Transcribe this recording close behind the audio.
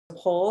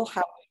poll,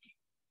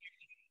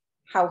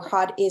 how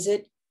hot is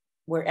it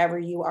wherever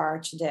you are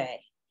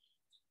today?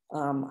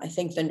 I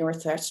think the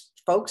Northwest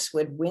folks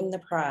would win the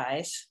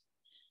prize.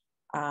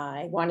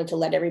 I wanted to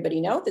let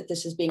everybody know that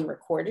this is being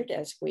recorded,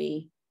 as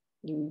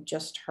you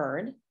just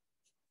heard.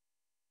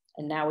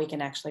 And now we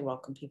can actually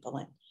welcome people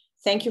in.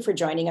 Thank you for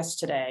joining us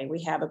today.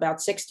 We have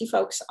about 60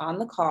 folks on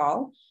the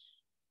call,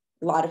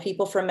 a lot of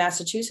people from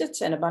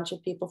Massachusetts and a bunch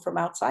of people from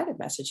outside of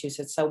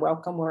Massachusetts. So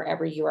welcome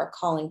wherever you are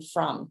calling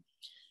from.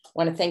 I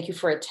want to thank you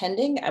for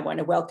attending. I want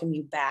to welcome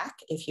you back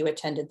if you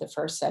attended the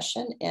first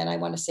session. And I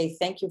want to say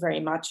thank you very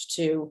much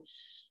to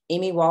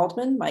Amy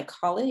Waldman, my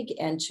colleague,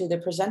 and to the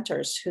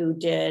presenters who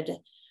did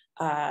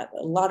a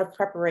lot of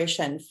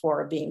preparation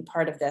for being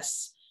part of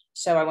this.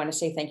 So I want to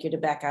say thank you to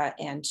Becca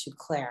and to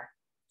Claire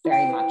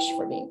very much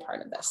for being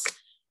part of this.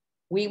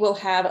 We will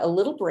have a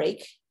little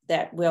break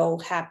that will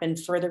happen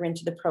further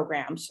into the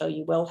program. So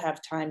you will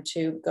have time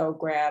to go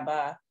grab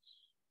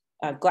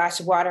a glass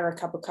of water, a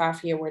cup of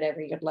coffee, or whatever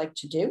you'd like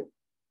to do.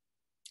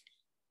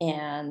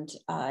 And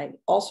I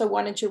also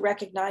wanted to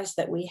recognize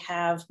that we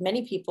have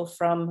many people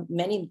from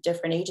many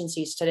different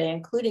agencies today,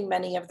 including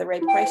many of the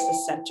rape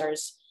crisis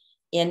centers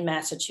in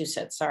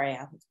Massachusetts. Sorry, I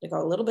have to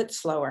go a little bit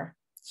slower.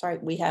 Sorry,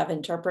 we have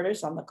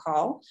interpreters on the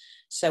call.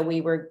 So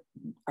we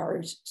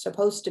are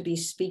supposed to be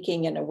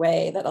speaking in a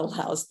way that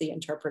allows the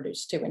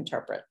interpreters to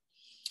interpret.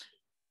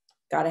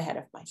 Got ahead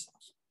of myself.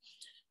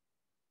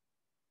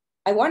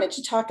 I wanted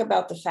to talk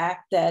about the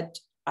fact that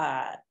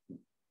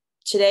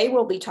today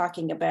we'll be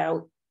talking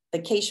about the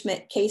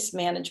case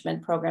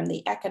management program,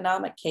 the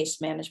economic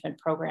case management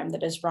program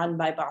that is run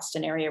by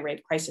Boston Area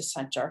Rape Crisis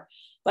Center.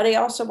 But I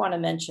also want to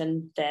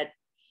mention that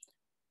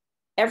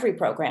every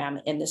program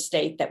in the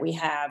state that we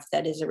have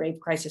that is a rape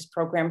crisis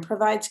program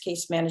provides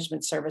case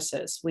management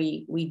services.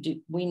 We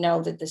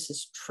know that this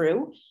is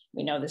true.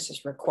 We know this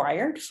is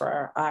required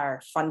for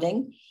our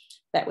funding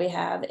that we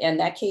have. And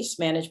that case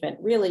management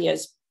really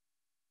is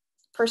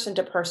person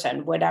to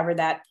person, whatever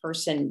that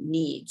person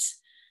needs.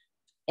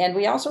 And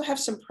we also have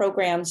some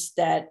programs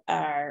that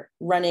are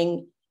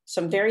running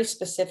some very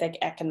specific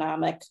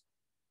economic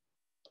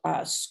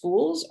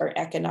schools or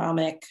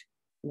economic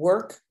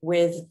work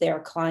with their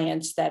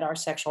clients that are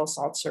sexual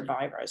assault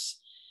survivors.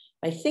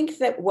 I think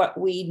that what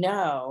we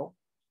know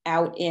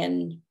out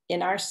in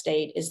our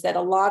state is that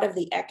a lot of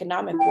the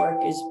economic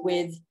work is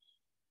with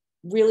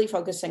really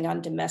focusing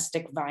on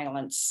domestic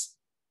violence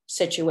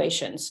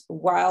situations,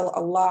 while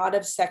a lot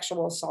of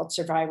sexual assault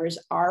survivors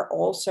are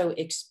also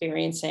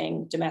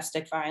experiencing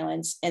domestic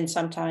violence. And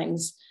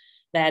sometimes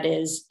it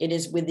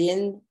is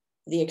within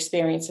the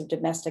experience of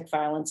domestic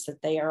violence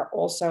that they are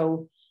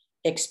also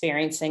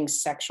experiencing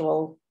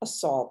sexual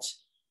assault.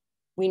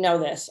 We know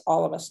this,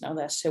 all of us know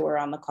this who are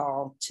on the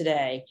call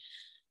today.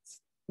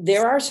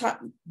 There are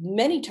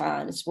many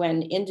times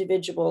when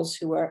individuals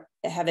who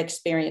have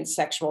experienced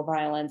sexual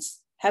violence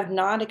have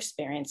not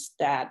experienced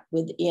that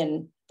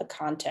within the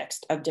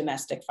context of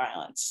domestic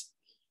violence.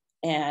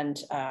 And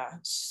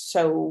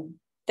so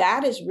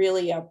that is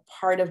really a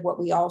part of what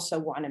we also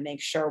want to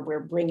make sure we're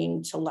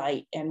bringing to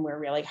light, and we're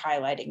really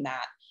highlighting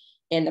that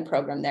in the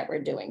program that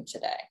we're doing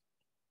today.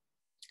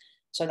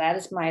 So that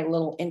is my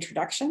little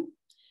introduction.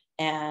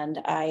 And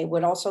I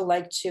would also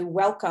like to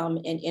welcome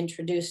and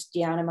introduce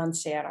Diana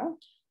Mancera,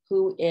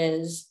 who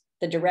is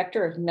the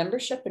Director of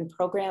Membership and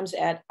Programs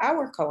at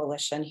our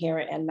coalition here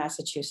in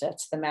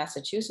Massachusetts, the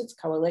Massachusetts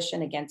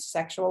Coalition Against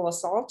Sexual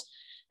Assault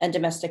and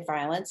Domestic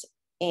Violence.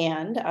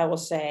 And I will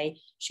say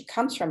she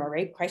comes from a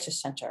rape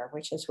crisis center,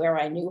 which is where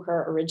I knew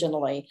her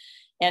originally.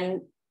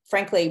 And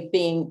frankly,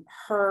 being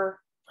her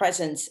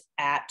presence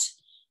at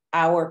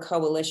our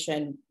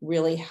coalition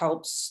really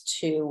helps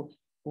to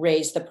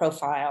raise the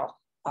profile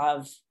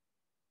of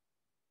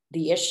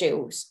the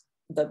issues,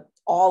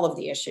 all of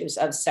the issues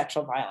of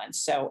sexual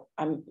violence. So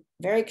I'm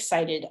very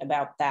excited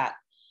about that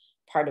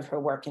part of her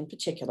work in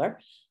particular.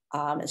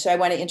 So I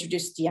want to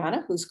introduce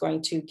Diana, who's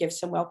going to give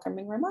some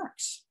welcoming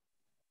remarks.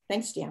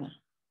 Thanks, Diana.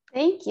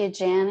 Thank you,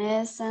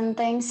 Janice, and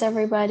thanks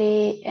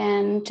everybody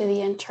and to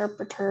the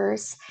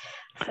interpreters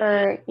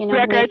for,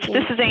 Records,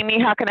 this is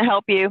Amy. How can I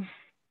help you?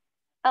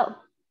 Oh,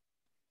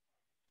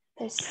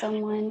 there's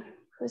someone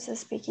who's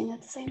speaking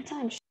at the same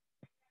time.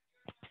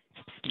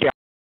 Yeah.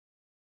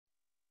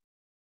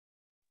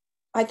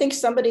 I think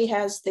somebody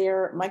has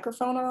their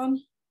microphone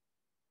on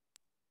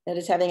that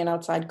is having an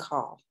outside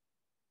call.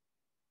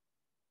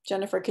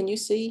 Jennifer, can you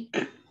see?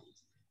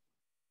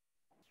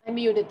 I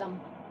muted them.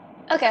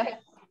 Okay.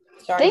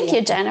 Sorry, Thank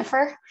you,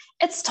 Jennifer.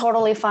 It's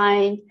totally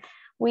fine.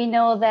 We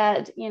know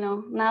that,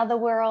 now that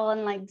we're all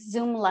in like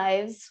Zoom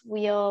lives,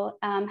 we'll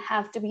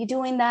have to be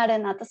doing that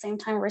and at the same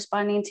time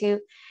responding to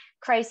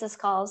crisis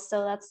calls.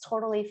 So that's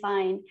totally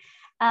fine.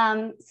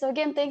 So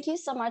again, thank you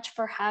so much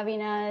for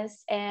having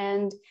us.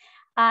 And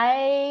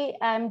I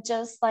am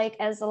just like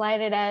as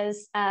delighted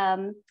as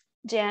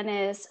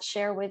Janice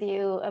share with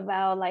you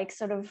about like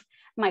sort of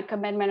my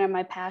commitment and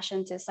my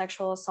passion to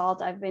sexual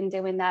assault. I've been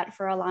doing that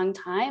for a long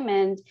time.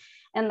 And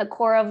the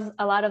core of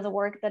a lot of the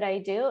work that I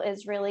do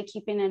is really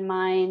keeping in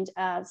mind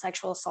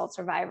sexual assault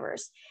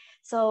survivors.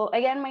 So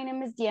again, my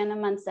name is Diana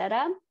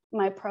Mancera.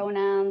 My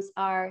pronouns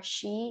are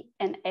she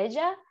and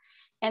ella,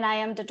 and I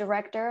am the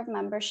Director of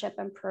Membership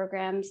and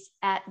Programs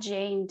at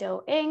Jane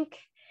Doe Inc.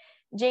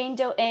 Jane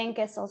Doe Inc.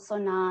 is also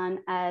known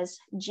as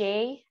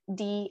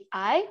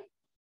JDI,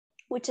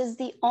 which is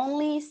the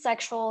only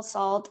sexual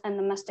assault and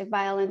domestic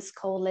violence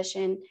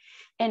coalition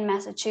in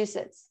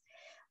Massachusetts.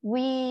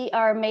 We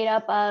are made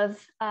up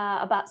of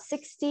about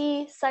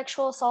 60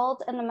 sexual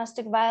assault and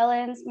domestic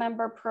violence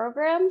member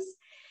programs.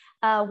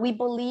 We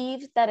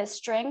believe that a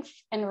strength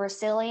and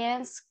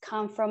resilience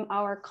come from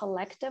our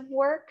collective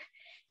work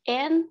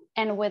in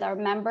and with our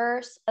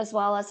members, as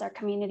well as our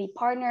community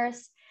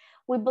partners.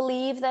 We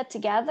believe that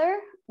together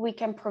we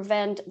can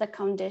prevent the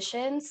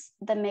conditions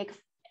that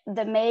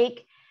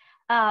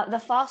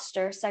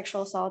foster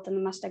sexual assault and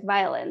domestic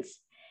violence,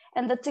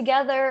 and that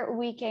together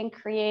we can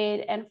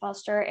create and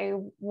foster a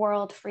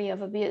world free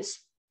of abuse.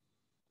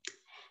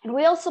 And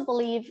we also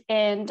believe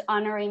in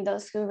honoring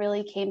those who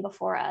really came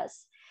before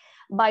us.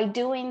 By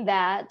doing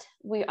that,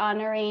 we're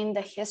honoring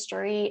the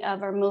history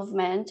of our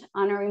movement,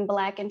 honoring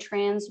Black and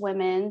trans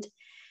women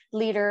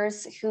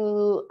leaders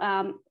who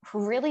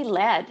really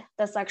led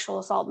the sexual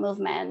assault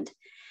movement.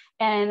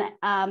 And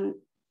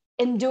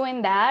in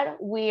doing that,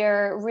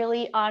 we're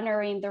really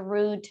honoring the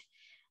root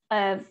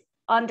of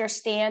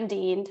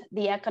understanding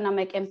the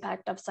economic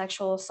impact of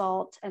sexual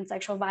assault and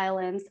sexual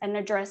violence and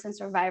addressing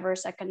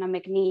survivors'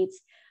 economic needs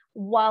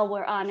while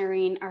we're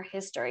honoring our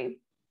history.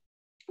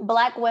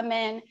 Black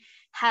women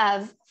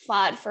have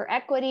fought for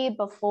equity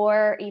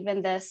before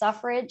even the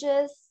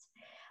suffragists.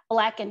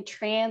 Black and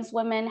trans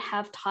women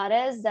have taught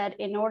us that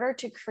in order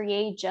to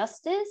create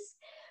justice,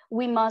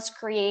 we must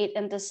create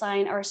and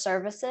design our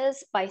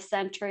services by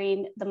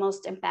centering the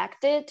most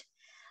impacted,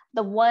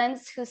 the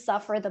ones who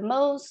suffer the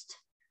most,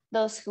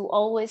 those who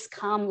always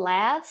come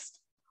last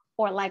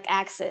or lack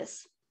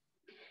access.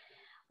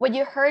 What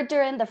you heard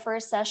during the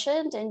first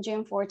session in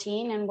June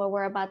 14 and what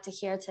we're about to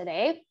hear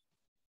today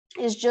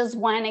is just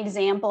one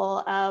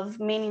example of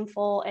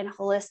meaningful and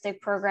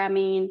holistic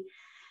programming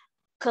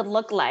could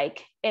look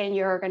like in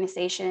your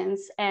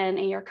organizations and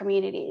in your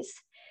communities.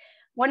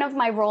 One of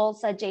my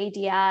roles at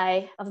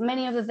JDI, of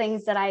many of the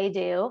things that I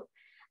do,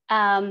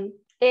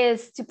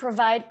 is to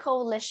provide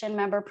coalition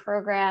member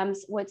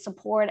programs with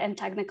support and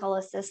technical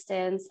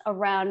assistance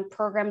around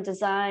program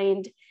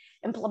design,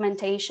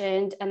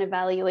 implementation, and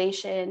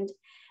evaluation.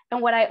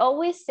 And what I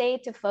always say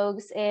to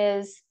folks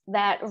is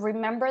that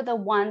remember the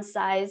one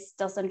size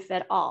doesn't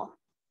fit all.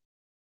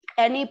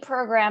 Any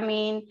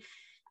programming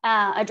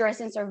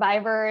addressing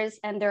survivors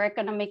and their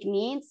economic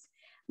needs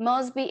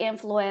must be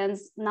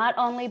influenced not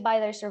only by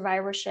their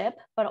survivorship,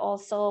 but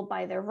also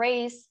by their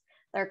race,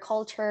 their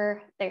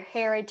culture, their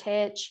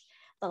heritage,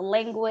 the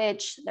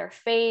language, their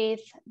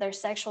faith, their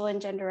sexual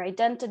and gender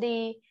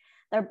identity,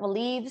 their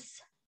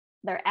beliefs,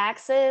 their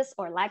access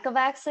or lack of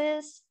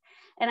access.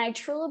 And I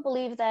truly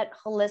believe that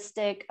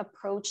holistic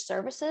approach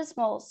services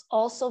must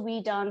also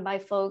be done by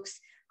folks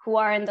who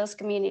are in those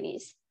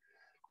communities,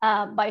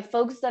 by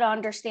folks that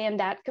understand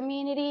that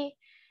community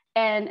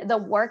and the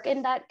work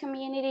in that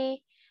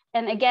community.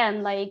 And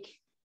again, like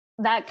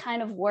that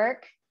kind of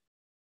work,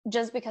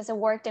 just because it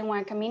worked in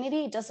one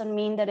community doesn't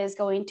mean that it's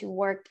going to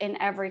work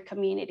in every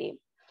community.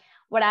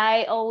 What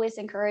I always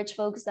encourage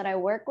folks that I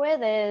work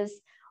with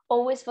is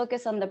always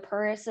focus on the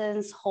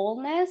person's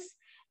wholeness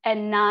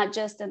and not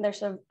just in their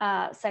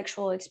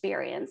sexual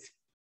experience.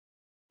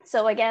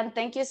 So again,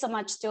 thank you so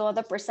much to all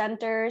the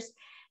presenters.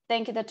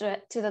 Thank you to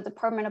the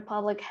Department of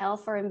Public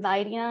Health for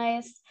inviting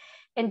us.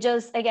 And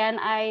just again,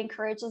 I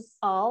encourage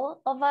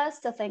all of us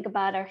to think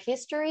about our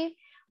history,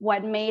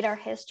 what made our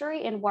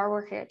history, and why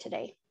we're here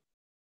today.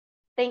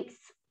 Thanks.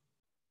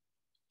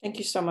 Thank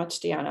you so much,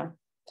 Diana.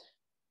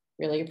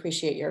 Really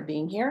appreciate your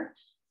being here,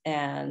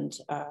 and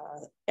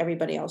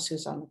everybody else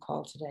who's on the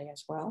call today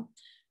as well.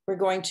 We're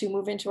going to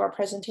move into our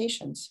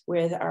presentations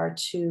with our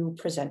two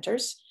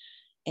presenters.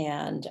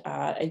 And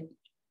I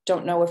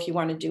don't know if you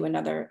want to do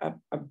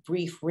a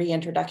brief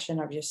reintroduction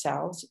of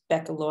yourselves.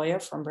 Becca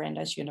Loya from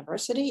Brandeis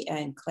University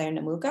and Claire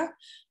Namuga,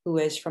 who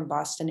is from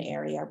Boston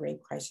Area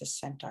Rape Crisis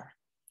Center.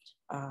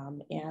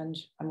 And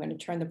I'm going to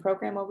turn the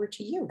program over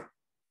to you.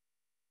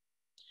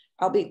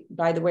 I'll be,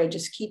 by the way,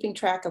 just keeping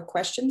track of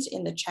questions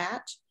in the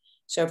chat.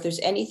 So if there's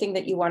anything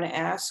that you want to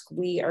ask,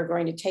 we are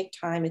going to take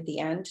time at the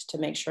end to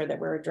make sure that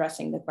we're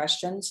addressing the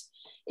questions.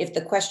 If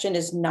the question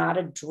is not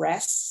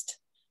addressed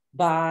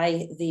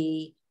by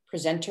the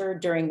presenter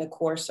during the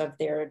course of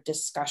their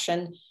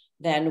discussion,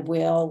 then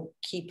we'll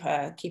keep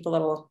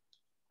we'll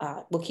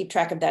keep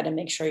track of that and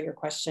make sure your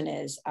question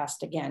is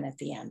asked again at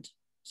the end.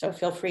 So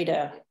feel free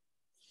to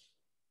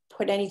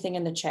put anything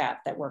in the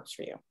chat that works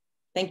for you.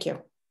 Thank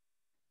you.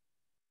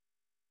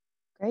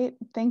 Great,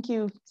 thank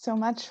you so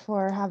much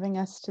for having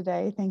us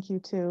today. Thank you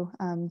to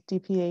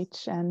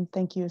DPH, and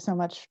thank you so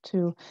much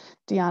to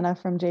Diana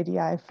from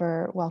JDI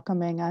for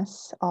welcoming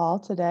us all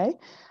today.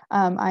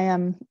 I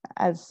am,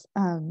 as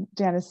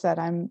Janice said,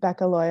 I'm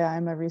Becca Loya.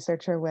 I'm a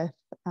researcher with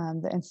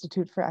the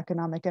Institute for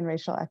Economic and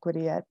Racial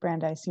Equity at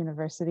Brandeis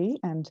University,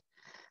 and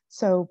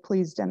so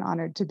pleased and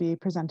honored to be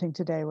presenting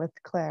today with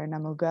Claire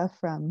Namuga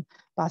from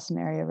Boston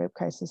Area Rape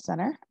Crisis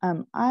Center.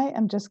 I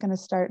am just going to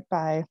start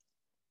by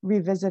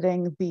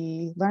revisiting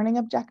the learning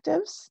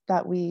objectives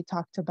that we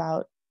talked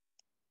about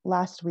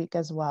last week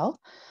as well.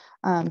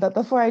 But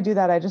before I do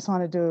that, I just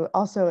wanted to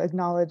also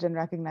acknowledge and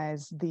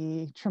recognize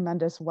the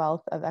tremendous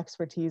wealth of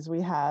expertise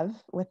we have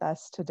with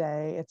us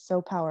today. It's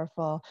so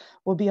powerful.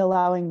 We'll be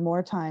allowing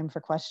more time for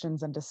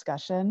questions and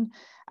discussion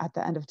at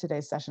the end of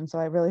today's session. So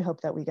I really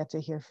hope that we get to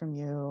hear from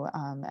you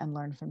and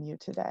learn from you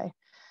today.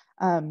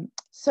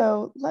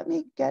 So let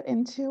me get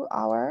into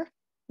our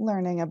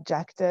learning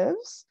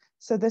objectives.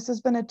 So this has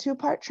been a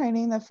two-part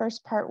training. The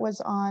first part was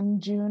on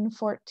June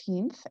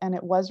 14th and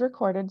it was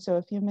recorded. So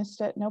if you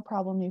missed it, no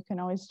problem. You can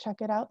always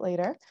check it out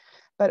later.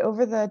 But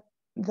over the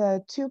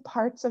 2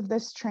 parts of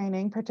this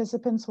training,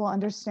 participants will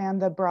understand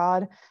the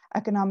broad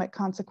economic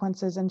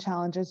consequences and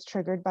challenges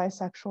triggered by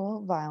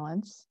sexual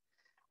violence,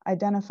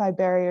 identify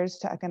barriers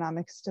to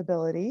economic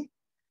stability,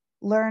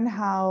 learn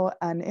how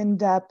an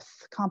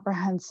in-depth,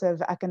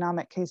 comprehensive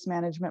economic case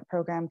management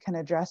program can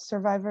address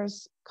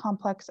survivors'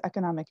 complex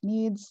economic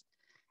needs,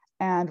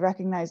 and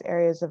recognize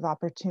areas of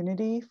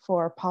opportunity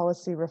for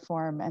policy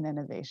reform and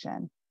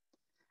innovation.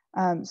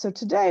 So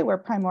today we're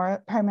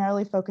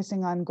primarily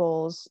focusing on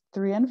goals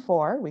 3 and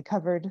 4. We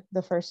covered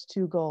the first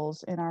 2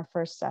 goals in our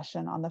first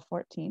session on the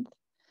 14th.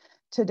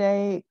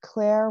 Today,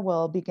 Claire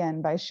will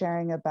begin by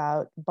sharing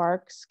about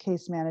BARC's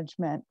case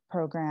management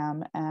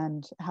program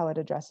and how it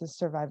addresses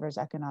survivors'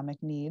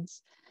 economic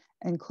needs,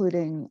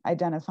 including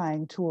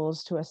identifying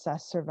tools to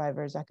assess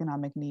survivors'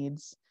 economic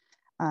needs,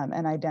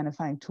 and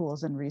identifying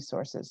tools and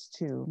resources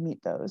to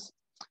meet those.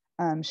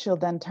 She'll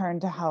then turn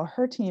to how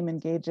her team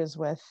engages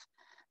with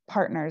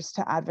partners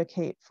to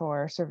advocate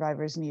for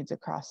survivors' needs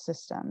across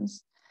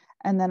systems.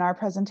 And then our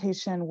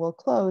presentation will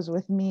close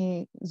with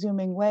me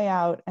zooming way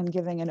out and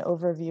giving an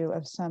overview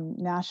of some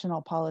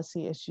national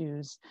policy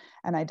issues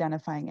and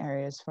identifying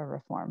areas for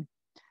reform.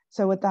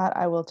 So with that,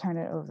 I will turn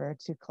it over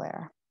to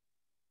Claire.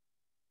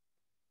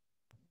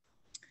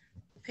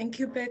 Thank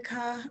you,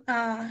 Becca.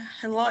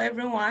 Hello,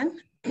 everyone.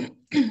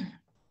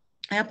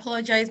 I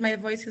apologize, my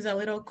voice is a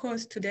little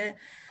coarse today.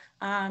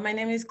 My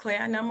name is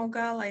Claire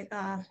Namuga, like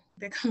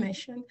Becca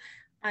mentioned,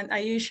 and I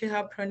usually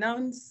have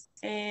pronouns.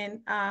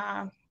 And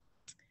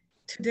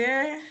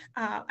today,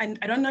 I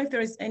don't know if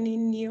there is any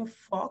new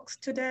folks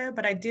today,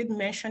 but I did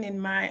mention in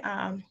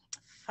my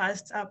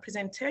first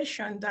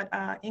presentation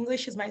that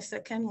English is my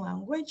second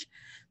language.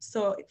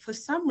 So for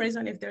some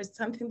reason, if there's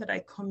something that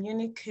I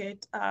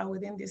communicate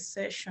within this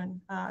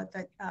session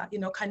that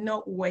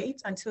cannot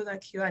wait until the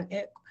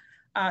Q&A,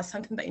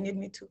 something that you need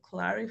me to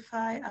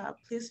clarify,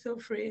 please feel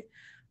free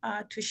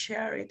to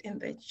share it in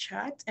the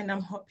chat. And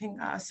I'm hoping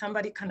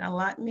somebody can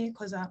alert me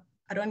because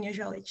I don't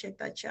usually check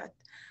that chat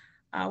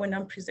when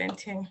I'm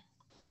presenting.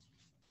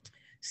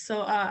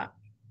 So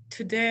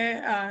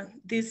today,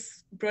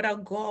 this broader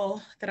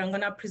goal that I'm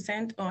gonna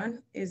present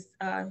on is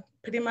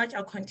pretty much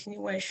a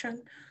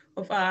continuation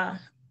of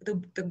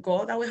the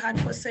goal that we had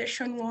for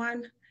session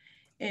 1.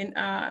 And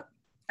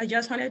I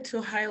just wanted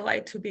to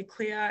highlight, to be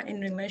clear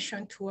in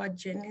relation to what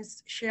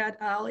Janice shared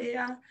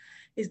earlier,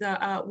 is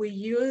that we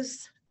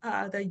use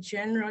the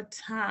general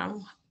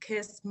term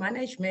case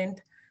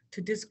management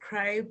to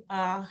describe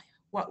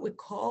what we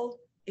call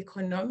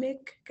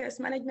economic case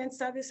management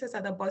services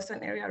at the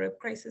Boston Area Rape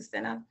Crisis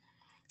Center.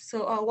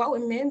 So what we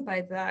mean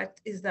by that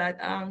is that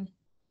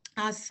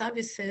our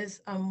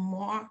services are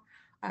more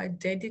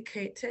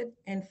dedicated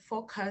and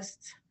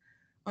focused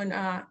on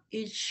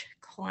each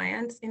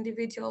client's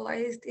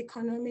individualized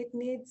economic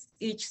needs,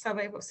 each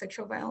survivor of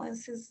sexual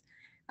violence's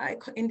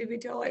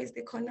individualized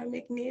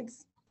economic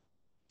needs.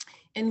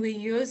 And we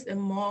use a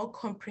more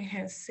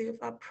comprehensive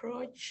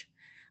approach,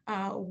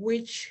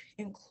 which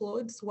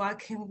includes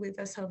working with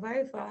a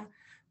survivor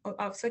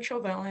of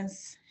sexual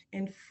violence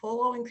and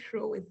following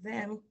through with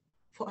them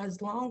for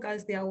as long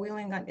as they are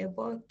willing and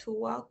able to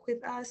work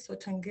with us or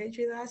to engage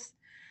with us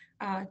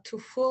to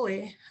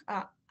fully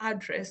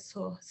address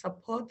or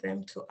support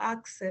them to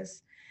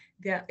access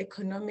their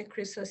economic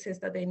resources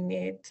that they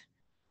need.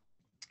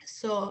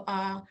 So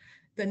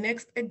the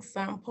next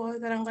example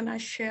that I'm gonna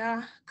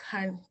share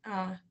can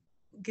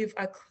give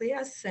a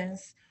clear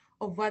sense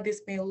of what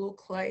this may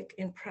look like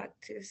in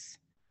practice.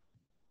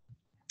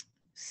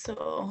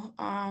 So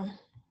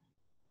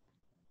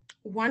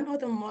one of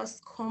the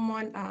most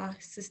common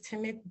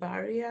systemic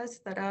barriers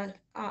that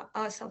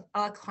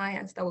our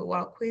clients that we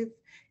work with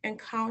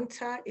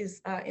encounter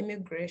is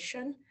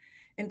immigration.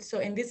 And so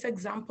in this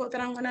example that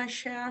I'm gonna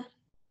share,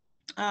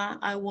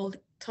 I will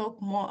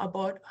talk more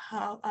about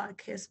how our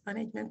case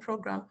management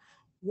program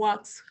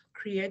works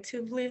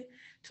creatively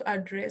to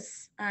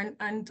address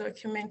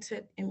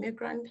undocumented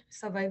immigrant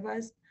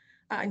survivors'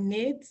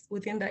 needs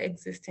within the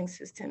existing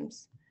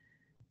systems.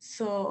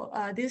 So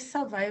this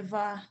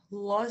survivor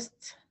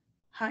lost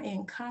her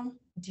income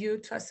due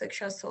to a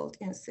sexual assault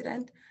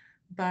incident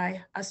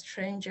by a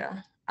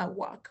stranger at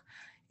work.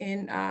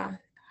 And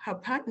her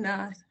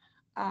partner's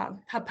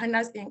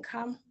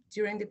income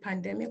during the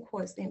pandemic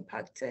was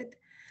impacted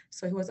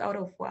So he was out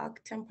of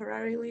work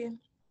temporarily.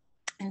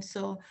 And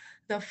so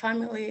the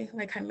family,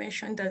 like I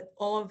mentioned, that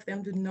all of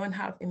them do not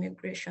have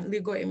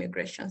legal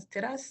immigration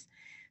status.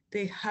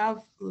 They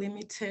have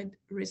limited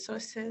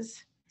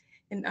resources,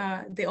 and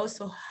they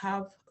also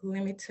have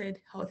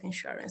limited health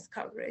insurance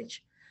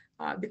coverage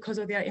because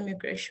of their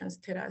immigration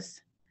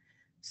status.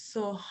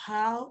 So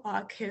how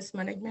our case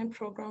management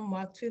program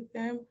works with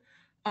them.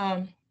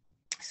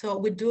 So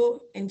we do,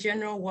 in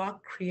general,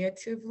 work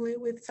creatively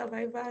with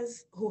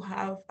survivors who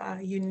have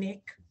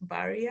unique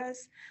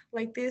barriers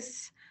like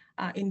this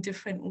in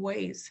different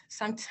ways.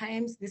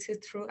 Sometimes this is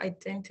through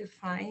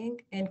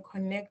identifying and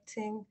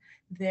connecting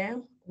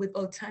them with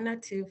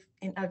alternative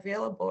and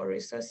available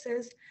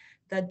resources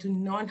that do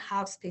not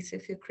have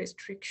specific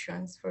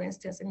restrictions, for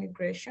instance,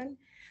 immigration.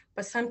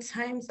 But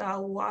sometimes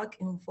our work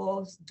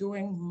involves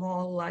doing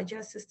more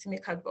larger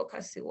systemic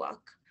advocacy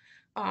work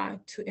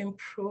to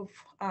improve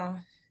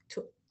or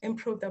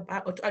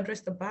to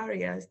address the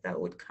barriers that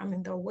would come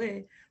in the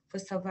way for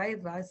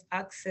survivors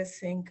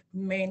accessing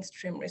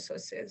mainstream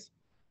resources.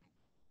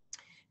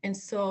 And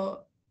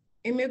so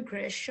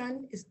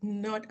immigration is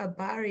not a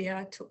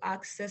barrier to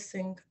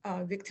accessing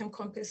victim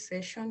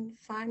compensation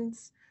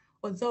funds,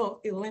 although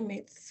it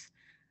limits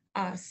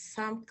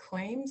some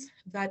claims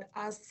that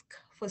ask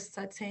for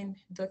certain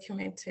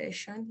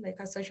documentation, like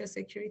a social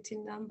security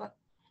number.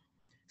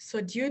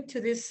 So due to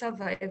this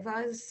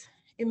survivor's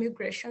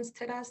immigration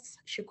status,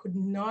 she could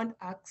not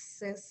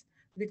access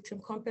victim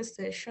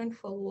compensation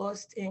for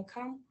lost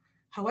income.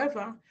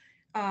 However,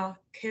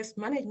 case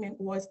management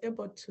was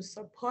able to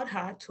support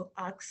her to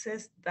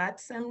access that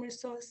same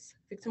resource,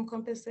 victim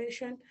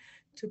compensation,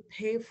 to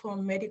pay for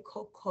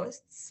medical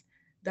costs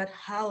that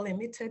her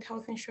limited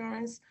health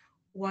insurance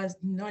was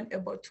not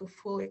able to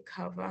fully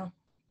cover.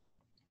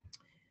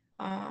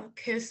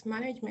 Case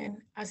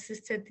management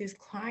assisted this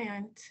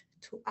client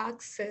to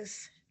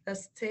access the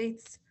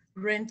state's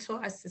rental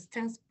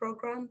assistance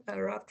program,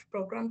 the RAFT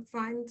program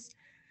funds,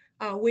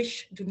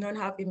 which do not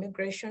have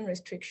immigration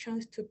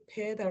restrictions to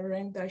pay the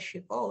rent that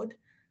she owed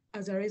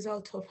as a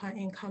result of her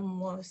income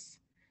loss.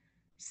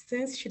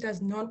 Since she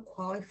does not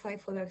qualify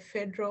for the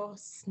federal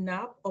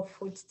SNAP or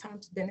food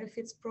stamps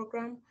benefits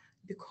program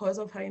because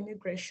of her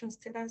immigration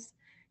status,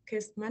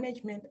 case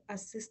management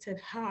assisted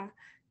her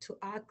to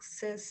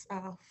access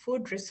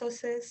food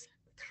resources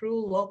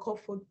through local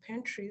food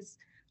pantries,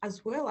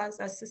 as well as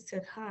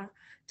assisted her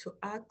to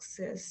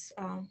access,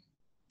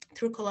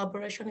 through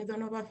collaboration with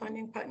one of our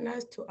funding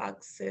partners, to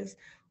access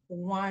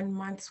 1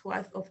 month's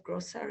worth of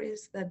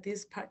groceries that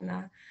this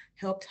partner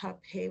helped her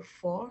pay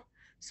for,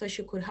 so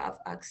she could have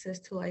access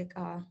to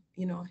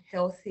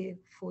healthy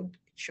food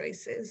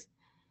choices.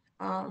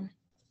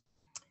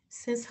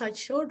 Since her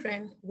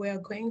children were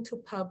going to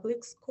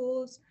public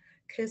schools,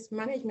 case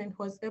management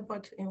was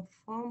able to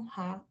inform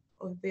her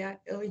of their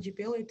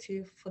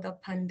eligibility for the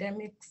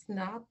pandemic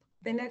SNAP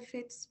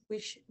benefits,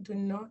 which do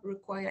not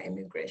require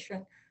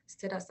immigration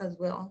status as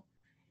well.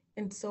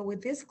 And so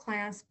with this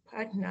client's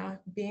partner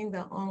being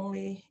the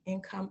only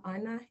income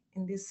earner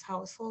in this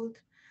household,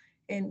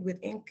 and with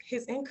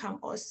his income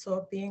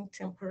also being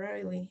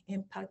temporarily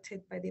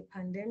impacted by the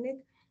pandemic,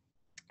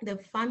 the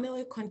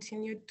family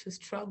continued to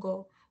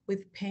struggle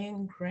with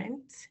paying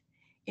rent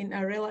in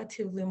a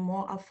relatively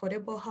more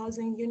affordable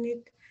housing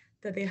unit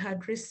that they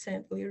had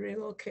recently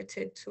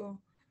relocated to.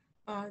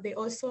 They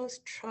also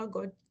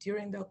struggled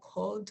during the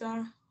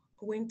colder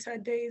winter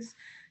days.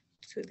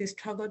 They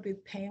struggled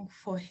with paying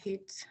for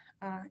heat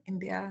in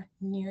their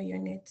new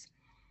unit.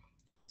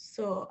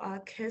 So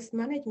case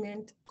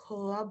management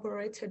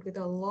collaborated with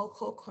a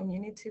local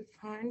community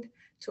fund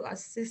to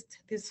assist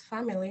this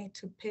family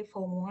to pay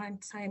for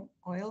one-time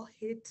oil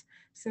heat,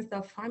 since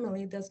the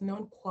family does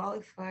not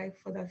qualify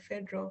for the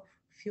federal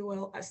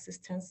fuel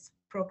assistance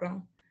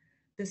program.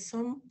 The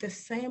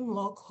same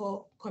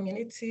local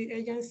community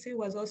agency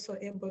was also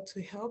able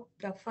to help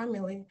the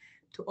family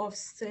to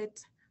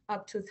offset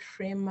up to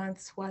 3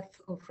 months worth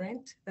of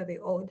rent that they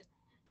owed.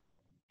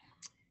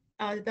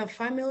 The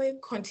family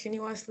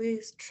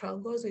continuously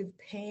struggles with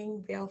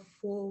paying their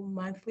full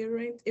monthly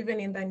rent, even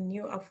in the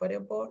new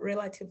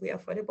relatively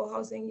affordable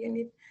housing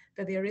unit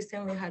that they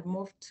recently had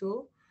moved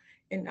to,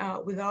 and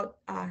without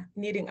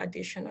needing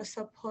additional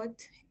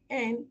support.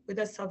 And with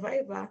the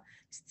survivor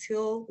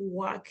still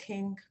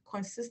working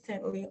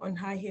consistently on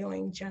her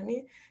healing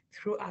journey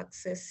through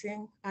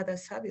accessing other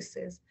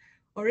services.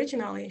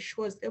 Originally, she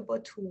was able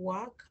to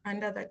work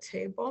under the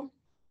table,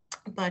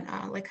 but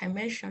like I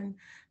mentioned,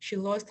 she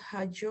lost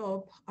her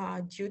job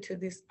due to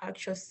this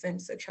actual same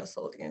sexual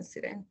assault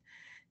incident.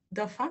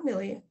 The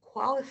family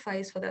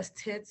qualifies for the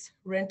state's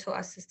rental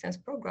assistance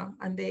program,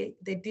 and they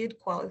did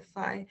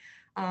qualify.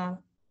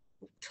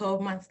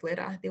 12 months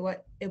later, they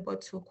were able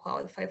to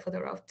qualify for the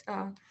RAFT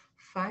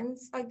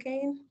funds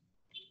again.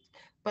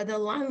 But the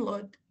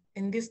landlord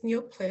in this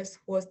new place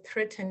was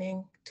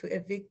threatening to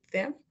evict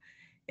them.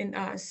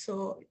 And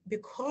so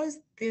because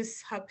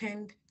this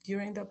happened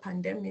during the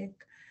pandemic,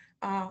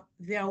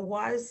 there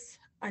was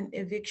an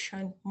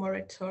eviction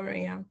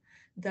moratorium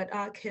that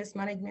our case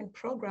management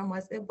program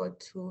was able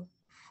to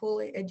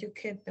fully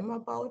educate them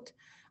about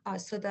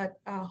so that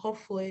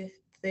hopefully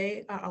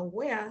they are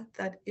aware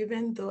that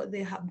even though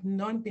they have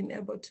not been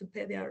able to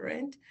pay their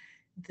rent,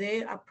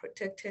 they are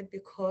protected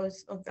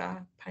because of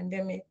the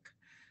pandemic.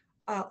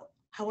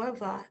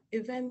 However,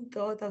 even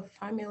though the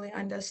family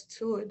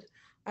understood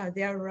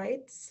their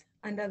rights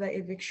under the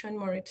eviction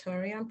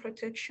moratorium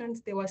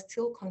protections, they were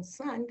still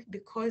concerned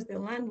because the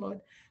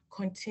landlord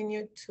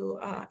continued to,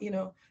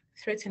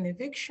 threaten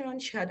eviction.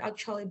 She had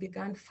actually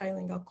begun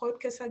filing a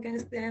court case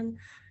against them.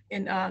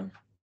 And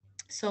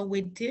so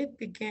we did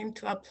begin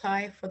to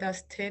apply for the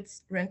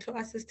state's rental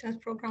assistance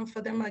program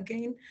for them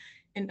again.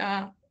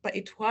 But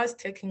it was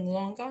taking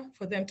longer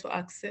for them to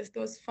access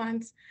those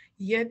funds,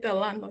 yet the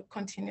landlord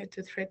continued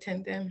to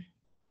threaten them.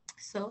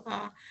 So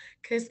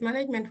case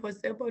management was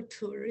able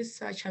to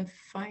research and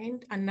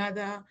find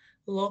another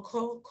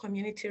local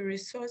community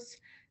resource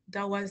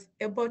that was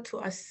able to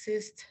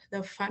assist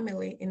the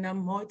family in a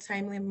more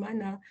timely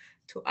manner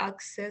to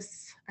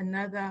access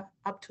another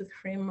up to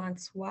 3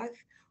 months worth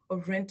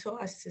of rental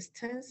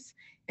assistance.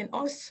 And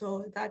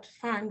also that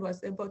fund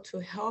was able to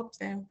help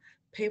them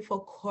pay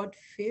for court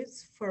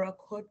fees for a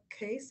court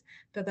case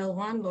that the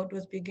landlord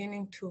was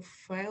beginning to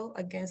file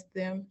against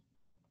them.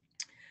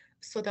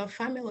 So the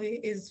family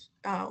is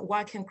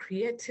working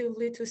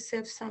creatively to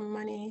save some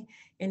money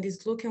and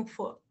is looking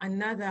for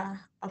another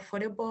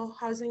affordable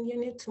housing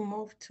unit to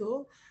move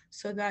to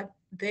so that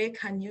they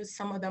can use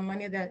some of the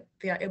money that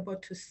they are able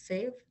to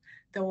save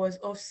that was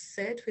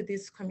offset with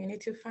this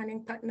community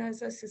funding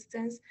partners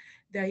assistance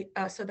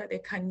so that they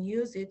can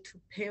use it to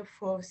pay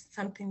for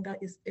something that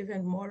is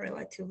even more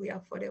relatively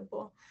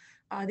affordable.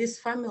 This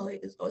family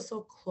is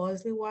also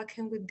closely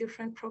working with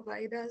different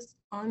providers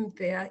on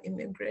their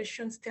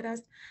immigration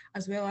status,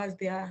 as well as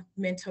their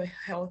mental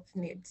health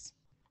needs.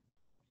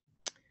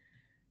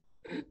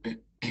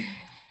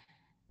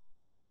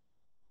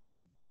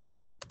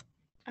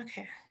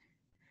 Okay,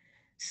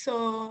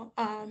 so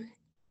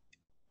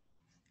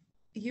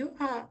you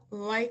are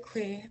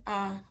likely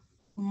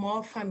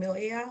more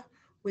familiar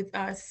with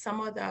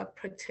some of the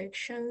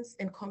protections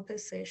and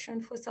compensation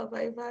for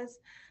survivors.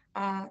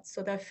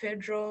 So the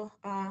federal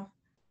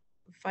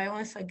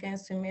Violence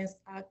Against Women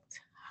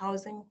Act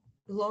housing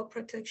law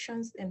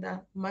protections and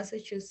the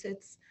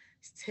Massachusetts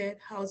state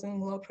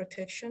housing law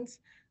protections,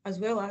 as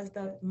well as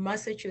the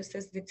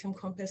Massachusetts Victim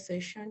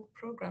Compensation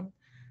Program.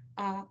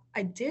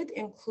 I did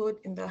include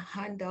in the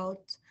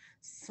handout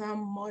some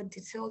more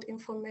detailed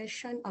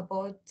information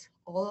about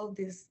all of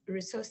these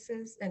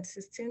resources and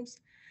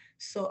systems.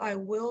 So I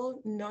will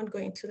not go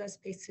into the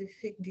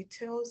specific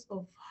details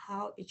of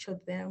how each of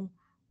them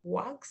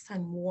works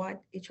and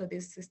what each of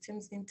these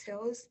systems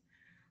entails.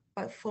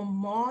 But for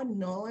more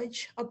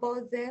knowledge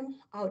about them,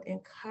 I would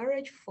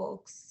encourage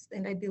folks,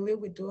 and I believe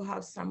we do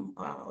have some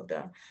of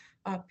the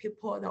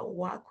people that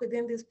work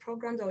within these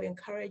programs. I would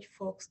encourage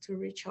folks to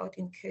reach out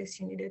in case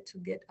you needed to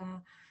get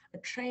a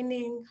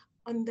training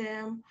on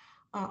them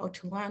or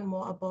to learn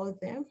more about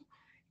them.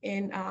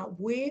 And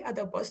we at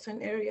the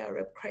Boston Area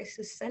Rape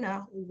Crisis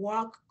Center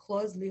work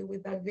closely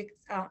with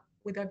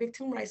the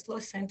Victim Rights Law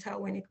Center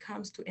when it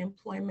comes to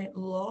employment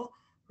law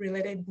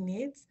related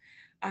needs,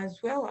 as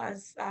well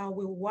as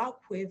we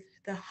work with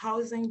the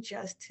Housing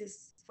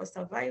Justice for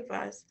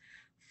Survivors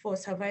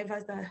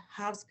that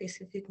have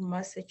specific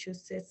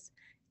Massachusetts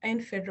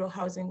and federal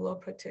housing law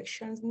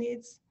protections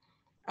needs.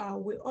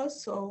 We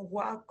also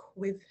work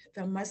with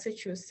the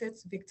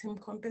Massachusetts Victim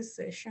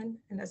Compensation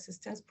and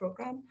Assistance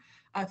Program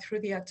through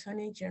the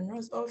Attorney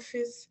General's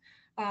office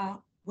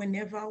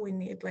whenever we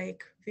need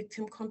like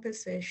victim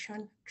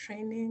compensation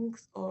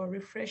trainings or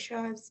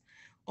refreshers,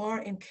 or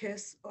in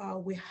case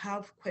we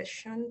have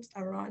questions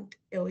around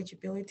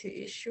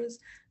eligibility issues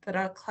that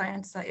our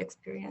clients are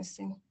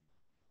experiencing.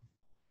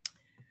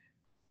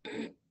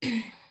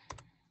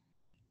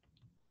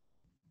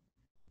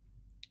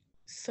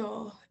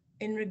 So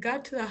in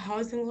regard to the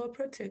housing law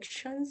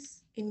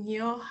protections, in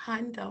your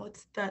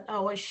handouts that I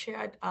was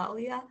shared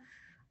earlier,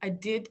 I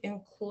did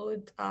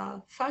include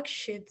fact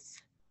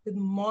sheets with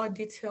more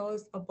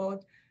details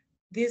about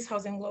these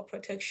housing law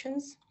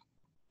protections.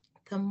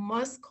 The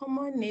most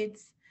common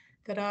needs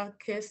that our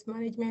case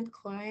management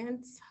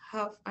clients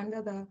have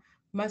under the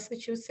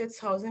Massachusetts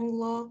housing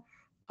law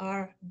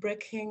are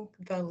breaking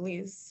the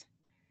lease.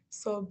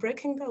 So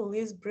breaking the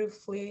lease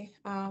briefly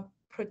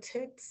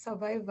protects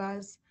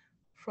survivors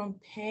from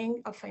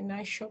paying a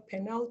financial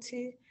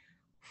penalty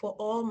for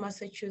all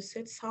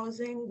Massachusetts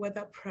housing,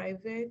 whether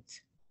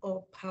private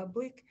or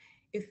public,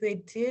 if they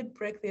did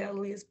break their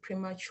lease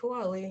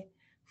prematurely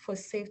for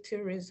safety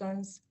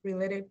reasons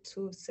related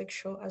to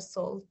sexual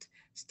assault,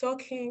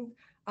 stalking,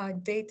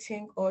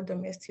 dating, or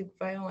domestic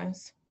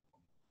violence.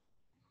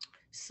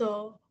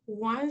 So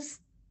once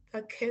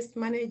the case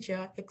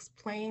manager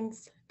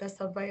explains the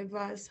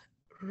survivor's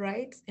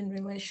rights in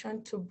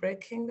relation to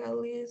breaking the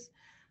lease,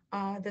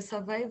 the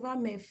survivor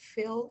may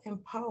feel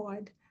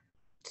empowered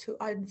to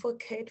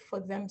advocate for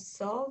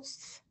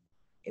themselves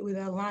with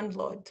a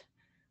landlord.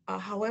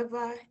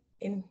 However,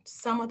 in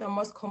some of the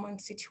most common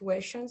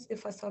situations,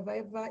 if a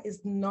survivor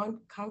is not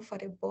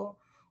comfortable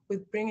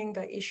with bringing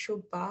the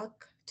issue back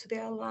to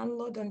their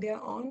landlord on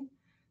their own,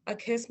 a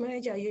case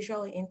manager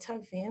usually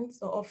intervenes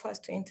or offers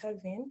to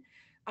intervene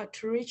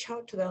to reach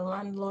out to the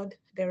landlord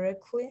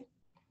directly.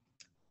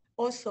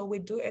 Also, we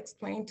do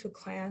explain to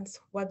clients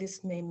what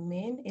this may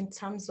mean in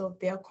terms of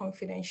their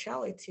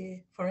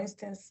confidentiality. For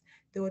instance,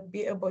 they would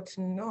be able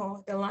to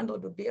know, the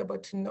landlord would be able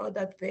to know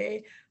that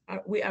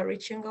we are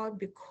reaching out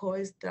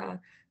because the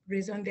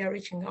reason they are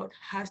reaching out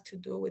has to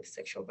do with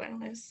sexual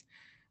violence.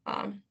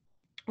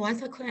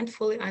 Once a client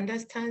fully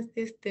understands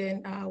this,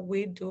 then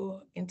we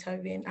do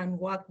intervene and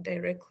work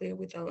directly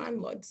with the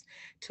landlords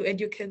to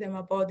educate them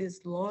about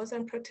these laws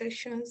and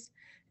protections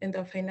and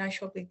the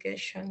financial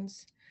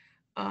obligations.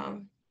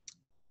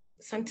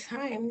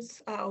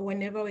 Sometimes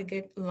whenever we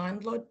get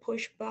landlord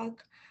pushback,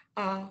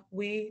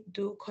 we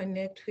do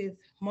connect with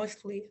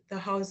mostly the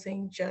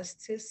Housing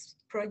Justice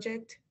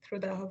Project through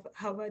the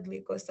Harvard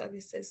Legal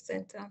Services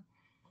Center.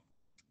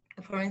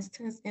 For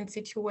instance, in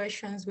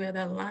situations where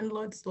the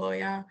landlord's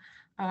lawyer,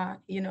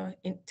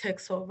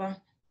 takes over.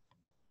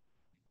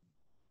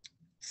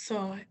 So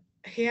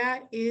here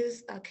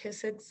is a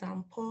case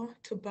example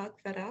to back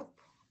that up.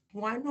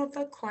 One of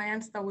the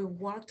clients that we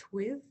worked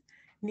with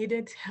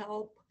needed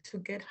help to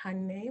get her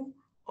name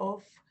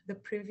off the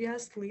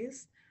previous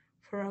lease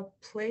for a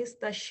place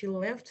that she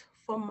left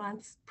 4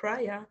 months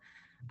prior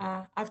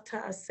after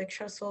a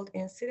sexual assault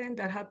incident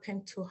that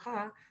happened to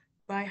her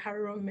by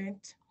her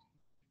roommate.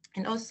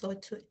 And also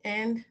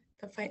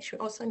she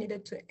also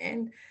needed to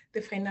end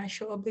the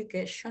financial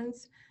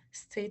obligations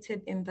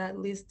stated in that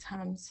lease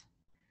terms.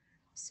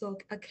 So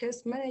a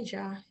case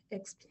manager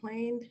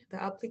explained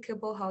the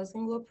applicable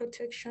housing law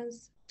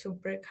protections to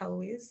break her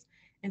lease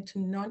and to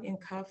not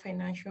incur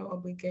financial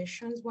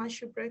obligations once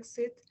she breaks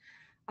it.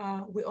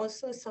 We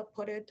also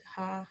supported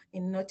her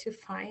in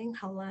notifying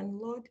her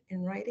landlord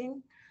in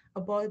writing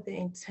about the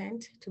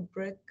intent to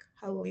break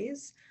her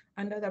lease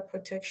under the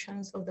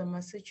protections of the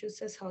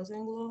Massachusetts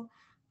housing law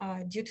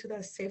due to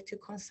the safety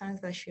concerns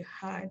that she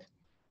had.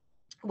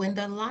 When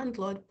the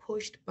landlord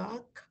pushed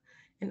back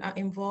and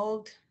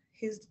involved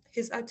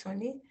his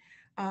attorney,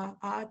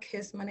 our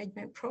case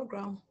management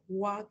program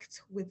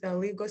worked with the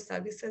legal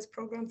services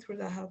program through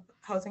the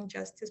Housing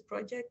Justice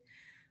Project.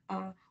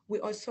 We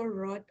also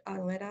wrote a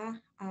letter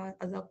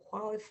as a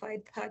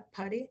qualified third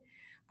party,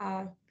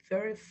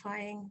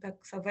 verifying the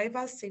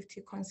survivor's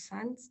safety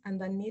concerns and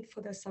the need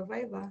for the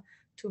survivor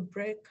to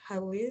break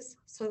her lease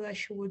so that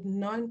she would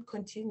not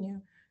continue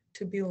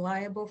to be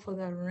liable for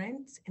the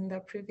rent in the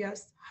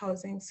previous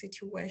housing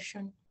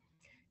situation.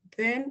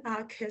 Then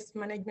our case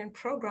management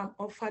program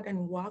offered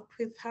and worked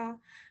with her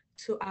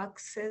to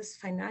access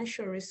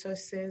financial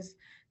resources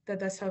that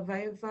the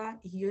survivor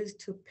used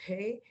to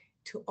pay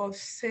to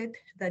offset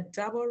the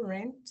double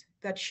rent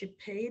that she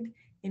paid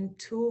in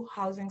 2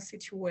 housing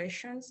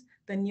situations,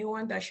 the new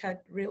one that she had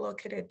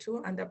relocated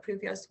to and the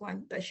previous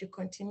one that she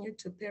continued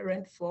to pay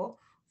rent for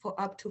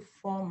up to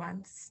 4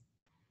 months.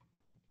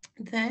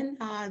 Then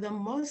the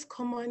most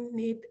common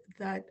need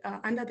that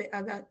under the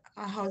other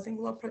housing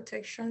law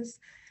protections,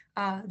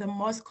 the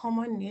most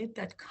common need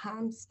that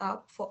comes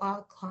up for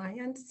our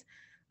clients,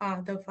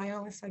 the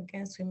Violence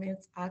Against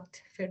Women's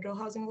Act federal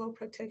housing law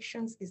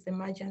protections, is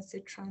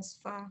emergency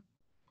transfer.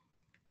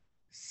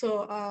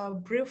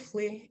 So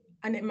briefly,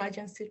 an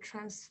emergency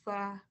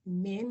transfer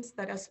means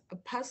that as a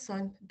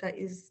person that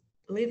is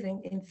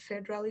living in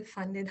federally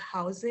funded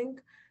housing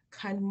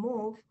can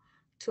move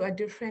to a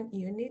different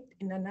unit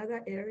in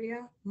another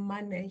area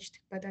managed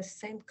by the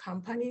same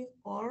company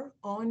or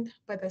owned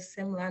by the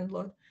same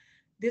landlord.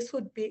 This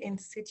would be in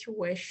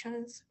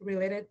situations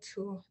related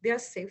to their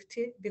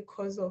safety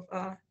because of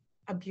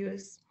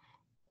abuse.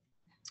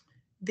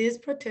 These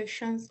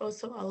protections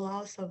also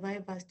allow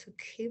survivors to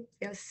keep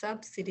their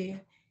subsidy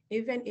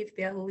even if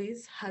their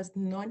lease has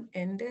not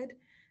ended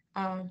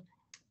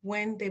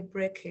when they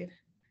break it.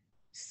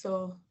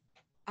 So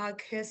our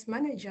case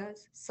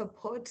managers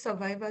support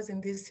survivors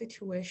in these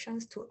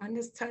situations to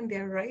understand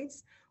their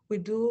rights. We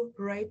do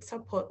write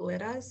support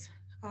letters.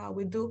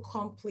 We do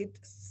complete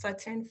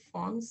certain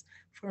forms,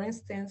 for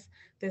instance,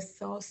 the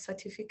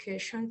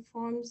self-certification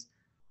forms.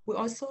 We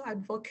also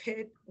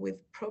advocate with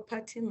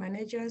property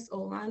managers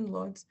or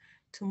landlords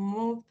to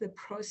move the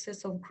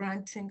process of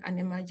granting an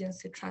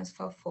emergency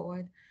transfer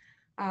forward.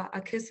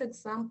 A case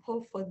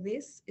example for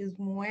this is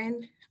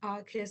when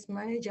our case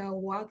manager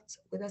worked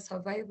with a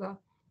survivor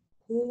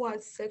who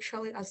was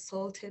sexually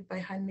assaulted by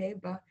her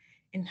neighbor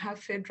in her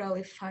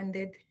federally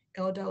funded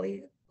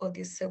elderly or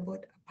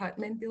disabled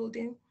apartment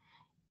building.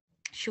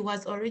 She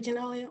was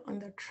originally on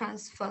the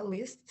transfer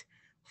list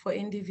for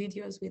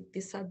individuals with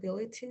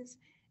disabilities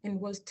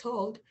and was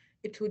told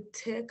it would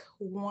take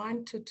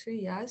 1 to 2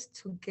 years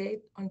to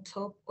get on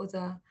top of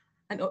the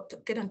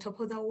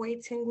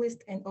waiting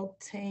list and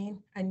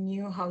obtain a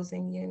new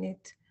housing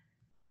unit.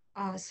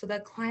 So the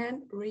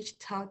client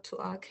reached out to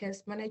our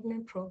case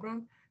management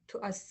program to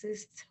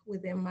assist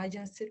with the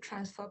emergency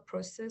transfer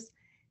process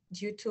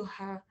due to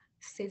her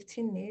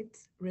safety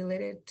needs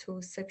related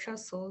to sexual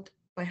assault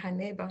by her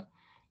neighbor.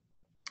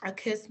 a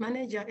case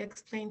manager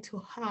explained to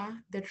her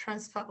the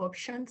transfer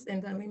options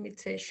and the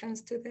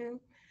limitations to them.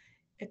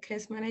 A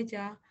case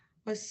manager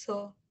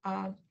also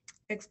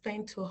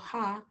explained to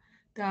her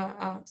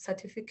the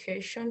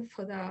certification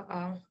for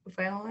the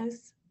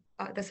violence,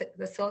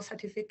 the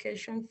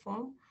self-certification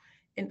form,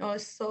 and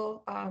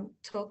also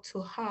talked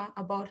to her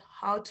about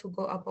how to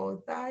go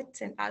about that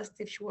and asked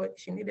if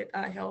she needed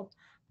our help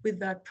with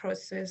that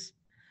process.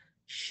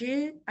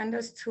 She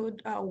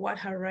understood what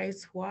her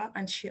rights were,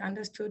 and she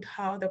understood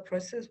what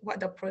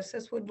the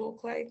process would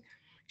look like.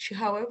 She,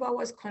 however,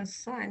 was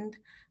concerned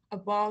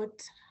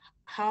about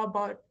how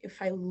about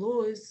if I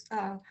lose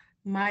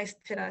my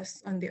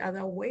status on the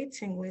other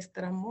waiting list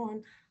that I'm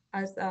on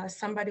as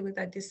somebody with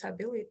a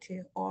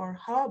disability, or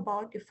how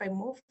about if I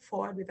move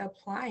forward with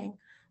applying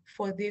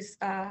for this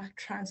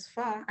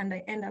transfer and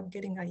I end up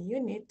getting a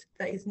unit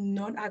that is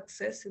not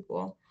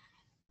accessible.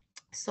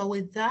 So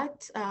with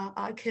that,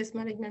 our case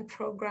management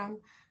program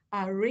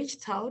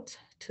reached out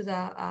to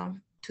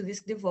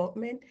this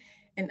development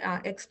and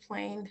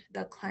explained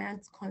the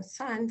client's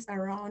concerns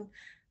around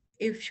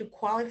if she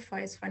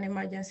qualifies for an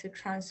emergency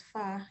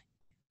transfer.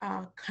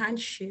 Can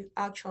she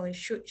actually,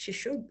 she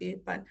should be,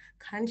 but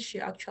can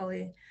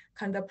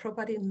the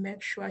property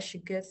make sure she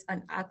gets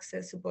an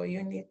accessible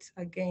unit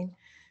again?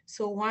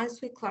 So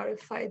once we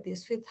clarified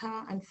this with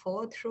her and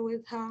followed through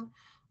with her,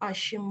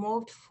 she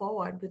moved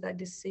forward with a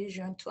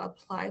decision to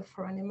apply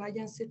for an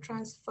emergency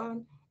transfer.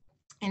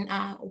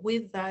 And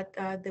with that,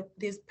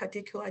 this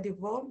particular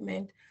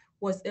development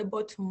was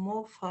able to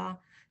move her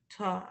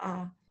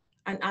to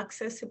an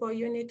accessible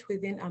unit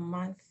within a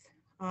month,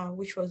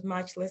 which was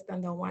much less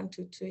than the 1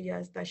 to 2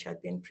 years that she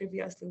had been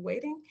previously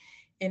waiting,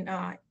 in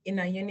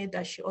a unit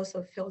that she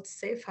also felt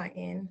safer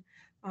in,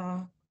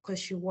 because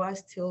she was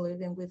still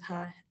living with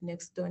her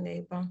next door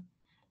neighbor.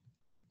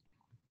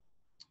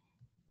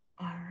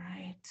 All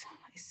right,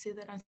 I see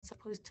that I'm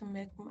supposed to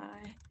make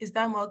is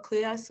that more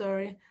clear?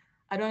 Sorry,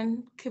 I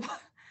don't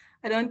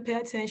pay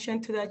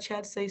attention to the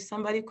chat, so if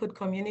somebody could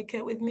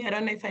communicate with me, I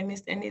don't know if I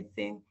missed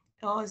anything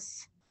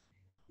else.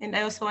 And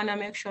I also wanna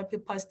make sure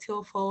people are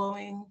still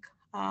following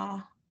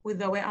with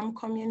the way I'm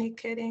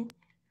communicating.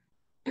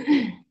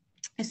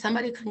 If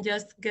somebody can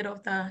just get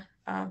off the.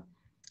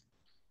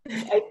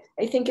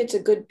 I think it's a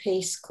good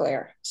pace,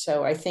 Claire.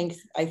 So I think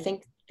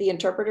the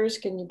interpreters,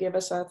 can you give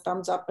us a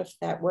thumbs up if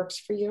that works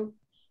for you?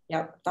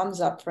 Yeah, thumbs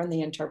up from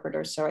the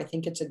interpreters. So I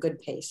think it's a good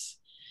pace.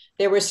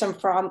 There were some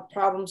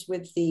problems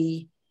with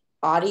the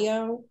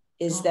audio.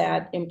 Is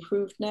that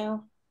improved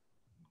now?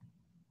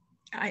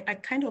 I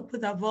kind of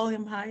put the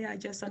volume high. I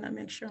just want to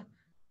make sure.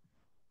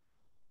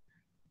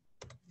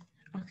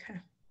 Okay.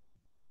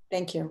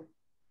 Thank you.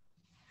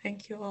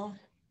 Thank you all.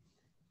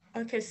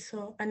 Okay,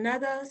 so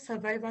another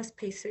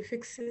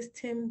survivor-specific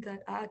system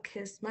that our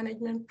case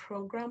management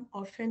program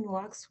often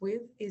works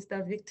with is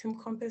the victim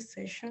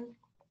compensation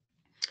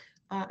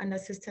and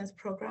assistance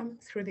program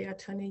through the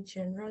Attorney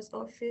General's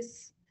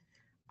office.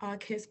 Our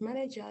case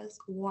managers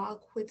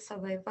work with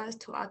survivors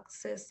to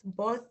access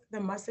both the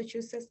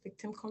Massachusetts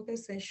Victim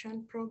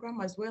Compensation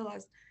Program as well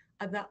as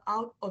other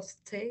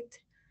out-of-state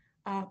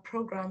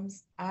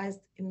programs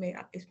as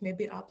it may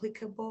be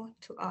applicable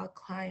to our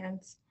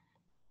clients.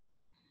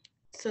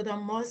 So the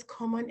most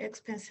common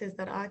expenses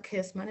that our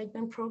case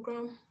management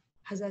program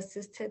has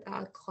assisted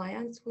our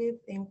clients with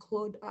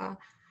include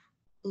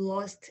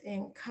lost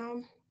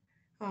income,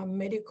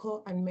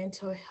 medical and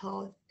mental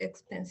health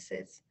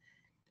expenses.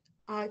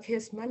 Our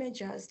case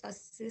managers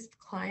assist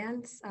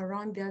clients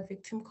around their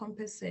victim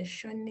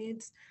compensation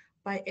needs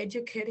by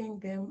educating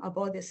them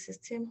about the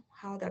system,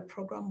 how that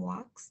program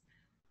works,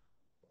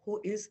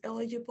 who is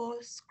eligible,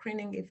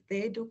 screening if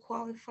they do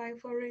qualify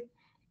for it,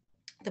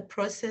 the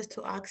process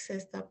to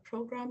access that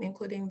program,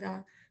 including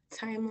the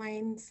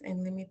timelines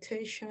and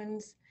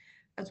limitations,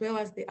 as well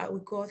as we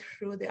go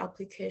through the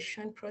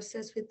application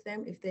process with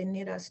them if they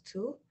need us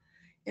to.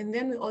 And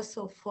then we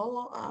also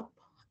follow up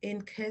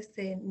in case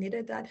they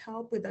needed that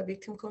help with the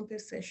victim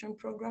compensation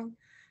program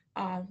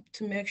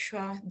to make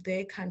sure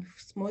they can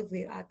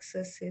smoothly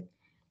access it.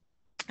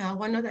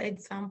 One of the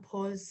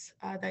examples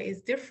that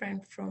is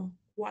different from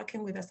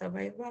working with a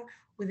survivor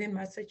within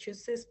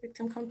Massachusetts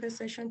Victim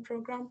Compensation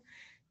Program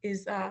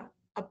is a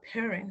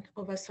parent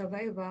of a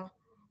survivor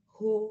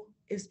who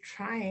is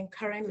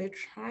currently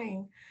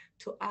trying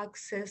to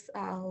access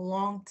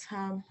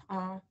long-term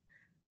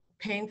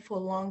paying for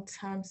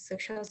long-term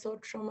sexual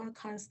assault trauma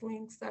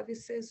counseling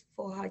services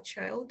for her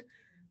child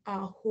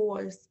who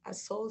was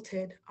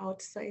assaulted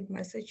outside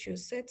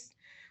Massachusetts.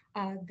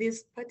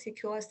 This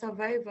particular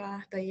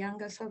survivor, the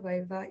younger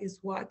survivor, is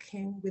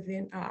working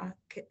within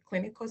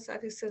clinical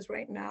services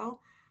right now.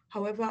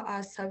 However,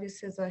 our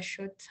services are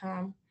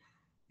short-term,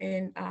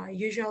 and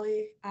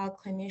usually our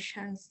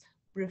clinicians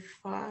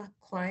refer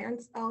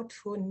clients out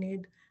who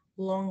need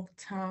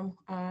long-term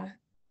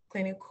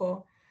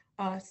clinical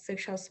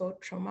sexual assault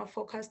trauma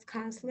focused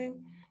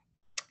counseling.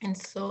 And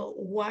so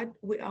what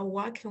we are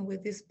working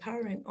with this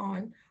parent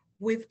on,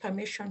 with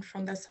permission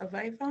from the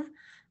survivor,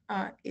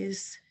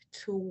 is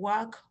to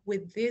work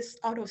with this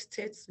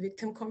out-of-state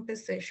victim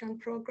compensation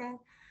program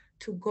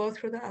to go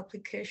through the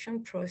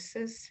application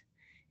process.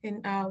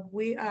 And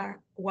we are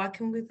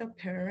working with the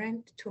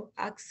parent to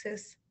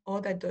access all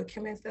the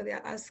documents that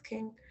they're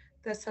asking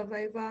the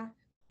survivor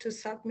to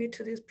submit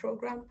to this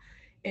program,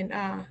 and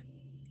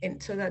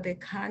so that they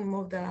can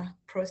move the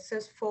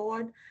process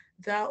forward.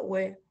 That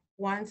way,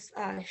 once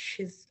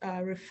she's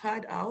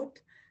referred out,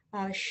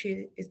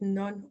 she is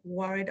not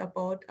worried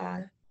about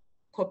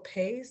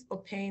co-pays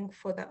or paying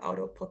for the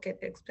out-of-pocket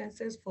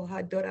expenses for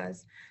her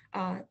daughter's,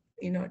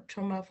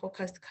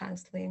 trauma-focused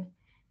counseling.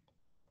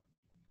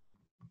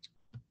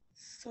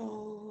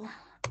 So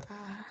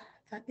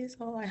that is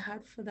all I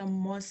had for the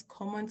most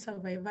common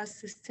survivor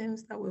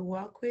systems that we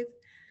work with.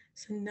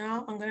 So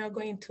now I'm gonna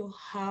go into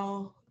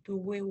how do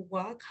we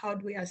work, how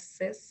do we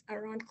assess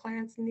around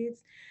clients'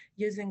 needs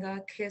using our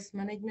case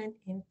management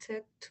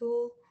intake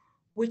tool,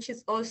 which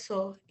is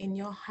also in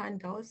your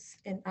handouts.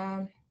 And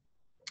I'm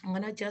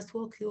gonna just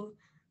walk you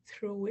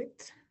through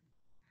it.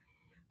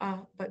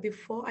 But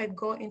before I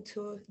go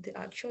into the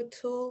actual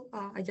tool,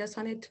 I just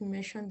wanted to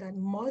mention that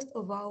most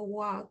of our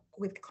work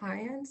with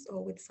clients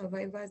or with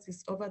survivors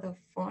is over the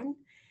phone.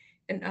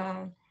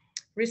 And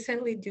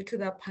recently, due to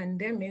the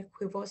pandemic,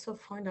 we've also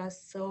found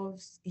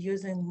ourselves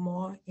using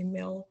more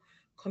email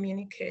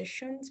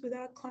communications with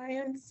our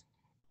clients.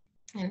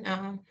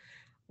 And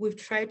we've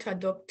tried to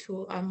adopt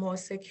to a more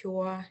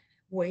secure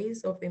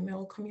ways of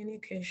email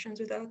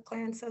communications with our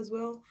clients as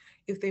well,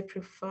 if they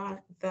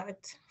prefer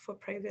that for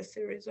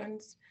privacy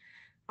reasons.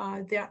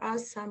 There are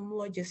some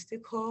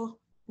logistical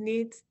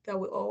needs that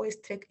we always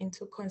take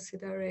into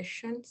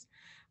considerations,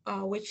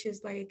 which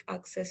is like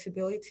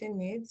accessibility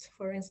needs.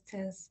 For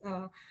instance,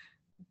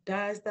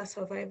 does the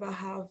survivor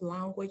have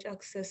language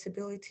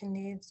accessibility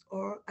needs,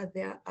 or are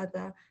there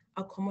other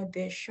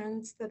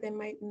accommodations that they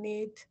might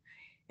need?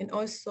 And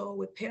also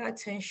we pay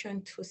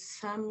attention to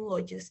some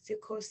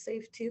logistical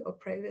safety or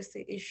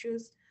privacy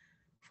issues.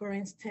 For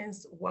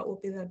instance, what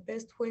would be the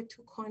best way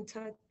to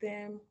contact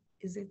them?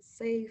 Is it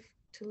safe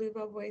to leave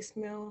a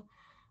voicemail?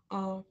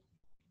 Or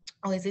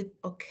is it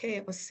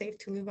okay or safe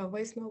to leave a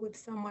voicemail with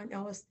someone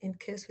else in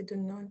case we do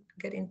not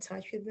get in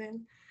touch with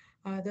them?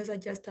 Those are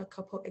just a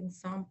couple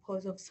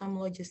examples of some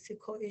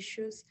logistical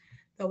issues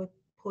that we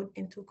put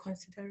into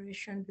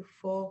consideration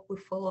before we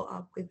follow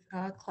up with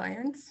our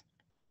clients.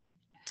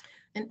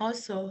 And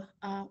also,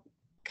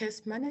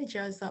 case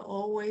managers are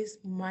always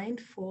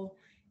mindful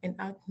and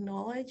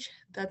acknowledge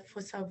that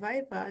for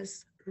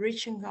survivors,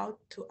 reaching out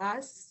to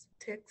us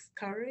takes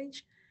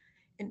courage.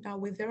 And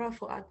we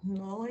therefore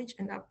acknowledge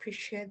and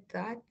appreciate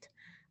that,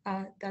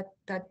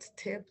 that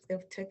step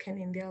they've taken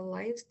in their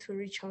lives to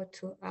reach out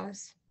to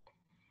us.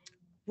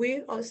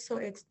 We also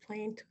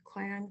explain to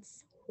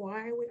clients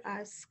why we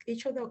ask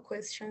each of the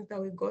questions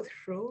that we go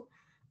through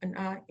in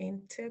our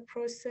intake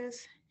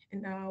process,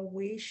 and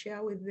we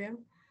share with them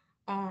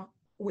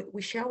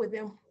we share with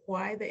them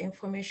why the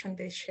information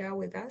they share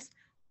with us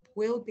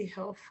will be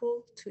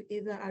helpful to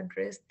either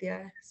address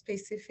their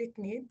specific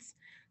needs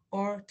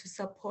or to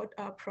support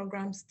our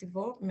program's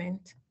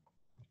development.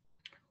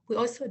 We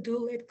also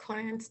do let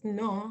clients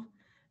know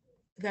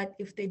that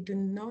if they do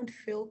not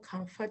feel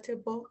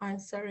comfortable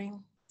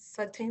answering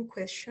certain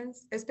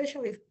questions,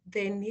 especially if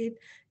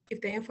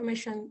the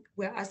information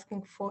we're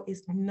asking for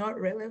is not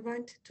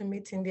relevant to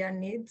meeting their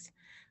needs,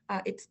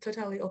 it's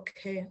totally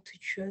okay to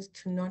choose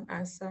to not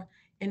answer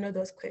any of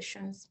those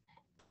questions.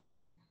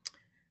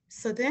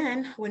 So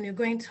then when you're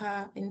going to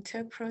our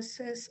intake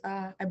process,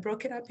 I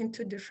broke it up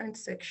into different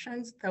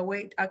sections, the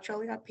way it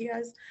actually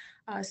appears.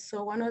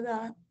 So one of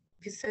the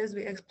pieces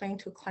we explain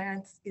to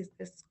clients is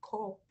the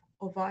scope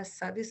of our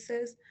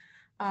services,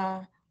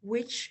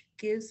 which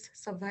gives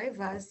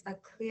survivors a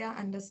clear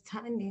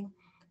understanding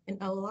and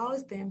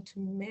allows them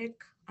to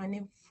make an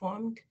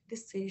informed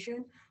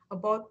decision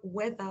about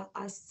whether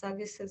our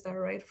services are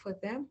right for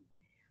them,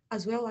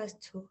 as well as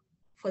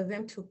for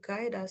them to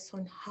guide us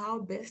on how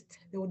best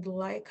they would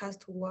like us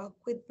to work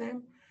with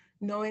them,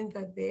 knowing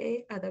that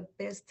they are the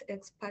best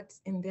experts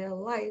in their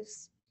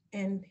lives.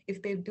 And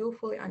if they do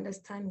fully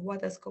understand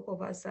what the scope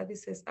of our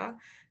services are,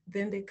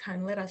 then they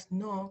can let us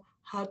know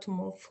how to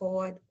move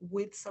forward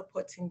with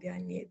supporting their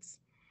needs.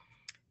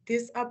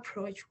 This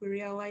approach, we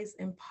realize,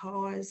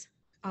 empowers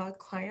our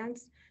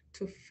clients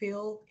to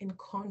feel in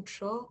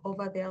control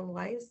over their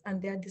lives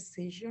and their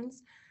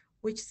decisions,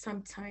 which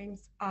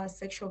sometimes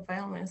sexual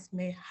violence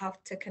may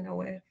have taken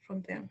away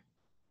from them.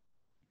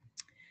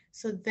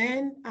 So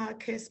then our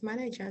case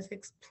managers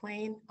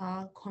explain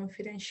our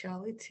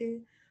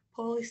confidentiality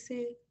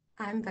policy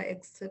and the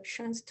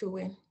exceptions to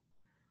it.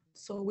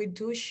 So we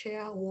do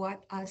share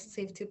what our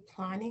safety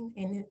planning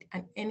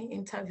and any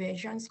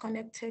interventions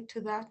connected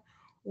to that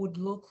would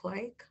look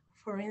like.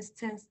 For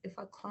instance, if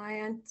a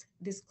client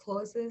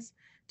discloses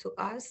to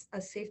us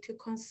a safety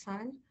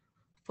concern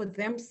for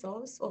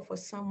themselves or for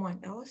someone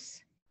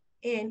else,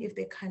 and if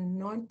they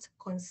cannot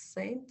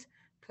consent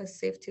to a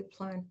safety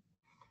plan,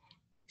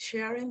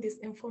 sharing this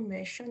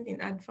information in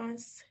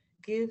advance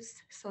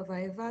gives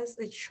survivors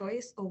a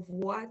choice of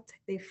what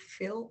they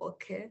feel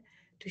okay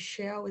to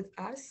share with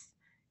us.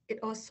 It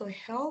also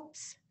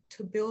helps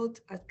to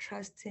build a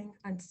trusting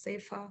and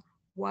safer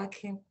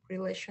working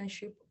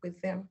relationship with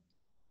them.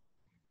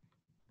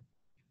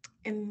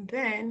 And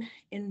then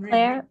in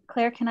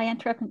Claire, can I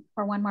interrupt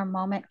for one more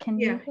moment? Can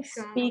you just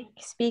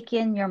speak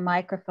in your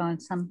microphone?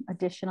 Some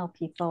additional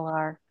people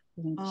are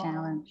being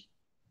challenged.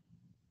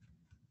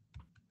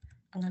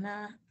 I'm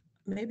gonna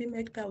maybe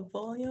make the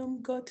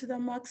volume go to the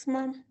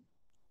maximum.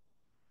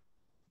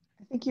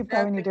 I think you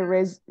probably need to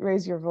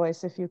raise your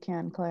voice if you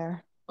can,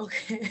 Claire.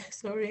 Okay,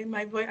 sorry,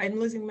 my voice, I'm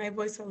losing my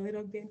voice a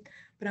little bit,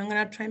 but I'm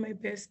gonna try my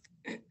best.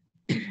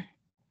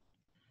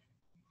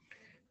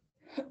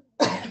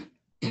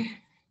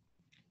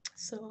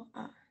 So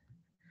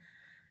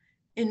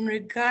in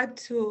regard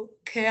to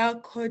care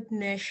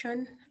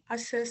coordination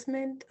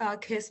assessment,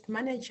 case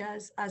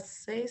managers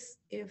assess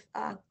if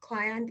a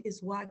client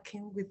is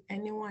working with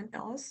anyone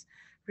else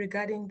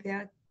regarding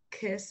their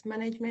case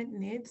management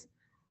needs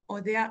or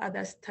their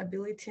other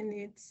stability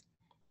needs.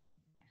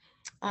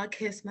 Our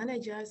case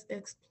managers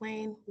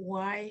explain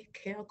why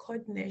care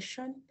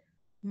coordination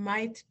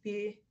might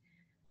be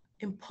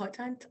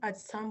important at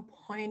some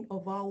point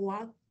of our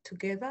work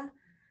together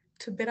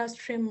to better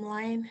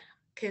streamline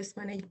case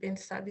management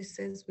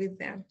services with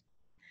them.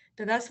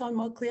 Does that sound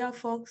more clear,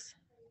 folks?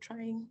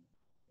 Trying.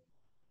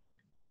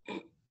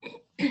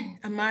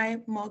 Am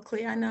I more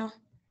clear now?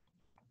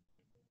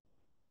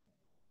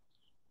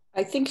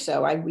 I think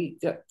so. We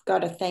got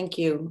to thank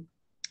you.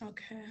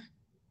 Okay.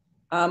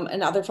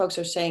 And other folks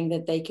are saying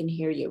that they can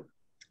hear you.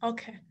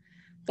 Okay.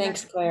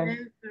 Thanks, That's Claire.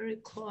 very, very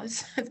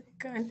close.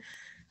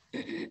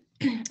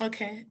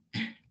 Okay.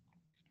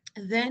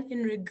 Then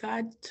in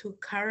regard to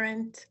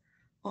current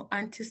or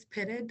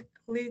anticipated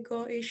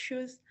legal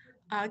issues,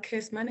 our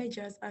case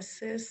managers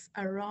assess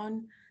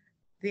around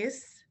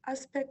this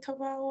aspect of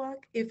our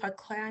work. If a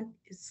client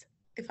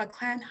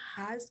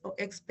has or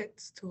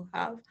expects to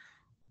have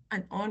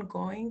an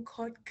ongoing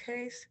court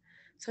case,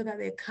 so that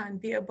they can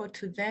be able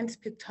to then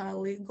speak to our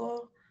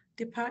legal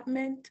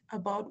department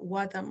about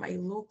what that might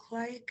look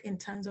like in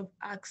terms of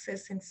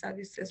accessing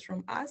services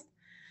from us.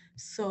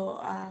 So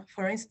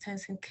for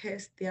instance, in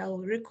case their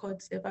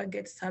records ever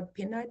get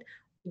subpoenaed,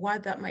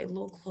 what that might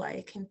look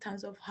like in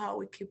terms of how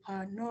we keep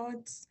our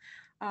notes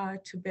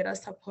to better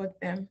support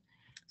them.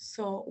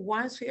 So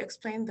once we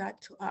explain that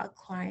to our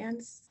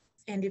clients,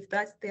 and if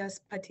that's their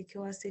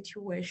particular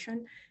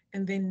situation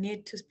and they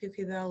need to speak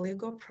with our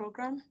legal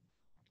program,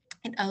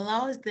 it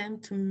allows them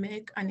to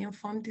make an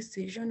informed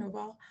decision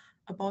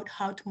about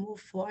how to move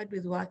forward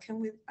with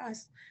working with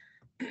us.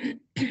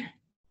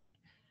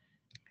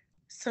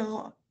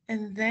 So,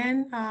 and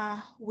then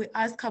we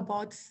ask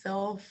about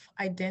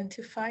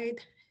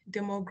self-identified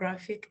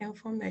demographic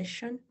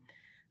information.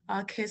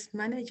 Our case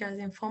managers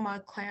inform our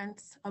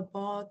clients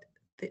about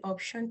the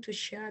option to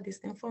share this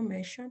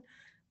information,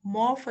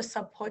 more for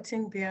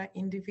supporting their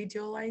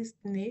individualized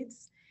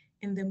needs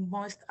in the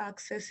most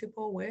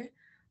accessible way.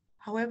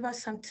 However,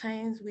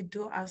 sometimes we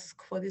do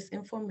ask for this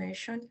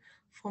information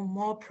for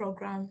more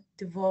program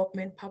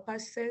development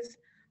purposes,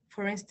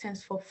 for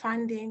instance, for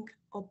funding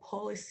or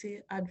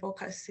policy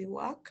advocacy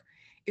work,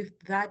 if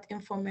that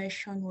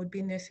information would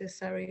be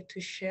necessary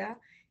to share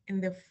in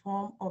the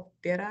form of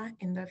data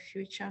in the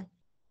future.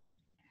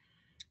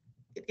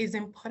 It is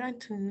important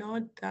to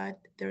note that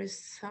there is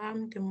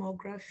some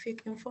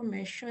demographic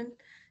information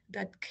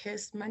that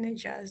case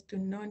managers do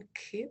not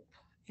keep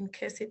in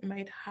case it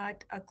might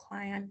hurt a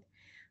client.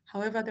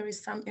 However, there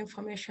is some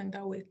information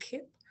that we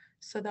keep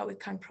so that we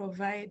can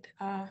provide,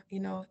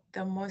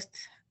 the most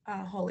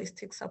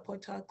holistic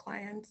support to our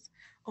clients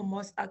or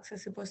most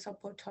accessible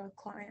support to our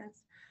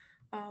clients.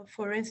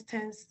 For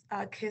instance,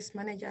 our case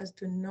managers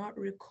do not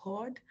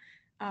record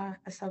a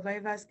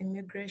survivor's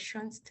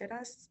immigration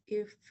status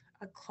if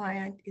a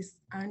client is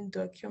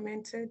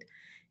undocumented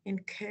in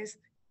case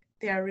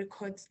their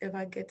records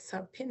ever get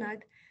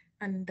subpoenaed,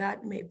 and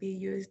that may be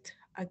used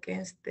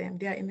against them.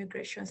 Their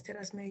immigration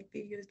status may be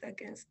used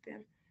against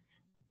them.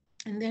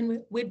 And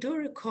then we do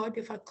record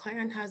if a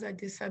client has a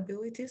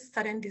disability,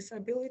 sudden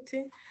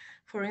disability.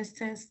 For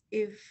instance,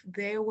 if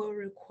they will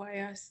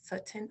require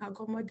certain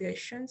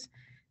accommodations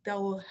that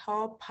will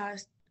help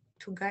us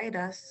to guide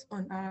us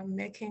on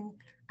making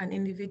an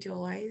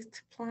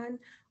individualized plan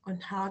on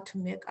how to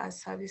make our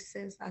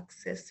services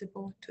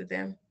accessible to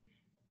them.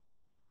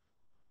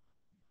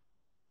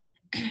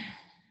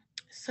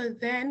 So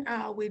then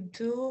we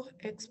do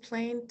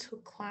explain to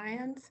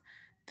clients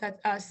that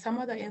some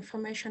of the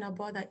information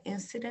about the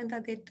incident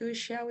that they do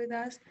share with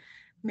us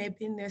may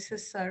be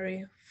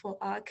necessary for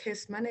our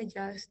case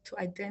managers to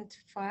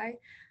identify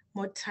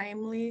more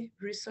timely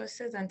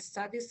resources and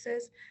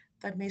services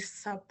that may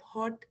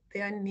support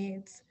their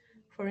needs.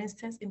 For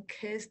instance, in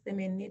case they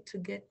may need to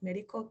get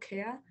medical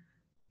care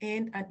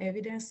and an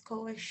evidence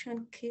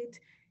collection kit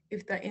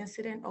if the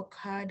incident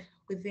occurred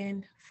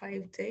within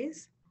 5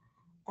 days,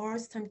 or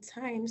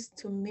sometimes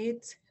to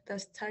meet the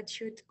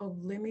statute of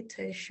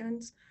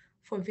limitations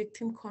for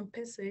victim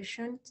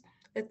compensation,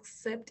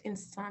 except in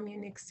some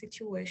unique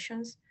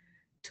situations,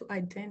 to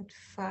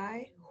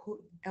identify who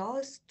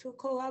else to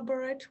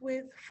collaborate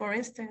with. For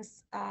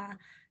instance,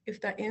 if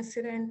the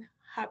incident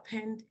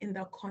happened in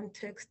the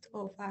context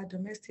of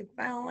domestic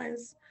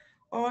violence,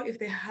 or if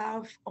they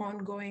have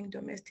ongoing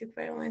domestic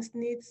violence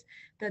needs,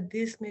 that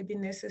this may be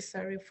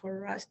necessary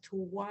for us to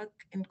work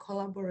in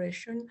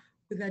collaboration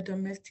with a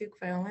domestic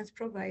violence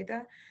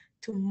provider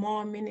to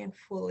more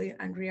meaningfully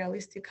and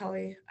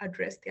realistically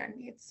address their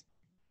needs.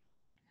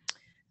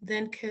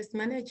 Then case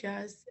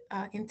managers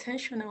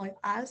intentionally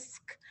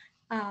ask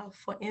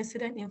for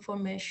incident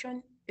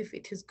information if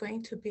it is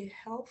going to be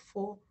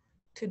helpful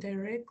to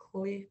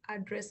directly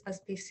address a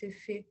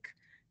specific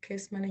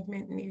case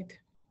management need.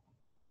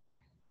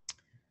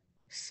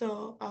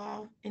 So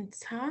in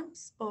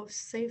terms of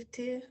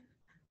safety,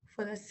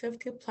 for the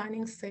safety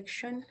planning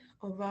section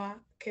of our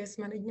case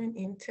management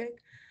intake,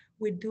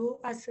 we do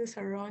assess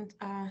around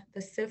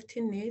the safety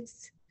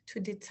needs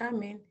to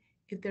determine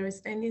if there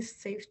is any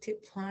safety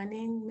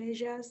planning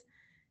measures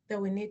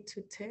that we need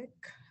to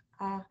take,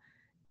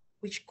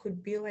 which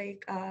could be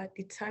like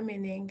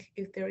determining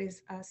if there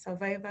is a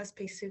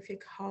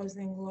survivor-specific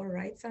housing law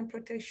rights and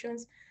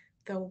protections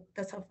that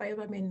the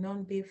survivor may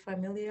not be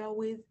familiar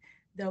with,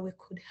 that we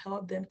could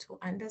help them to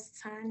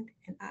understand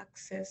and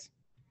access.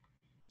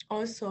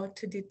 Also,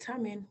 to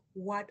determine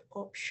what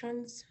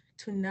options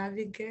to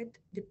navigate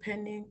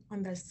depending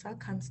on the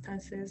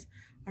circumstances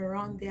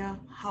around their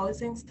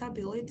housing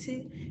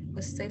stability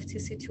or safety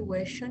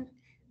situation,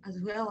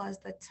 as well as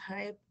the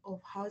type of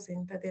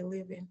housing that they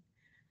live in.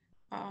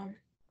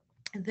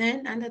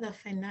 Then under the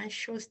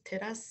financial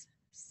status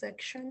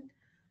section,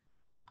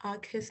 our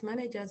case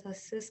managers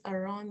assess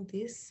around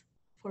this,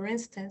 for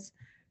instance,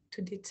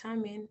 to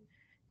determine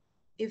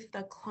if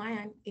the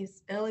client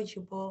is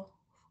eligible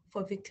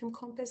for victim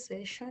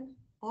compensation,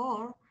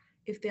 or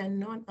if they are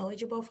not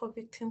eligible for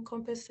victim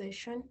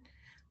compensation,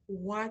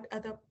 what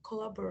other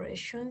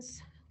collaborations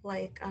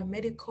like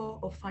medical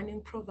or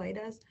funding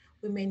providers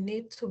we may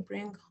need to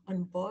bring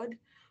on board,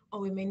 or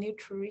we may need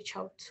to reach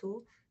out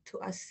to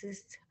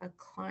assist a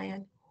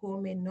client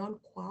who may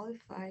not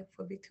qualify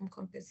for victim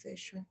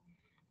compensation.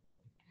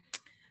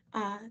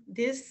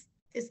 This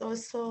is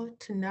also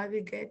to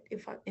navigate,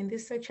 if in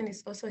this section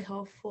is also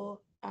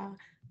helpful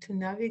to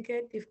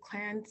navigate if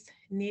clients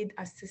need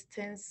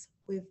assistance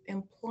with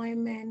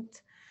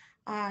employment,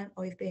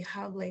 or if they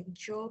have like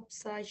job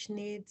search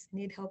needs,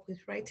 need help with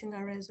writing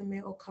a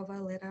resume or cover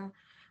letter,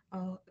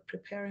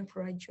 preparing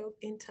for a job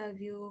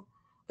interview,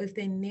 or if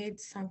they need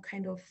some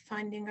kind of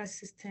funding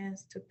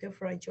assistance to pay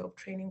for a job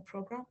training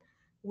program,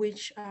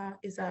 which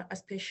is a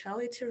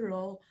specialty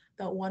role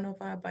that one of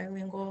our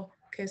bilingual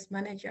case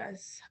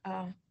managers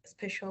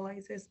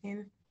specializes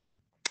in.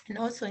 And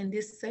also in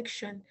this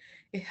section,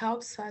 it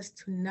helps us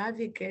to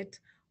navigate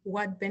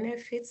what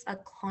benefits a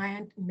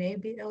client may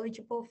be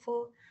eligible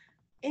for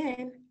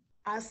and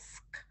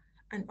ask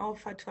an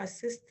offer to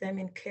assist them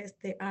in case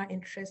they are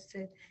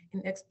interested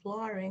in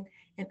exploring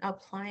and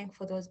applying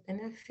for those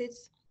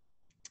benefits,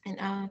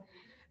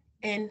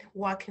 and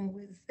working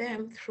with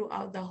them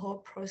throughout the whole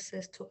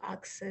process to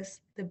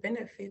access the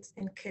benefits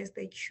in case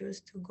they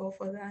choose to go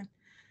for that.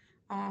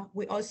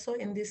 We also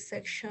in this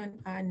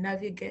section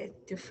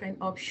navigate different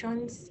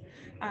options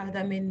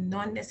that may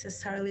not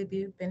necessarily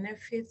be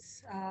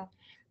benefits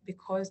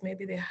because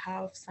maybe they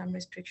have some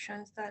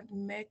restrictions that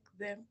make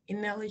them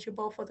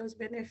ineligible for those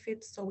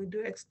benefits. So we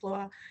do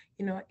explore,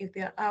 if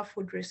there are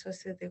food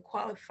resources they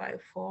qualify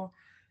for,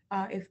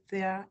 if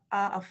there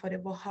are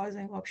affordable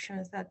housing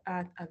options that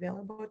are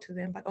available to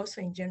them, but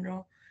also in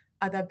general,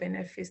 other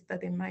benefits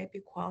that they might be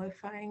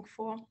qualifying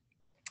for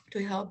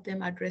to help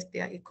them address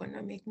their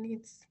economic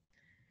needs.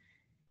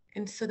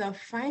 And so the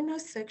final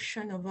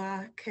section of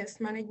our case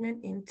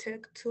management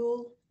intake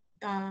tool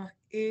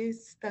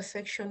is the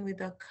section with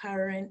the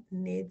current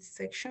needs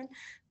section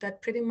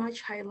that pretty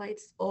much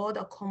highlights all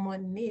the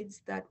common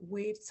needs that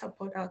we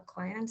support our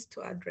clients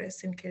to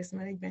address in case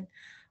management.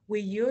 We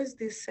use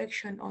this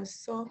section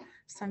also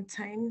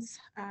sometimes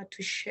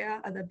to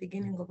share at the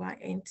beginning of our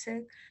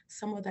intake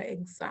some of the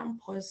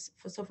examples.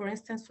 For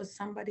instance, for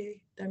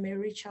somebody that may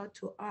reach out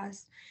to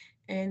us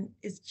and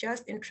is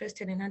just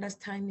interested in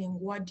understanding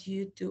what do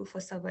you do for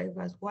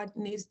survivors, what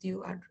needs do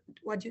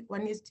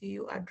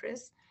you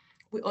address.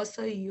 We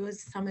also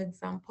use some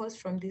examples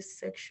from this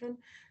section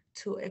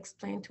to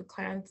explain to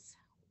clients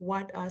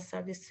what our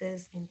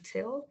services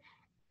entail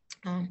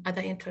at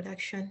the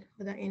introduction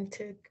or the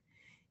intake.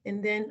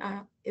 And then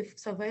if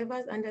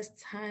survivors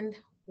understand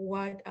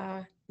what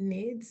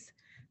needs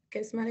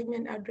case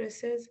management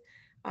addresses,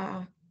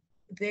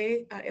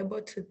 they are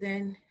able to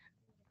then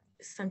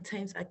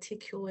sometimes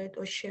articulate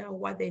or share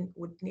what they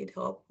would need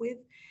help with.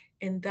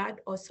 And that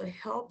also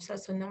helps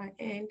us on our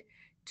end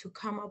to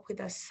come up with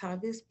a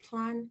service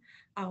plan,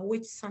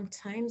 which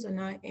sometimes on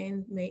our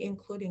end may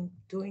include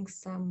doing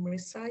some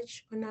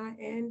research on our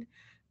end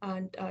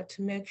and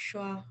to make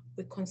sure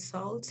we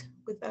consult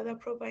with other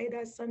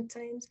providers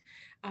sometimes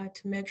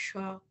to make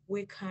sure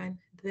we can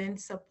then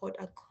support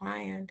a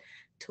client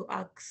to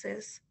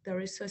access the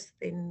resource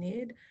they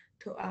need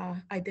to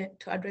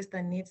address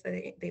the needs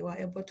that they were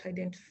able to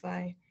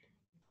identify.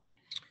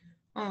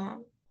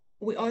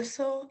 We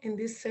also, in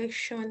this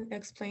section,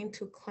 explain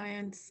to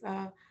clients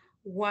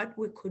what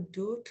we could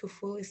do to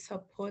fully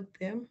support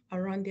them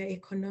around their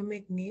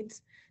economic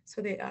needs so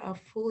they are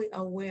fully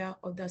aware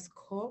of the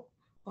scope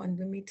and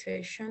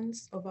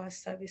limitations of our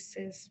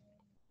services.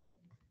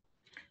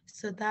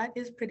 So that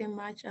is pretty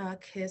much our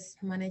case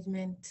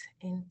management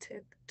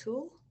intake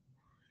tool.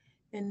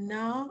 And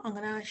now I'm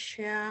gonna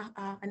share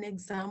an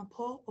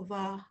example of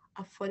our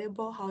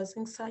affordable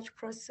housing search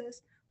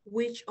process,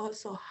 which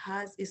also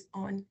has its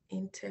own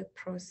intake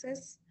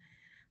process.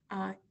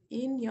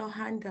 In your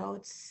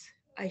handouts,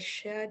 I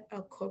shared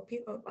a copy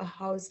of a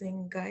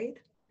housing guide.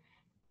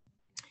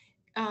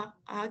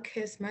 Our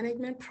case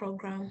management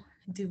program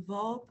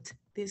developed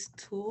this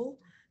tool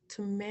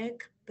to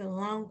make the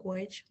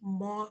language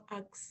more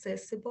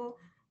accessible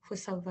for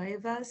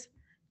survivors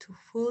to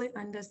fully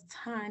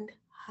understand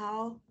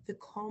how the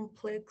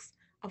complex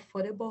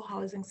affordable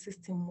housing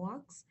system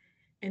works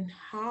and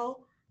how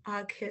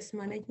our case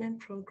management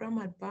program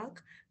at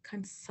BAC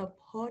can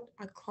support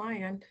a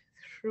client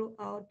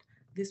throughout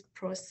this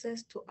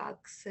process to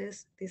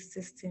access this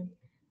system.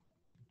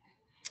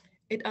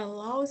 It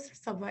allows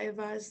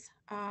survivors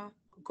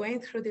going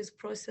through this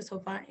process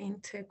of our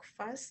intake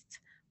first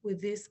with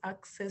this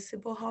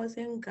accessible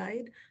housing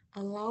guide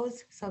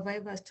allows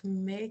survivors to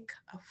make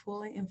a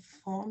fully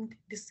informed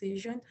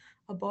decision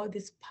about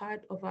this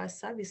part of our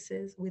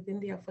services within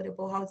the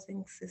affordable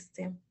housing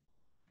system.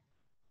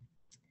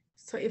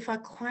 So if a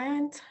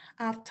client,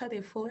 after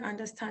they fully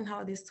understand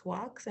how this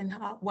works and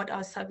what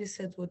our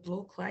services would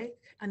look like,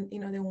 and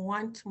they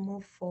want to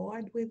move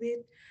forward with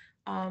it,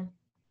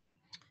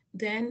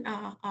 then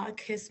our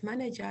case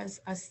managers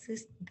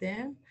assist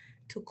them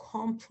to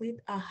complete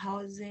a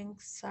housing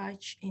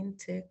search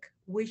intake,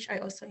 which I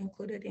also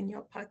included in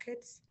your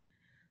packets.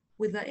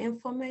 With the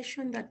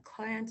information that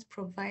clients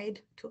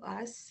provide to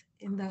us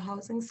in the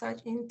housing search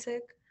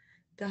intake,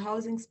 the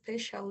housing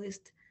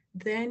specialist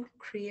then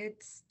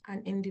creates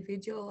an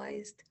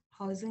individualized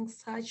housing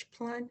search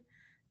plan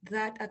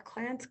that a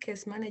client's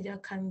case manager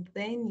can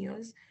then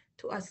use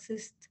to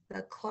assist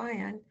the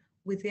client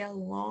with their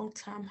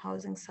long-term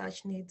housing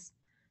search needs.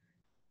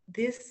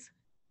 This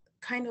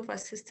kind of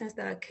assistance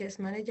that a case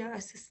manager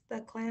assists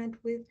the client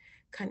with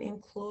can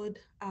include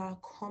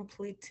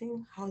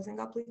completing housing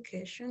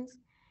applications,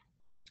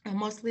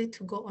 mostly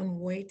to go on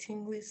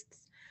waiting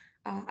lists,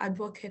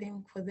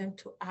 advocating for them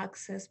to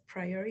access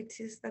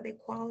priorities that they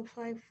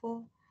qualify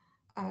for,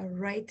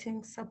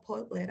 writing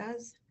support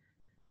letters,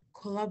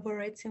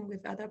 collaborating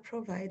with other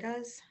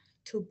providers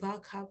to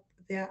back up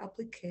their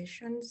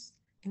applications,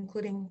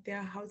 including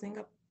their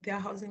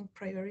housing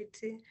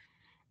priority,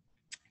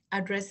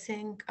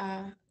 addressing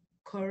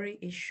query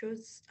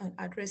issues and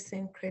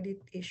addressing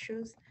credit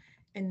issues,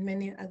 and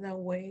many other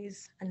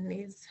ways and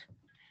needs.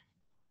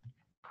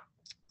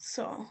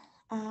 So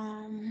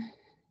I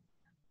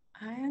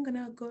am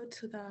gonna go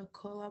to the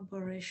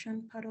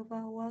collaboration part of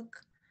our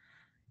work.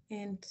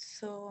 And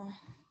so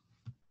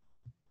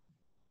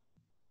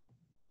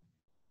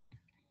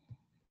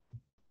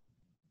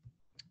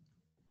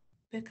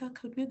Becca,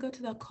 could we go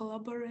to the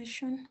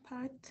collaboration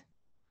part?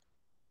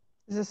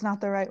 Is this not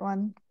the right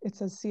one? It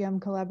says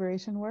CM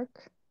collaboration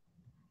work.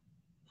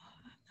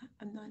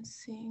 I'm not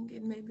seeing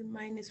it. Maybe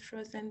mine is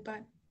frozen,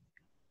 but.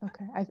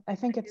 Okay, I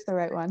think it's the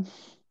right one.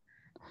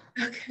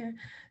 Okay,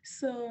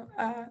 so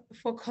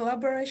for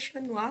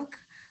collaboration work,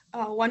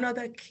 one of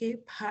the key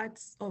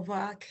parts of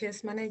our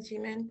case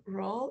management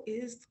role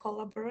is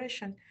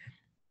collaboration.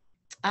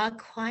 Our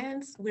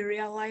clients, we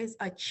realize,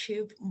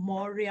 achieve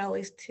more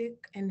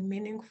realistic and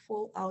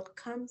meaningful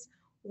outcomes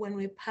when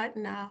we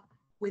partner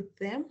with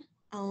them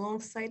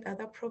alongside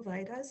other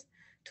providers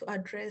to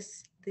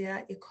address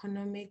their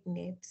economic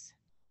needs.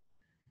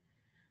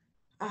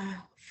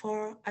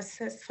 For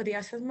the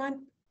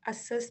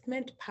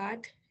assessment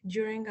part,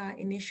 during our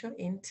initial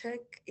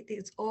intake, it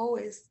is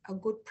always a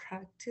good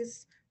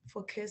practice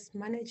for case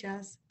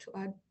managers to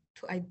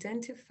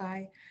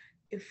identify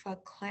if a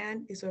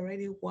client is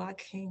already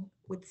working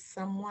with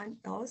someone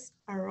else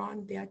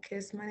around their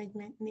case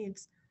management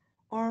needs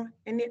or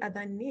any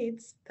other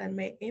needs that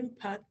may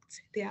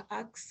impact their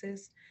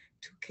access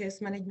to case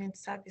management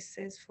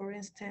services. For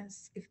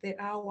instance, if they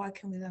are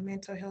working with a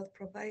mental health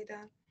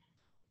provider,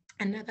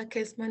 another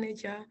case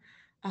manager,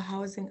 a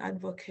housing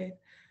advocate.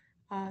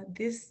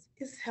 This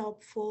is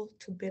helpful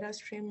to better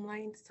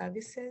streamline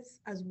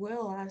services as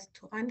well as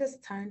to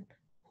understand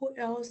who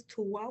else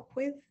to work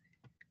with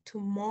to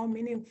more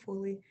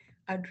meaningfully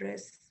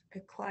address a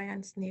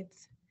client's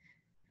needs.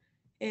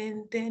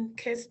 And then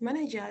case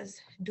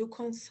managers do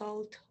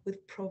consult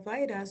with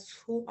providers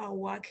who are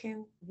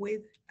working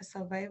with a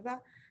survivor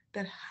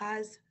that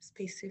has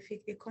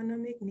specific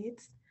economic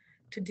needs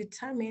to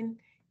determine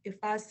if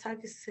our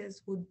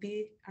services would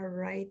be a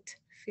right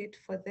fit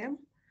for them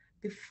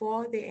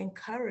before they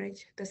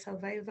encourage the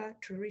survivor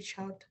to reach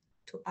out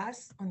to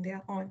us on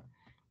their own.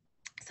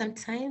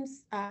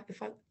 Sometimes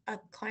if a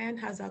client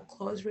has a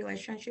close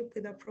relationship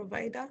with a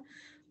provider,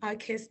 our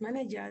case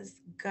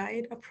managers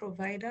guide a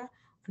provider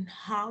on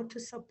how to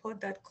support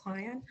that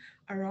client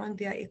around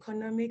their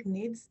economic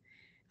needs,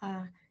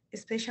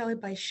 especially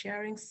by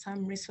sharing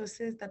some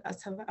resources that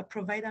a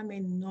provider may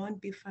not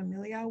be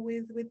familiar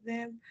with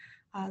them,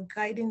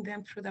 guiding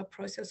them through the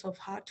process of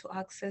how to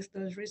access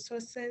those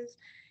resources.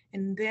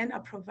 And then a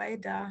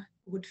provider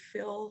would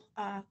feel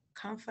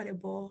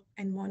comfortable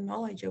and more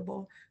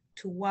knowledgeable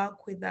to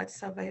work with that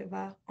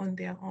survivor on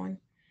their own.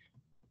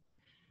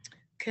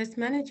 Case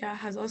manager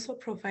has also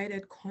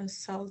provided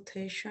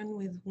consultation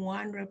with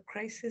one REP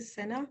crisis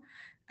center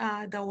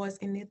that was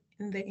in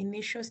the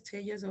initial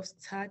stages of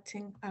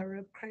starting a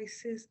REP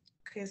crisis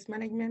case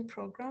management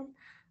program,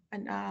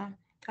 and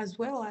as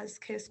well as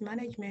case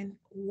management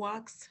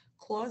works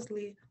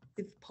closely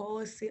with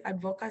policy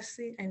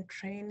advocacy and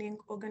training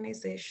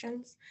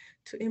organizations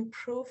to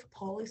improve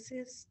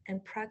policies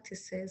and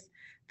practices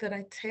that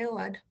are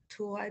tailored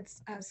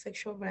towards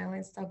sexual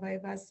violence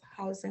survivors'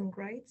 housing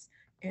rights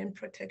and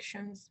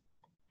protections.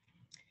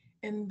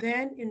 And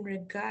then in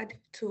regard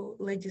to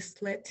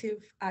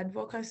legislative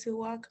advocacy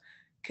work,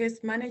 case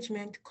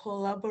management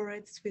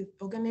collaborates with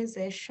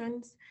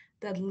organizations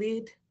that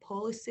lead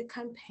policy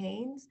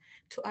campaigns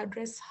to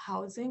address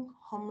housing,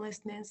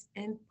 homelessness,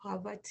 and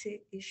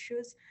poverty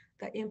issues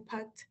that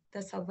impact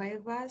the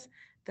survivors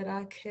that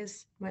our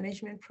case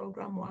management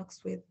program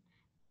works with.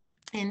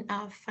 And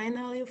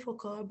finally, for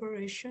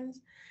collaborations,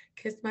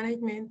 case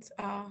management,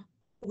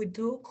 we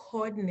do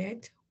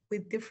coordinate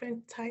with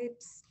different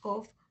types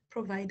of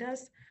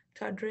providers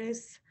to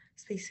address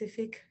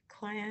specific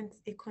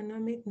clients'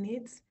 economic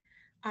needs,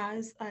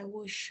 as I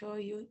will show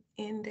you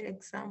in the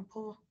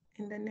example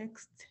in the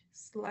next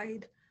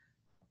slide.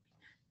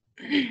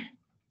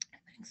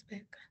 Thanks,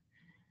 Becca.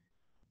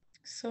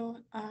 So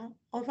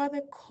over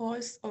the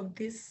course of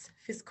this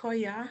fiscal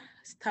year,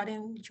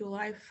 starting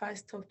July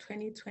 1st of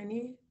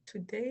 2020 to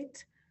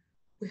date,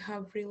 we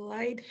have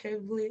relied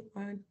heavily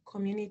on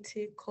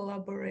community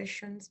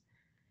collaborations.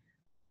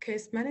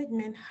 Case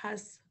management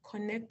has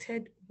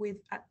connected with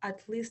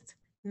at least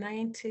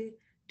 90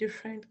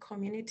 different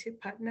community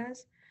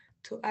partners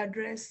to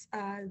address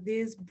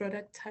these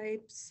broader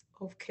types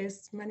of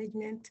case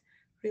management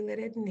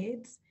related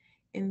needs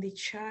in the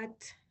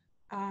chart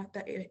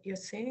that you're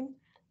seeing.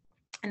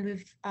 And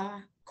we've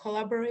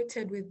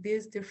collaborated with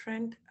these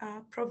different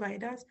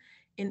providers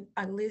in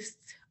at least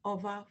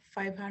over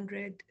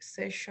 500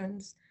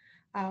 sessions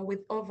with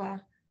over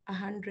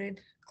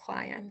 100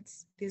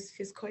 clients this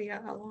fiscal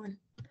year alone.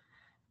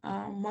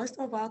 Most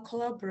of our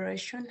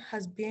collaboration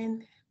has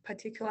been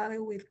particularly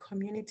with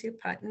community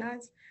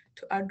partners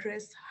to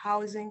address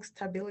housing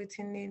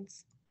stability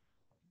needs.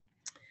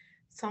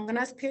 So I'm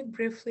gonna speak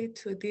briefly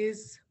to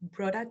these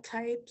broader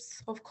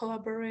types of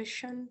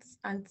collaborations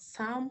and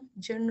some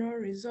general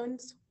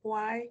reasons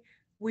why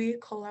we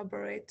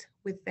collaborate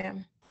with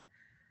them.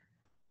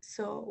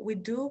 So we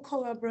do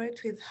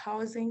collaborate with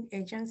housing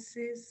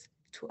agencies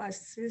to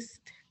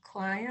assist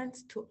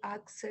clients to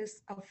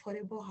access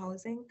affordable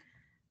housing,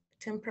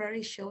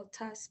 temporary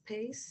shelter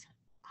space,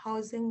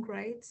 housing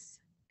rights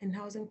and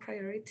housing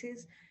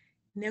priorities,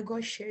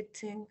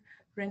 negotiating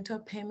rental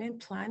payment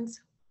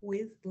plans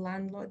with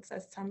landlords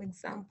as some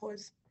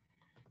examples.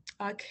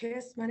 Our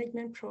case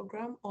management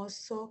program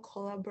also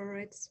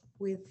collaborates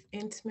with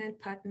intimate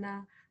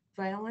partner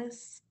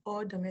violence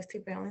or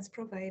domestic violence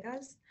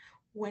providers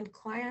when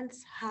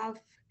clients have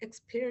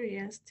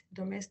experienced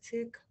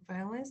domestic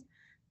violence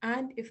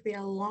and if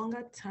their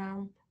longer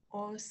term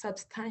or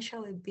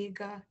substantially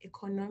bigger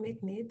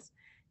economic needs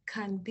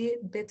can be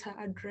better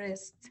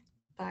addressed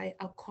by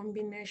a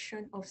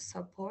combination of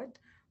support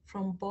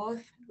from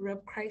both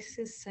REP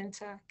Crisis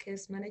Center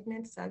case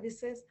management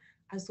services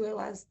as well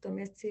as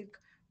domestic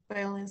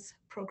violence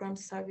program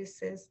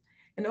services.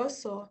 And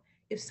also,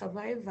 if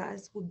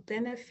survivors would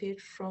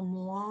benefit from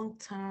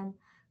long-term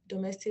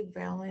domestic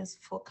violence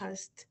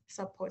focused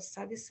support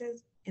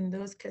services, in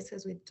those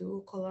cases, we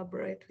do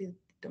collaborate with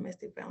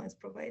domestic violence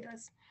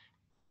providers.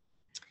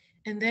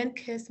 And then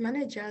case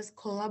managers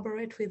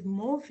collaborate with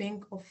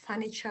moving of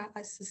furniture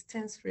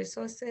assistance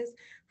resources.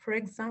 For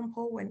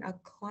example, when a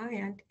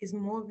client is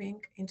moving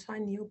into a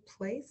new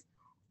place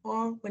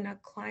or when a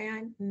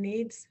client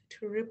needs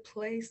to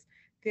replace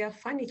their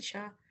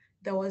furniture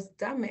that was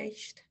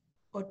damaged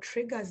or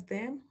triggers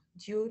them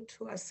due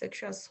to a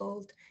sexual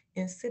assault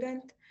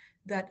incident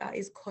that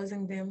is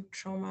causing them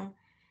trauma.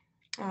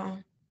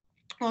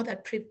 Or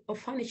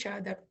furniture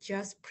that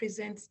just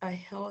presents a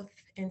health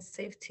and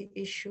safety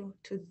issue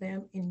to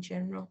them in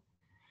general.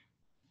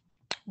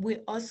 We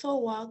also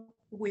work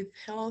with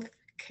health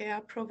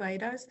care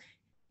providers,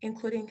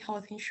 including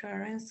health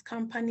insurance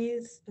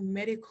companies,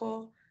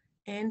 medical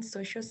and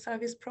social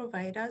service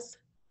providers,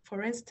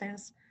 for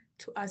instance,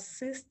 to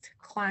assist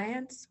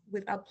clients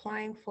with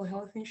applying for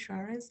health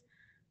insurance,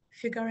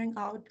 figuring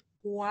out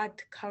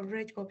what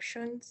coverage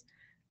options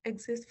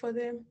exist for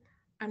them,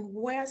 and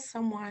where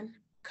someone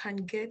can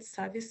get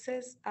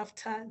services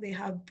after they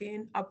have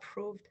been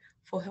approved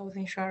for health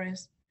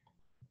insurance.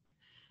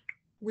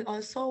 We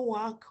also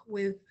work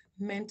with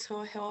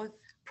mental health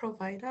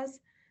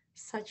providers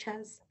such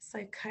as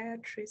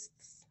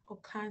psychiatrists or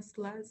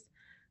counselors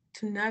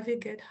to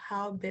navigate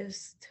how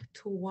best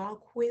to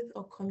work with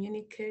or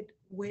communicate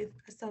with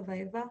a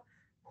survivor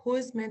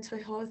whose mental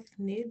health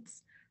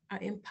needs are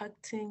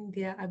impacting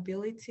their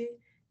ability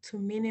to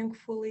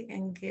meaningfully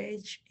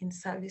engage in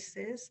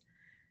services.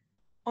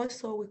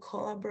 Also, we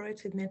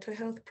collaborate with mental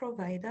health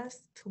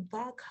providers to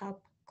back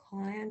up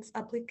clients'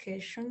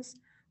 applications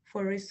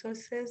for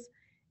resources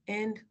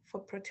and for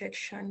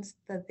protections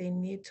that they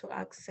need to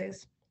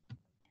access.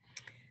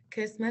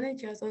 Case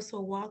managers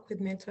also work with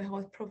mental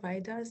health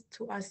providers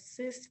to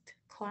assist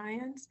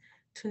clients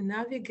to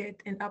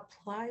navigate and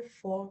apply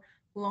for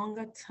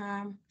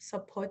longer-term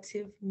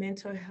supportive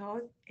mental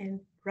health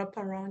and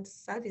wraparound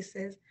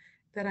services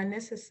that are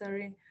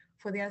necessary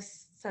for their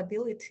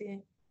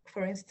stability.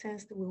 For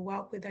instance, we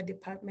work with the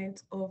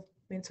Department of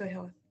Mental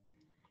Health.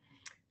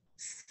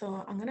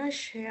 So I'm gonna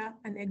share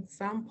an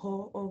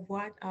example of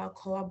what our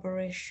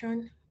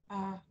collaboration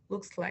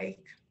looks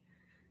like.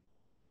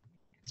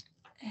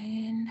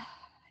 And I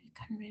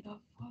can read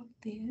off of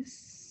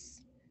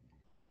this.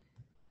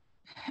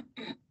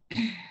 Give me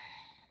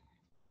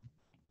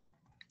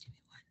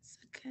 1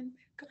 second,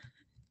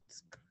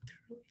 let's go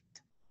through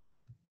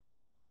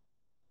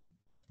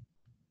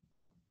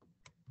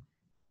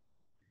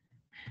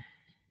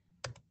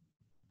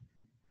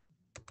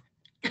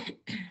it.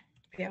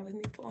 Bear with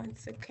me for 1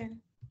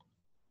 second.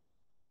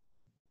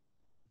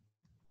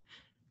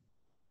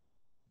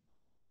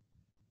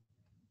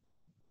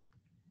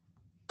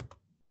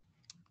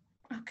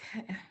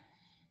 Okay.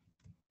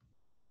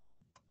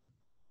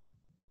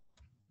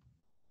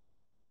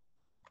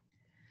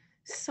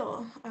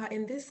 So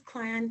in this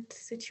client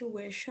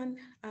situation,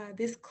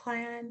 this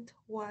client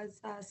was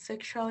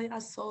sexually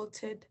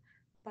assaulted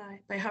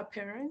by her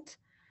parent,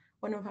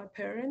 one of her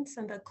parents,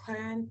 and the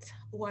client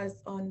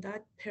was on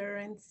that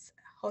parent's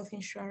health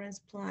insurance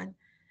plan.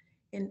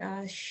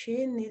 And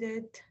she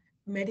needed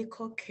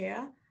medical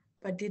care,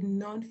 but did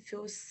not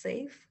feel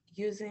safe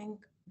using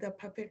the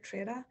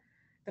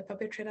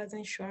perpetrator's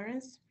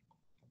insurance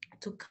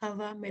to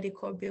cover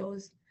medical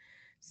bills.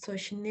 So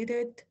she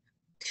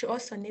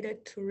also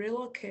needed to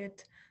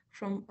relocate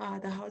from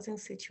the housing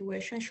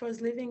situation she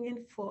was living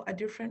in for a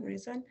different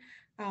reason,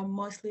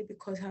 mostly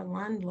because her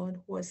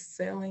landlord was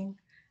selling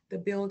the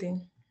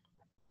building.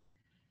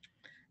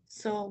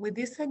 So with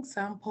this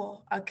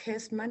example, a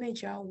case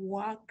manager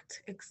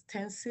worked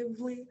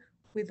extensively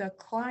with a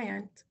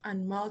client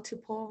and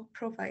multiple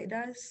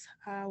providers,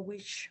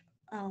 which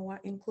were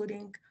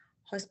including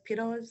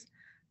hospitals,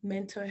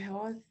 mental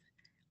health,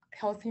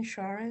 health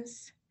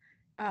insurance,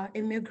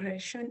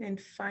 immigration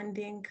and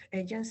funding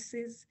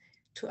agencies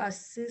to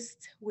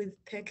assist with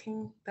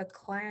taking the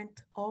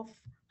client off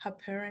her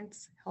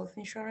parents' health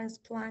insurance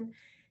plan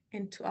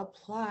and to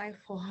apply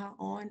for her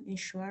own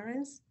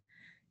insurance.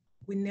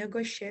 We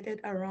negotiated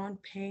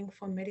around paying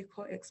for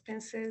medical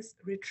expenses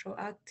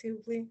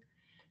retroactively,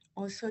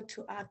 also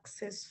to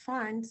access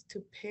funds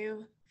to pay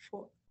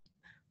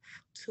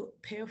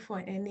for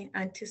any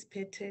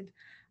anticipated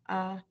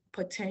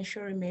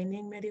potential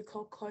remaining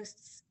medical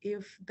costs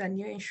if the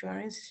new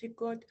insurance she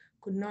got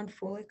could not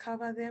fully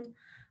cover them,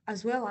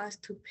 as well as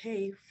to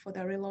pay for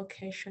the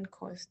relocation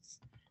costs.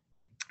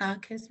 Our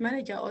case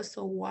manager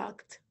also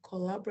worked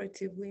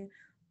collaboratively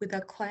with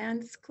the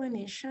client's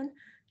clinician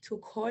to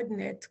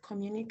coordinate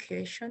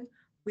communication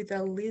with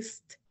a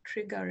least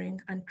triggering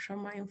and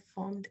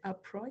trauma-informed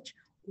approach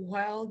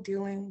while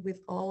dealing with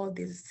all of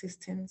these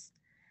systems.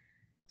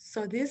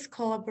 So this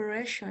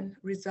collaboration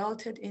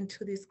resulted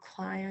into this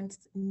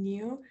client's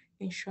new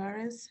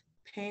insurance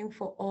paying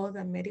for all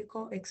the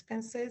medical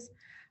expenses.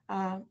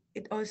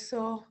 It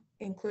also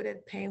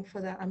included paying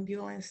for the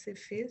ambulance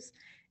fees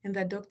and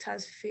the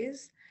doctor's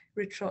fees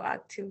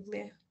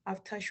retroactively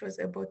after she was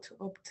able to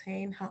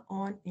obtain her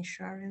own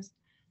insurance.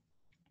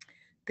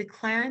 The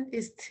client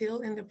is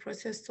still in the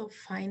process of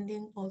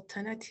finding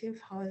alternative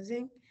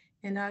housing,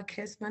 and our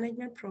case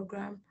management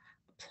program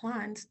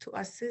plans to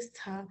assist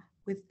her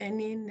with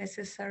any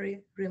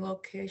necessary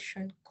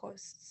relocation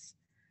costs.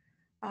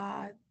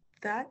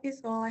 That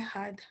is all I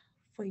had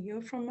for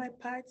you from my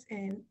part,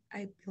 and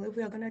I believe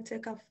we are going to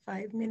take a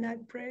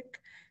 5-minute break,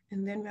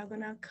 and then we are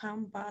going to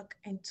come back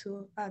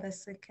into the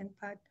second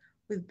part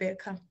with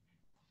Becca.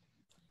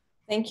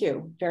 Thank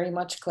you very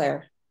much,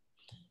 Claire.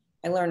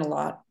 I learn a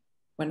lot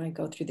when I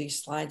go through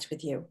these slides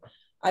with you.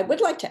 I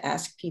would like to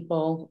ask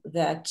people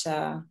that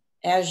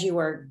as you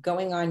are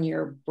going on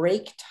your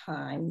break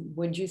time,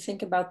 would you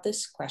think about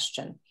this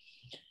question?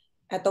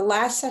 At the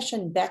last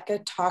session, Becca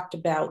talked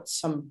about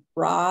some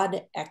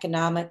broad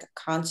economic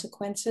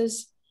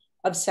consequences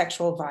of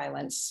sexual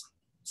violence,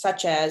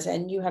 such as,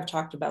 and you have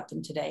talked about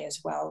them today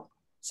as well,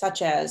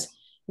 such as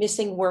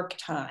missing work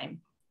time,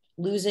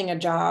 losing a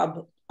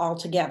job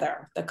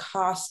altogether, the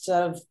costs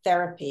of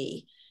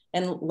therapy,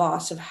 and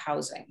loss of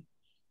housing.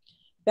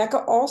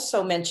 Becca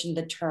also mentioned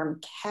the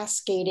term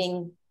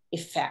cascading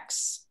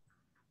effects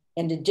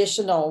and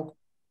additional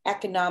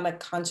economic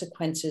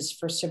consequences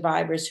for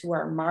survivors who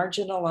are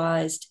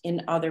marginalized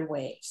in other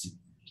ways.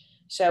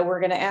 So we're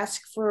going to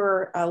ask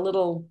for a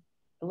little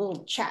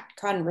chat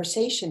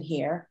conversation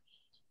here.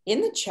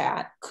 in the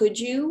chat, could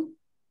you,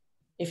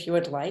 if you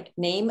would like,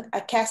 name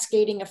a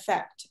cascading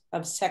effect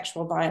of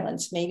sexual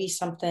violence, maybe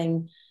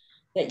something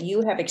that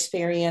you have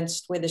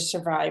experienced with a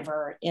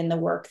survivor in the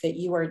work that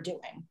you are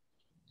doing?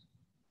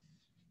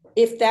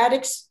 If that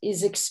is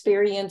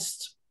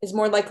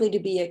more likely to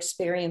be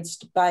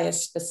experienced by a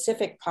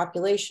specific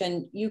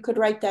population, you could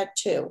write that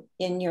too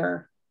in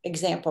your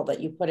example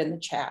that you put in the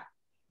chat.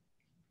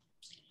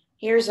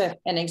 Here's an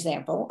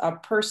example. A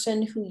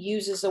person who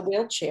uses a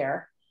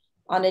wheelchair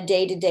on a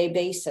day-to-day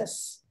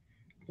basis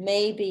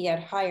may be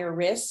at higher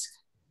risk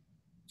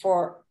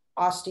for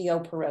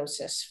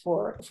osteoporosis,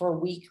 for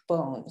weak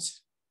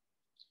bones.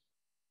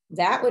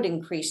 That would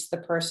increase the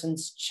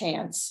person's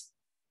chance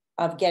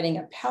of getting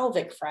a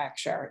pelvic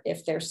fracture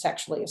if they're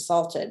sexually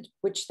assaulted,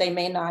 which they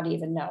may not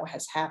even know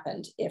has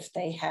happened if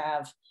they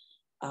have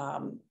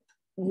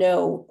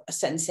no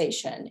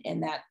sensation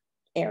in that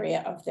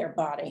area of their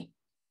body.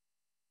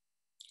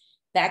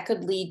 That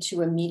could lead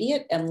to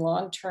immediate and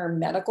long-term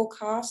medical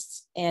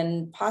costs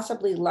and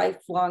possibly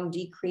lifelong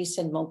decrease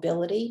in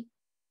mobility,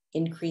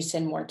 increase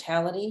in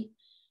mortality,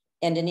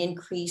 and an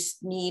increased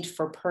need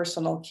for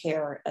personal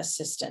care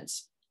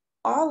assistance,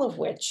 all of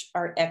which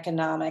are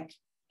economic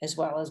as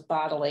well as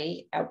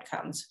bodily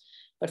outcomes.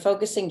 But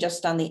focusing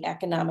just on the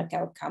economic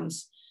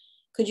outcomes,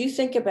 could you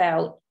think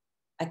about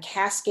a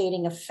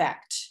cascading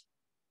effect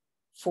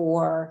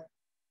for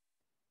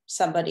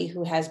somebody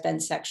who has been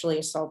sexually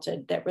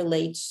assaulted that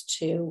relates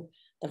to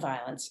the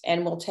violence?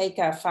 And we'll take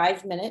a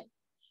 5-minute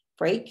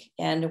break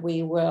and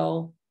we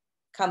will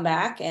come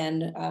back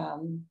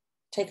and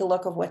take a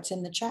look of what's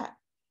in the chat.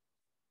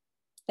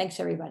 Thanks,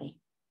 everybody.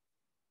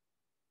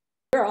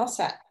 You're all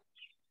set.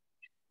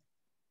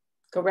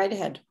 Go right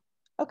ahead.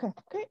 Okay,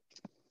 great.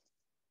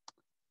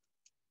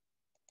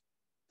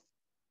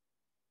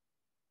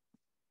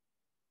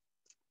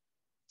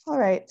 All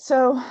right,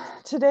 so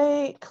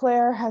today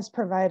Claire has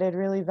provided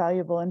really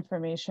valuable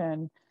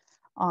information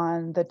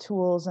on the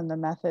tools and the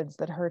methods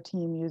that her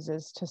team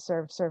uses to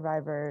serve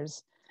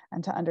survivors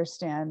and to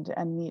understand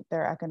and meet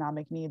their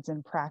economic needs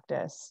in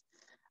practice.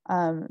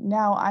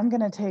 Now I'm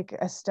going to take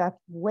a step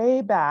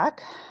way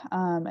back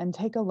and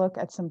take a look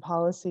at some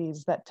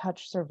policies that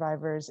touch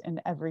survivors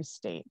in every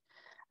state.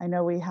 I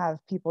know we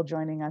have people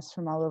joining us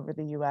from all over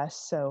the US,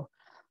 so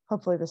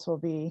hopefully this will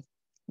be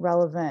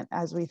relevant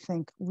as we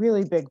think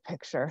really big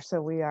picture.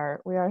 So we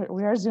are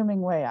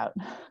zooming way out.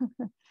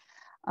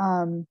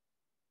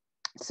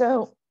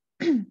 So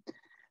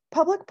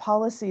public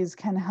policies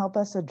can help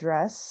us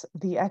address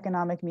the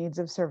economic needs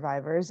of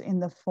survivors in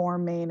the 4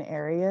 main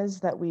areas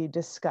that we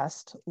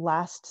discussed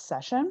last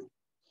session.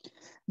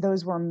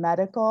 Those were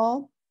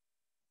medical,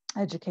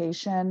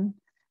 education,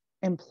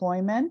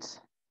 employment,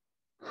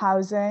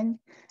 housing,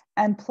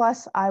 and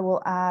plus I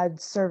will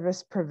add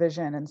service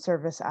provision and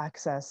service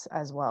access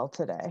as well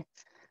today.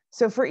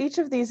 So for each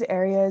of these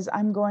areas,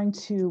 I'm going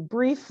to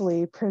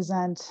briefly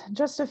present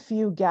just a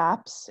few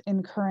gaps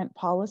in current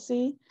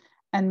policy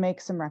and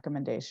make some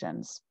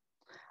recommendations.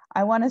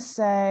 I want to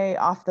say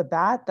off the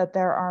bat that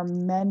there are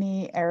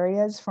many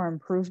areas for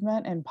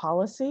improvement in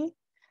policy,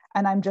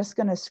 and I'm just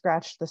going to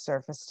scratch the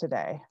surface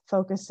today,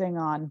 focusing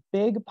on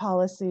big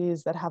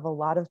policies that have a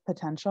lot of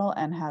potential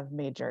and have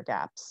major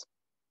gaps.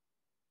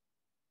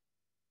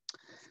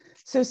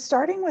 So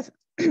starting with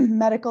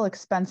medical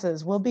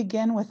expenses, we'll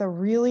begin with a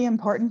really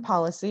important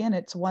policy, and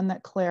it's one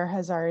that Claire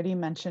has already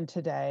mentioned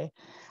today,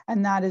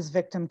 and that is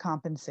victim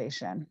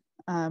compensation,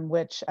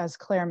 which, as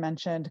Claire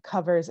mentioned,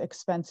 covers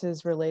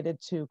expenses related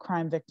to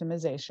crime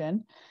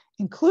victimization,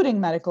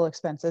 including medical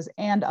expenses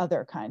and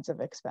other kinds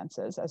of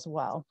expenses as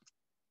well.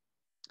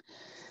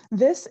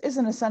 This is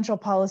an essential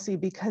policy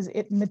because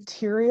it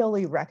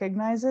materially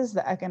recognizes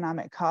the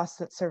economic costs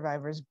that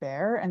survivors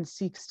bear and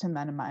seeks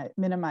to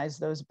minimize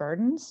those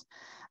burdens.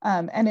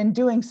 And in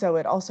doing so,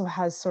 it also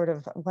has sort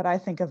of what I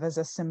think of as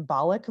a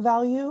symbolic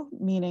value,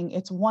 meaning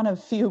it's one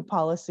of few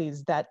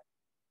policies that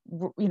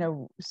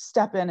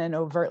step in and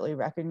overtly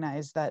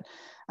recognize that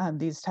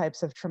these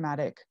types of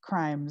traumatic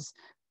crimes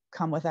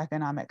come with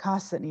economic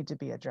costs that need to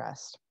be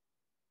addressed.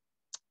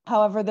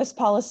 However, this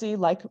policy,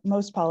 like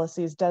most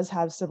policies, does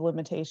have some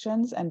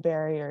limitations and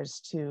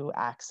barriers to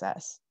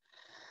access.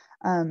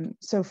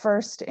 So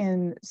first,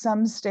 in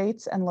some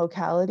states and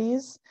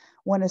localities,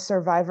 when a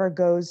survivor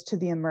goes to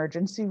the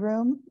emergency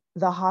room,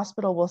 the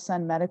hospital will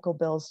send medical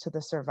bills to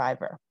the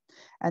survivor.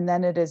 And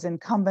then it is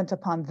incumbent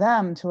upon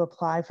them to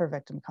apply for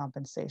victim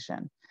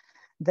compensation.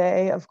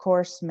 They, of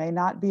course, may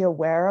not be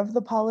aware of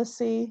the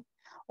policy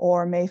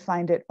or may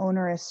find it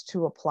onerous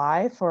to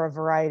apply for a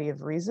variety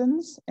of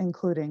reasons,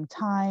 including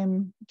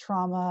time,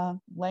 trauma,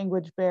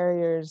 language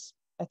barriers,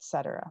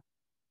 etc.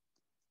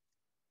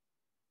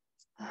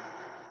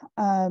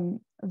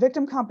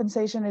 Victim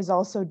compensation is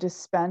also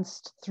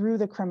dispensed through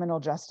the criminal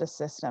justice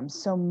system.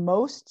 So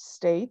most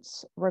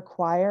states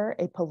require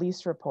a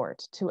police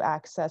report to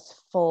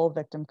access full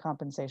victim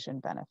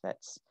compensation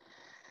benefits.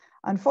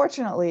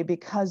 Unfortunately,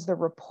 because the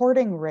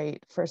reporting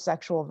rate for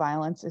sexual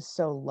violence is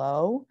so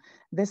low,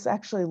 this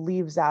actually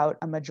leaves out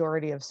a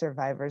majority of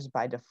survivors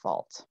by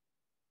default.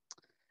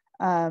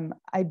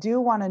 I do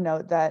want to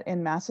note that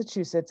in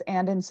Massachusetts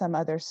and in some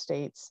other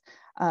states,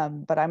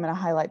 but I'm going to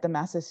highlight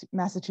the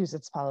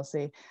Massachusetts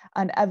policy,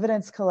 an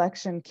evidence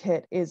collection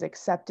kit is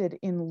accepted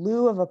in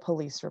lieu of a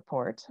police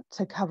report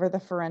to cover the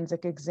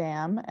forensic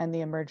exam and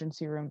the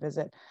emergency room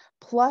visit,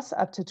 plus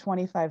up to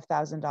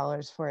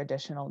 $25,000 for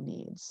additional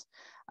needs,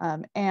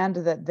 and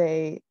that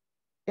they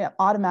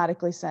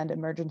automatically send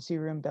emergency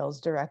room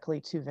bills directly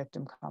to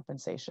victim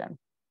compensation.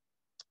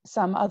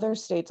 Some other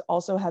states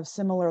also have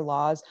similar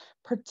laws,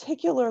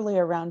 particularly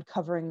around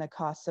covering the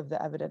costs of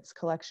the evidence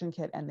collection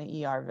kit and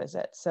the ER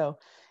visit. So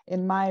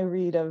in my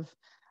read of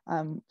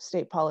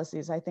state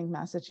policies, I think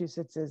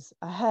Massachusetts is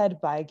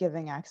ahead by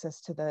giving access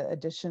to the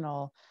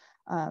additional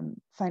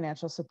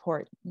financial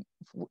support,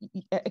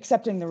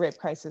 accepting the rape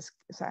crisis,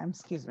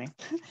 excuse me,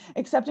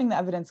 accepting the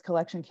evidence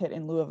collection kit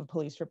in lieu of a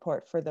police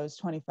report for those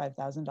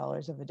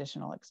 $25,000 of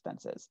additional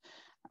expenses.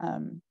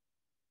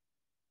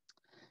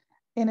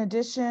 In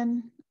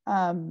addition,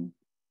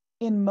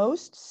 in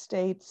most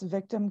states,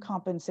 victim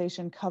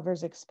compensation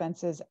covers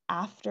expenses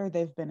after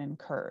they've been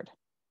incurred.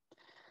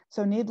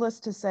 So needless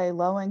to say,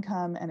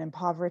 low-income and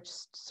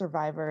impoverished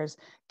survivors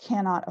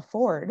cannot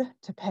afford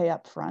to pay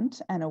up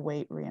front and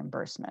await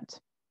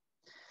reimbursement.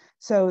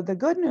 So the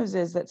good news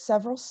is that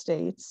several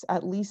states,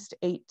 at least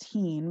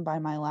 18 by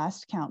my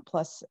last count,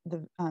 plus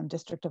the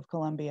District of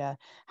Columbia,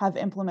 have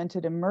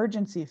implemented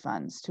emergency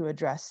funds to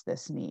address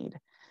this need.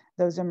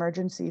 Those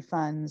emergency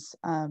funds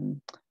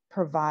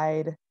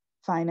provide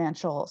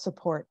financial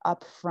support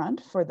up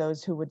front for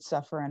those who would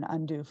suffer an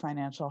undue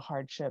financial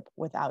hardship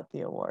without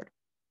the award.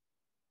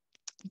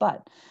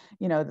 But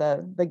you know,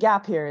 the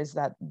gap here is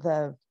that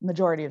the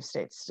majority of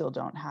states still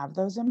don't have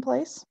those in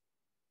place.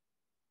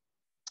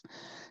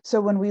 So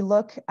when we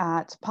look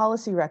at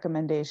policy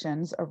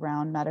recommendations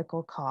around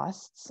medical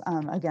costs,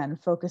 again,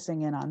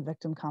 focusing in on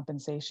victim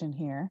compensation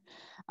here,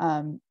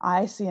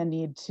 I see a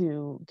need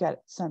to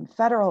get some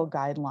federal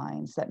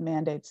guidelines that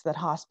mandates that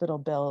hospital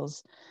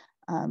bills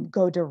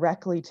go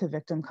directly to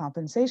victim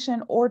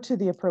compensation or to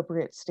the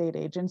appropriate state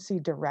agency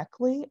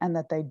directly, and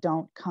that they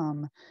don't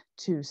come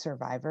to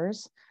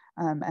survivors.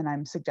 And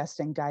I'm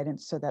suggesting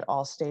guidance so that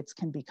all states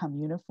can become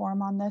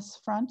uniform on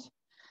this front.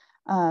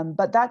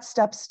 But that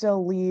step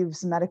still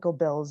leaves medical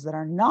bills that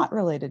are not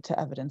related to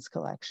evidence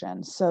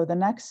collection. So the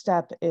next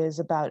step is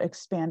about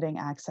expanding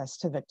access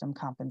to victim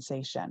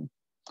compensation.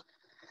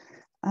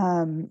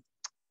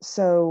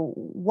 So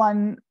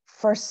one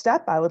first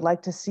step, I would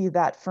like to see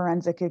that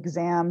forensic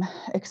exam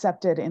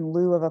accepted in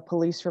lieu of a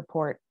police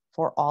report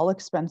for all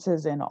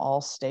expenses in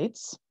all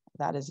states.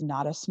 That is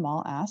not a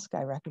small ask,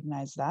 I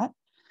recognize that.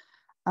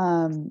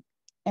 And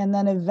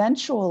then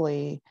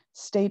eventually,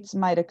 states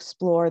might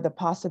explore the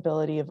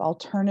possibility of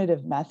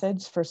alternative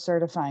methods for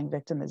certifying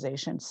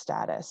victimization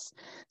status,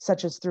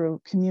 such as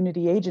through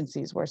community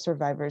agencies where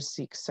survivors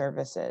seek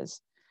services.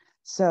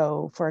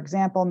 So, for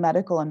example,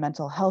 medical and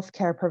mental health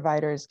care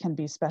providers can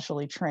be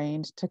specially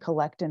trained to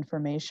collect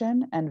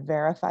information and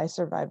verify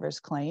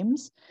survivors'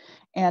 claims,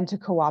 and to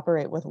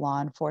cooperate with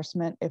law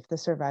enforcement if the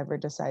survivor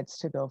decides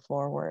to go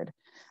forward.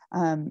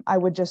 I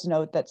would just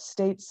note that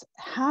states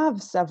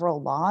have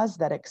several laws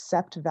that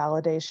accept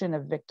validation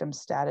of victim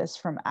status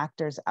from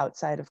actors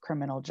outside of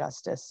criminal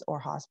justice or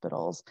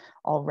hospitals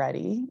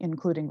already,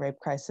 including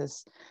rape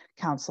crisis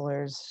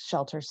counselors,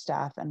 shelter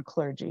staff, and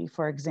clergy.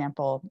 For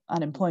example,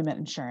 unemployment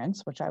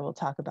insurance, which I will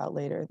talk about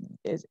later,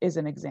 is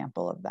an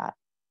example of that.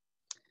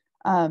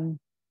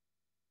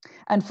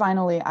 And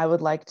finally, I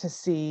would like to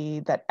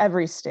see that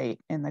every state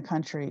in the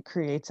country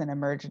creates an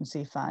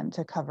emergency fund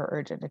to cover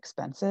urgent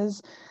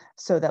expenses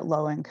so that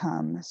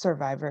low-income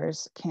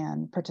survivors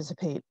can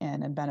participate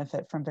in and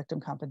benefit from victim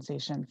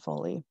compensation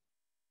fully.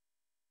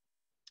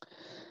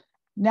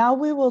 Now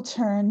we will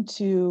turn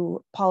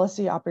to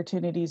policy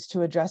opportunities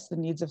to address the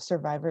needs of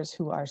survivors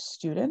who are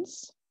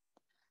students.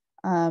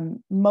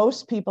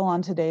 Most people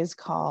on today's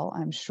call,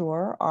 I'm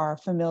sure, are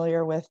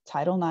familiar with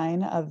Title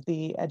IX of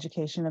the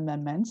Education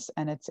Amendments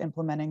and its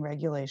implementing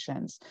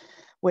regulations,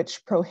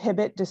 which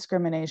prohibit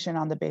discrimination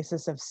on the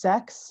basis of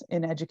sex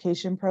in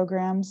education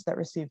programs that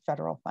receive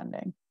federal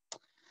funding.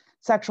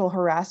 Sexual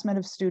harassment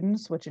of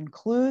students, which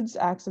includes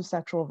acts of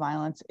sexual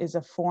violence, is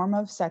a form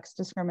of sex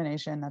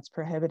discrimination that's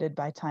prohibited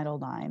by Title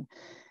IX.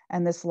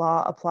 And this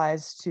law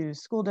applies to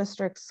school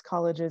districts,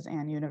 colleges,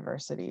 and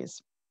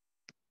universities.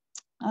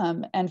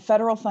 And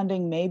federal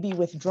funding may be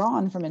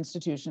withdrawn from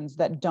institutions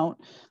that don't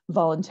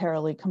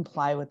voluntarily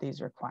comply with these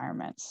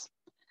requirements.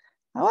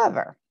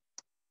 However,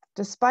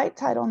 despite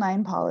Title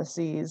IX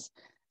policies,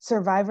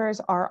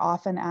 survivors are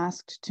often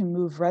asked to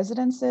move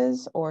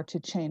residences or to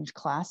change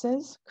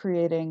classes,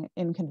 creating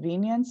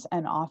inconvenience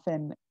and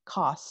often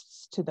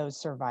costs to those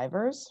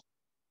survivors.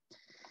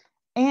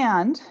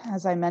 And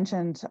as I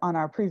mentioned on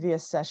our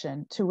previous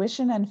session,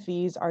 tuition and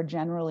fees are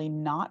generally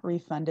not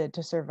refunded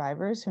to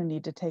survivors who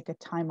need to take a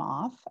time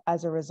off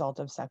as a result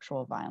of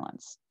sexual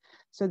violence.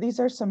 So these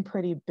are some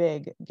pretty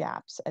big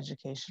gaps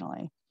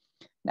educationally.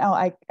 Now,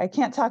 I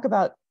can't talk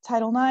about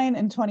Title IX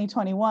in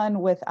 2021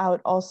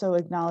 without also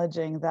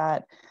acknowledging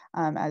that,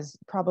 as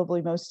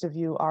probably most of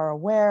you are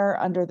aware,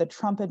 under the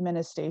Trump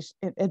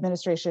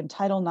administration,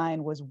 Title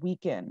IX was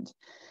weakened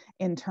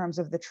in terms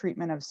of the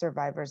treatment of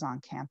survivors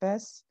on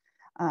campus.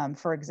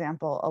 For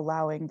example,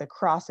 allowing the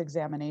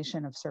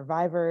cross-examination of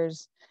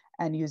survivors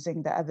and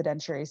using the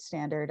evidentiary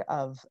standard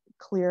of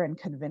clear and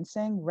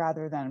convincing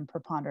rather than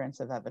preponderance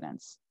of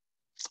evidence.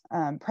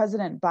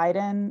 President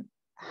Biden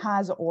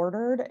has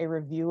ordered a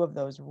review of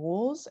those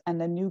rules,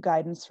 and the new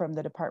guidance from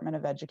the Department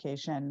of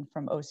Education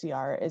from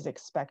OCR is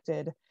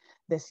expected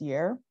this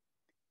year.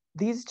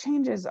 These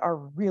changes are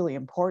really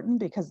important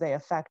because they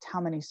affect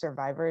how many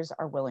survivors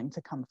are willing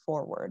to come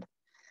forward.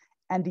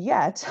 And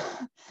yet,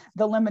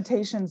 the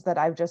limitations that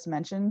I've just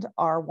mentioned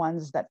are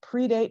ones that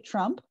predate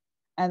Trump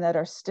and that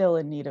are still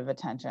in need of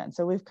attention.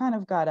 So we've kind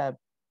of got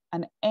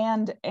an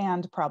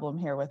and problem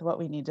here with what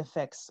we need to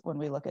fix when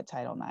we look at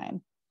Title IX.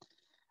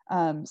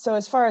 So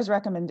as far as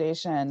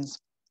recommendations,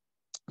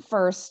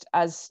 first,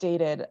 as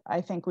stated,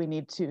 I think we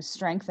need to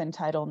strengthen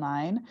Title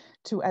IX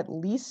to at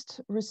least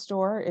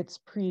restore its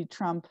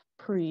pre-Trump,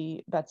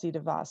 pre-Betsy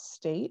DeVos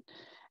state.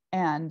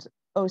 And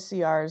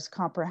OCR's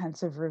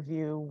comprehensive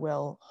review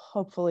will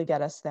hopefully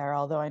get us there,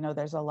 although I know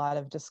there's a lot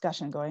of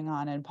discussion going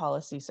on in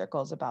policy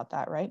circles about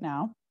that right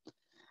now.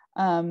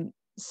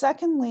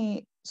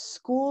 Secondly,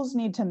 schools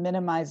need to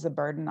minimize the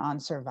burden on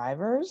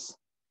survivors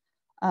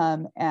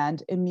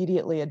and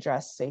immediately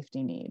address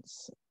safety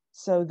needs.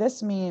 So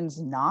this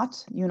means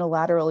not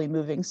unilaterally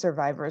moving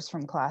survivors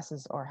from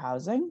classes or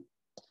housing.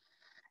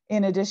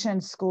 In addition,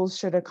 schools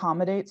should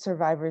accommodate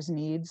survivors'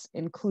 needs,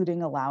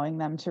 including allowing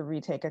them to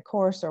retake a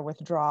course or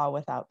withdraw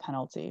without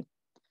penalty.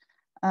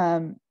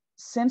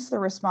 Since the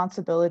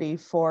responsibility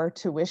for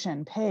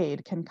tuition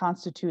paid can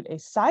constitute a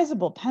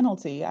sizable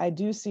penalty, I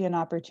do see an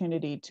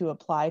opportunity to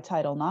apply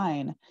Title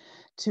IX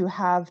to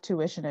have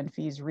tuition and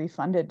fees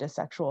refunded to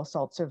sexual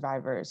assault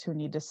survivors who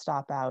need to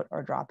stop out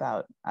or drop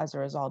out as a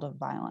result of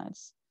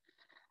violence.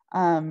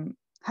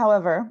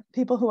 However,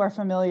 people who are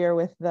familiar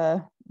with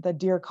the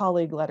Dear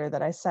Colleague letter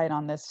that I cite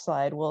on this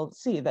slide will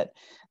see that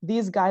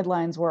these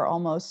guidelines were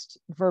almost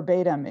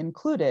verbatim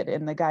included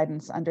in the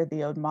guidance under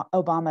the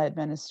Obama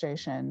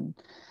administration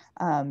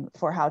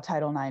for how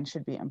Title IX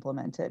should be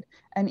implemented.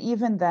 And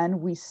even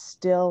then, we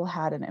still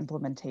had an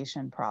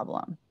implementation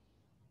problem.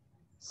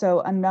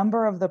 So a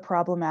number of the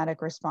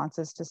problematic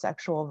responses to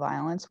sexual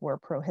violence were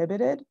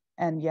prohibited,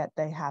 and yet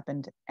they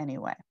happened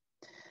anyway.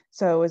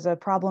 So it was a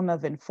problem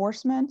of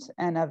enforcement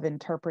and of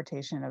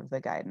interpretation of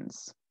the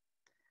guidance.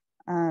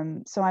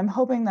 So I'm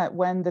hoping that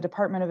when the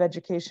Department of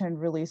Education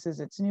releases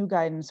its new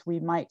guidance, we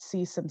might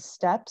see some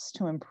steps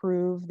to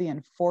improve the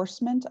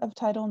enforcement of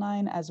Title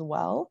IX as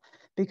well,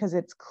 because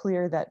it's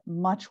clear that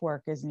much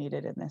work is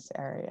needed in this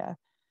area.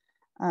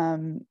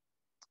 And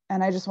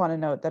I just want to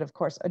note that, of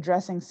course,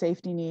 addressing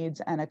safety needs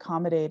and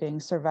accommodating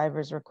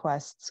survivors'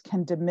 requests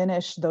can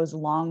diminish those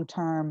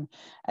long-term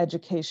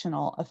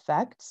educational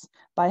effects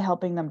by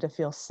helping them to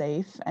feel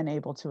safe and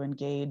able to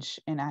engage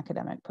in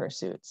academic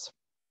pursuits.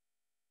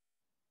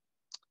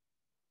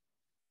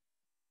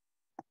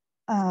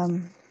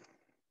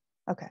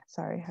 Okay,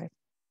 sorry, I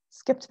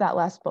skipped that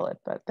last bullet,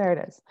 but there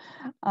it is.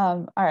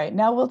 All right,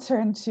 now we'll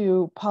turn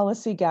to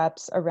policy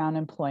gaps around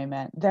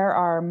employment. There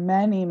are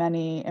many,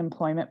 many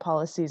employment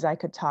policies I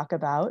could talk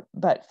about,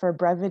 but for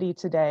brevity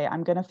today,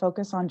 I'm going to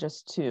focus on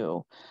just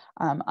two,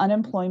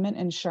 unemployment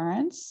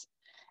insurance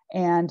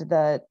and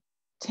the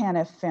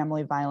TANF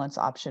family violence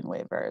option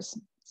waivers.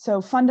 So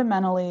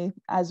fundamentally,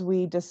 as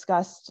we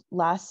discussed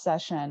last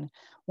session,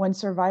 when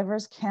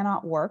survivors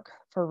cannot work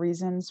for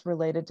reasons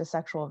related to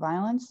sexual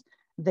violence,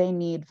 they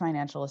need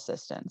financial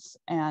assistance.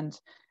 And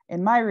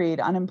in my read,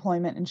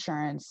 unemployment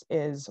insurance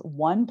is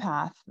one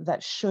path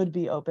that should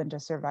be open to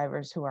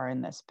survivors who are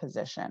in this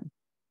position.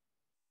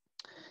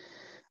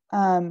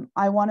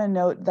 I want to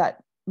note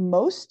that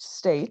most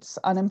states'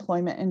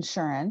 unemployment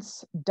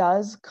insurance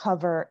does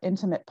cover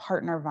intimate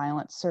partner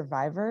violence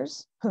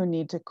survivors who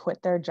need to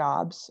quit their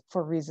jobs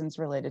for reasons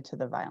related to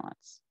the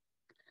violence.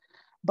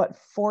 But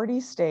 40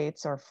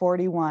 states, or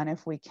 41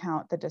 if we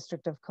count the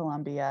District of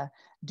Columbia,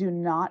 do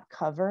not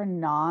cover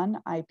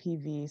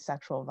non-IPV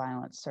sexual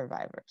violence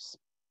survivors.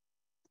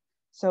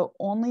 So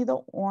only the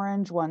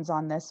orange ones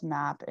on this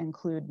map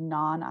include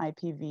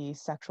non-IPV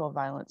sexual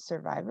violence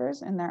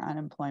survivors in their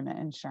unemployment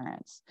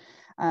insurance.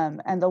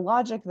 And the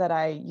logic that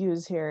I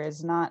use here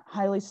is not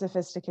highly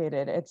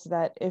sophisticated. It's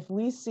that if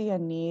we see a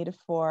need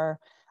for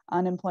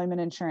unemployment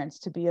insurance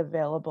to be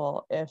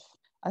available if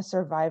a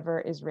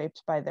survivor is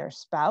raped by their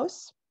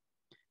spouse,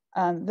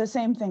 the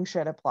same thing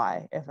should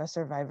apply if a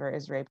survivor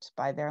is raped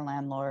by their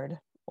landlord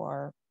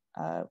or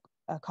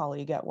a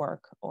colleague at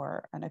work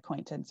or an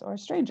acquaintance or a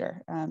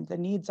stranger. The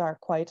needs are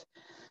quite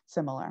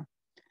similar.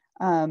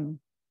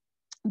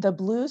 The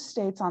blue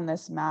states on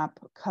this map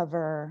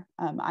cover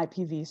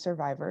IPV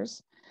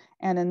survivors.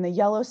 And in the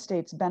yellow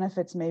states,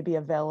 benefits may be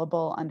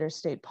available under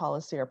state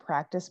policy or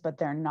practice, but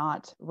they're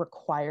not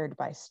required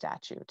by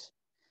statute.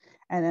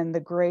 And then the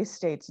gray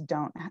states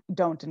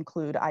don't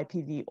include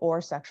IPV or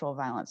sexual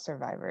violence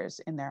survivors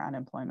in their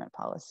unemployment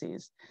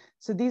policies.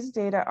 So these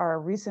data are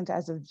recent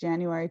as of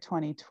January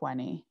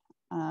 2020.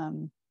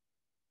 And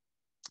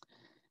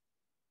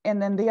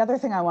then the other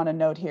thing I want to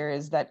note here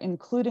is that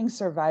including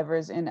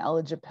survivors in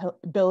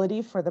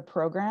eligibility for the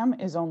program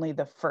is only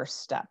the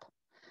first step.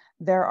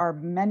 There are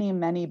many,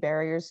 many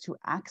barriers to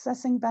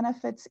accessing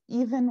benefits,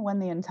 even when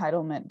the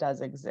entitlement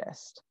does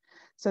exist.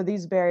 So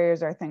these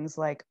barriers are things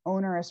like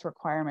onerous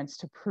requirements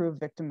to prove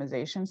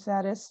victimization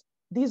status.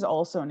 These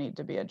also need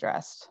to be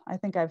addressed. I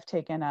think I've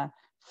taken a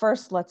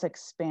first, let's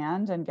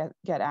expand and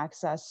get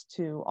access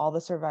to all the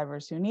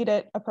survivors who need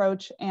it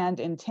approach, and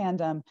in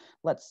tandem,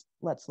 let's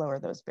lower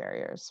those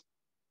barriers.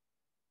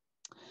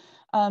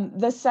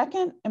 The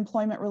second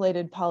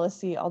employment-related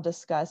policy I'll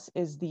discuss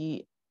is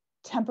the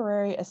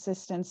Temporary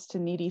Assistance to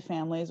Needy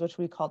Families, which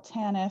we call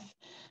TANF,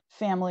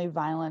 Family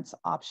Violence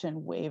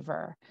Option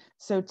Waiver.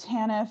 So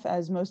TANF,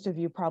 as most of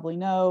you probably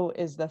know,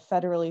 is the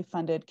federally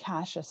funded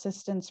cash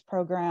assistance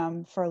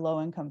program for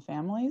low-income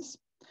families,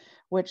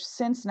 which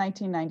since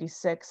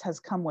 1996 has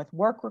come with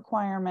work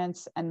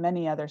requirements and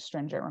many other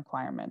stringent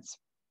requirements.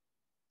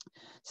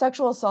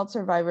 Sexual assault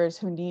survivors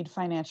who need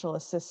financial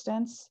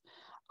assistance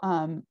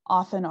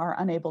often are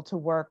unable to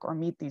work or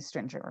meet these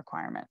stringent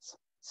requirements.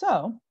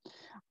 So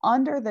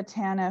under the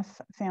TANF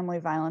family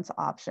violence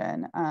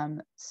option,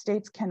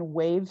 states can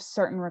waive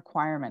certain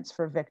requirements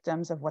for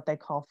victims of what they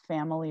call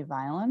family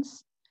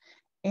violence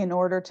in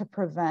order to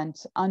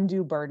prevent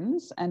undue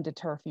burdens and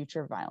deter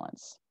future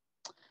violence.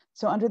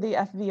 So under the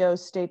FVO,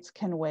 states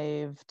can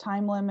waive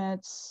time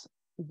limits,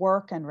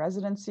 work and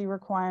residency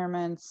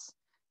requirements,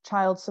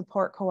 child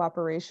support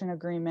cooperation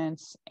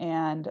agreements,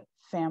 and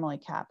family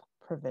cap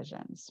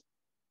provisions.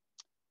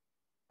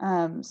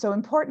 So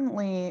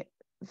importantly,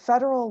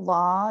 federal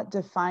law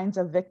defines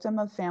a victim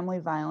of family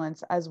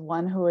violence as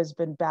one who has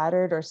been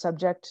battered or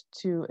subject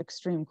to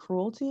extreme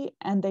cruelty,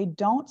 and they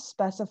don't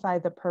specify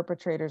the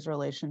perpetrator's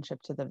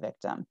relationship to the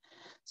victim.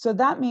 So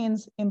that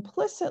means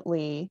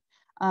implicitly,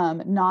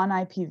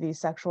 non-IPV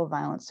sexual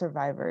violence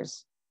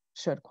survivors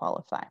should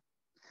qualify.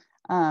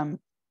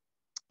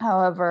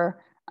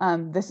 However,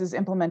 this is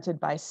implemented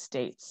by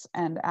states,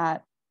 and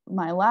at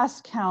my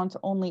last count,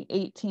 only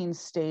 18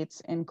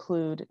 states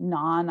include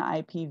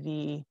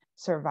non-IPV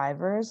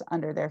survivors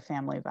under their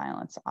family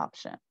violence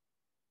option.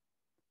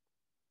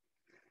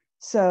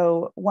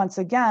 So once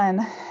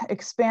again,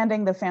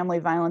 expanding the family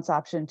violence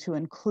option to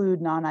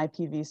include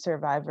non-IPV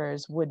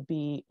survivors would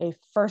be a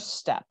first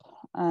step.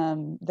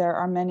 There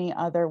are many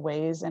other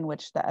ways in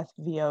which the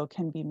FVO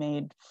can be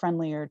made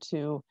friendlier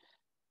to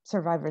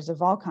survivors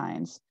of all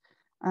kinds.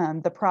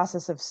 The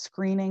process of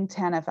screening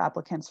TANF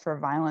applicants for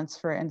violence,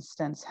 for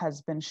instance,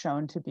 has been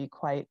shown to be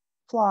quite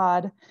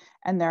flawed,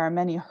 and there are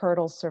many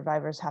hurdles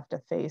survivors have to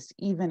face,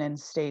 even in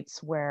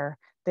states where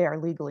they are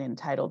legally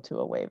entitled to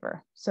a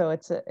waiver. So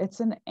it's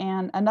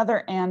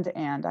another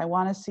and. I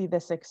want to see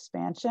this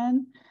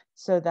expansion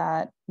so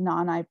that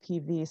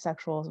non-IPV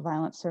sexual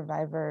violence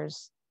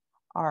survivors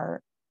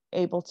are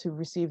able to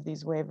receive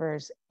these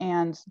waivers,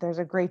 and there's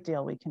a great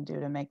deal we can do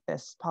to make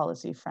this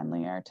policy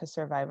friendlier to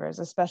survivors,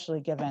 especially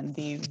given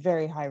the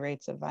very high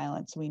rates of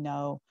violence we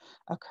know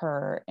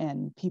occur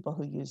in people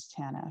who use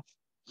TANF.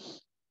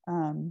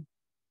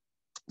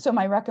 So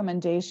my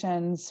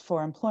recommendations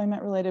for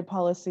employment-related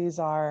policies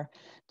are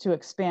to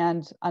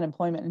expand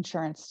unemployment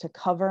insurance to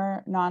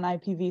cover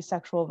non-IPV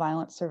sexual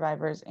violence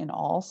survivors in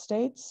all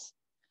states,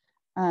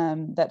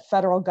 that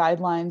federal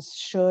guidelines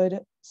should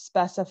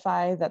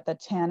specify that the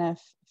TANF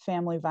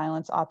family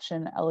violence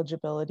option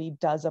eligibility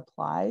does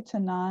apply to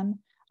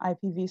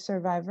non-IPV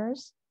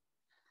survivors,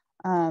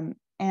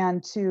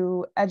 and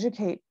to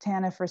educate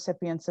TANF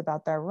recipients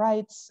about their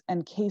rights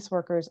and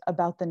caseworkers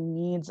about the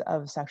needs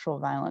of sexual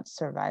violence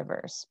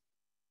survivors.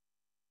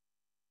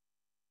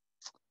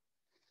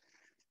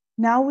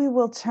 Now we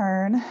will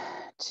turn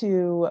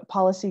to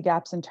policy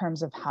gaps in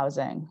terms of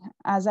housing.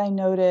 As I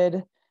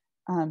noted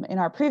in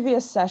our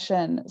previous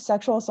session,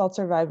 sexual assault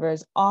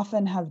survivors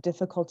often have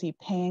difficulty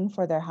paying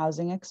for their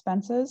housing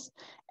expenses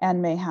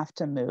and may have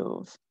to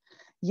move.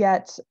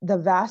 Yet the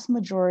vast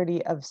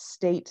majority of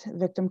state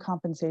victim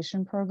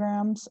compensation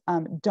programs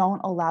don't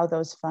allow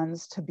those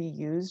funds to be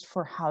used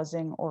for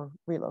housing or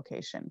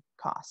relocation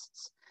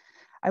costs.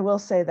 I will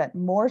say that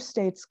more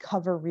states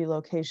cover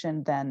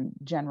relocation than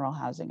general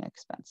housing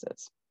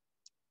expenses.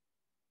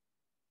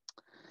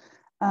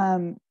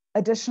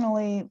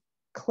 Additionally,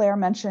 Claire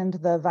mentioned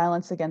the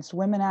Violence Against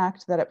Women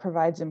Act, that it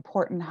provides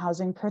important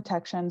housing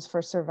protections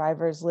for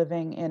survivors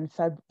living in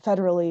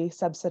federally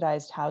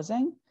subsidized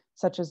housing,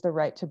 such as the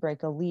right to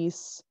break a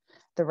lease,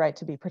 the right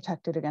to be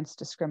protected against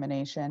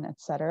discrimination, et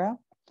cetera.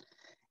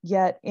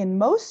 Yet in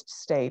most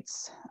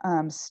states,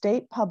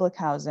 state public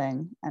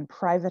housing and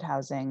private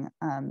housing,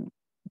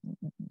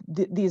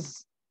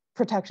 these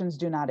protections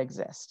do not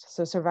exist.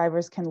 So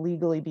survivors can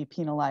legally be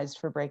penalized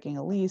for breaking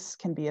a lease,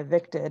 can be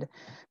evicted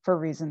for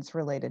reasons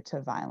related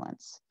to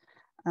violence.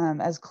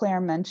 As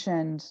Claire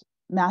mentioned,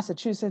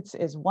 Massachusetts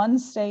is one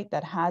state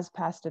that has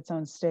passed its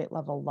own state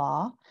level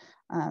law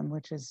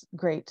which is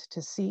great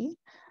to see,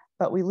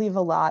 but we leave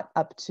a lot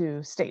up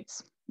to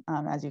states,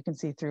 as you can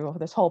see through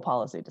this whole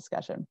policy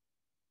discussion.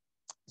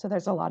 So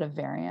there's a lot of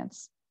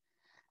variance.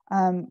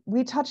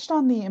 We touched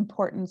on the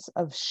importance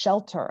of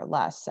shelter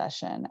last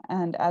session,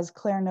 and as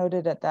Claire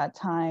noted at that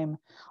time,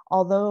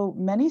 although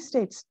many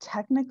states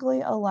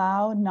technically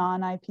allow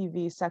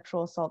non-IPV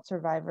sexual assault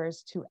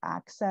survivors to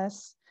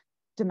access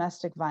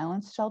domestic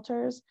violence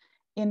shelters,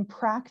 in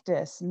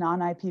practice,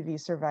 non-IPV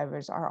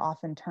survivors are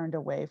often turned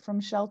away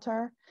from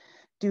shelter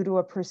due to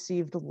a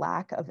perceived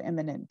lack of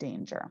imminent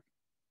danger.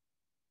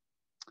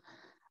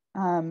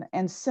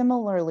 And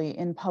similarly,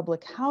 in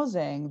public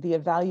housing, the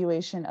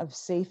evaluation of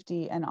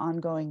safety and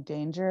ongoing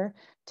danger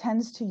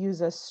tends to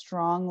use a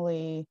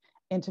strongly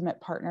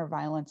intimate partner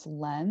violence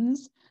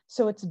lens.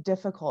 So it's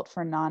difficult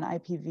for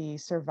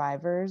non-IPV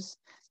survivors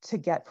to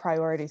get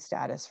priority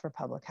status for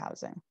public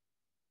housing.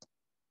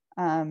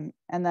 And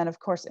then, of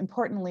course,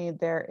 importantly,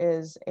 there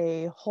is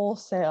a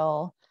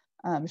wholesale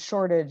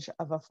shortage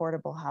of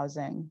affordable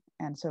housing.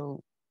 And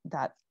so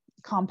that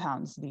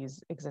compounds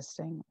these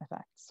existing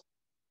effects.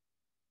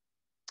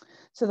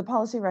 So the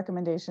policy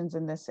recommendations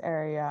in this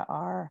area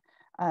are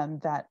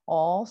that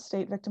all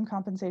state victim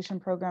compensation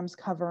programs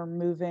cover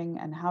moving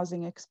and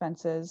housing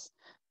expenses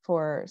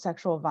for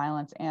sexual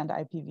violence and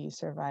IPV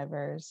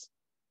survivors,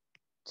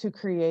 to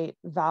create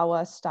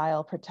VAWA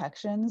style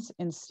protections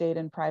in state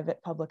and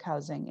private public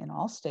housing in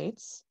all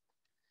states,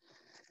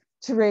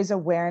 to raise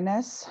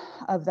awareness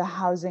of the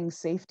housing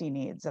safety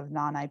needs of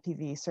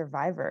non-IPV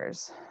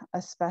survivors,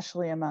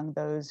 especially among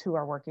those who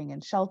are working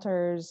in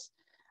shelters,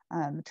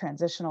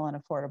 transitional and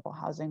affordable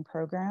housing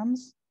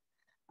programs.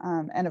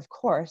 And of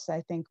course,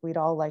 I think we'd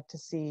all like to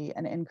see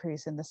an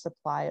increase in the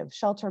supply of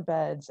shelter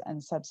beds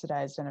and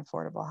subsidized and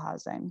affordable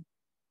housing.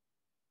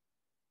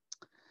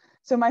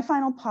 So my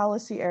final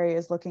policy area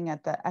is looking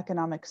at the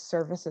economic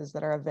services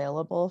that are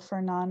available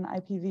for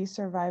non-IPV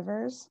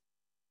survivors.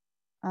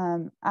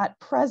 At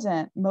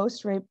present,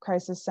 most rape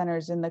crisis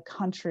centers in the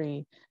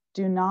country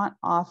do not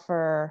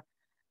offer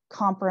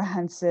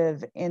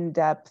comprehensive,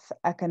 in-depth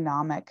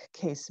economic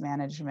case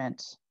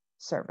management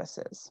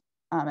services.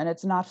 And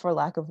it's not for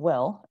lack of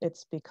will,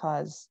 it's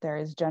because there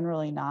is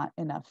generally not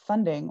enough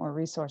funding or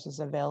resources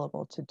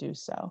available to do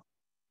so.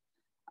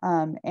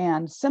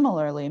 And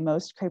similarly,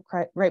 most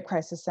rape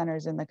crisis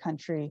centers in the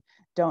country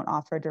don't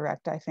offer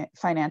direct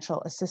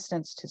financial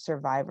assistance to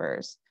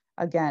survivors,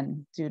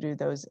 again, due to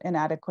those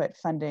inadequate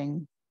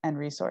funding and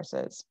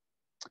resources.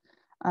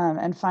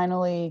 And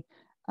finally,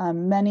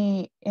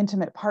 many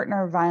intimate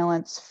partner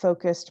violence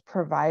focused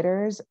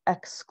providers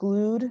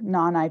exclude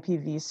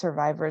non-IPV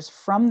survivors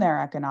from their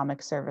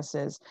economic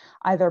services,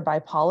 either by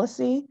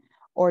policy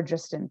or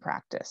just in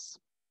practice.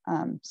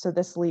 So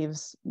this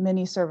leaves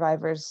many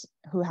survivors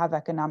who have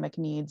economic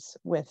needs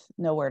with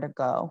nowhere to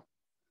go.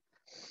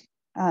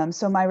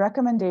 So my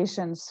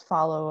recommendations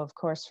follow, of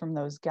course, from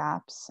those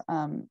gaps.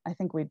 I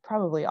think we'd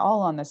probably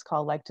all on this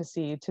call like to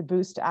see to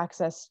boost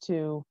access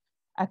to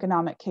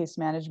economic case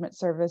management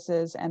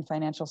services and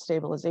financial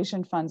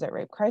stabilization funds at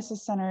rape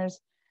crisis centers.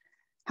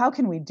 How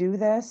can we do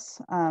this?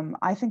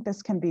 I think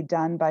this can be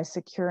done by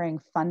securing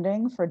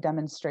funding for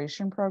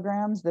demonstration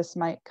programs. This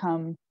might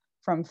come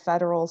from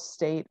federal,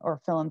 state,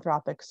 or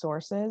philanthropic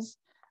sources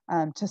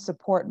to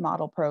support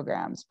model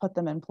programs, put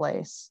them in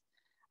place.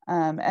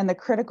 And the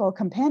critical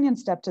companion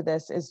step to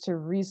this is to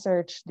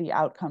research the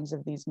outcomes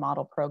of these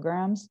model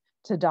programs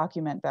to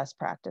document best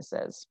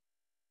practices.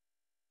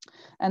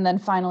 And then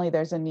finally,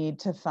 there's a need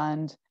to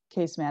fund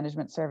case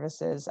management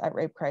services at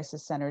rape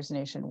crisis centers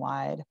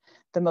nationwide.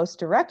 The most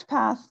direct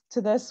path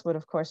to this would,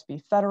 of course,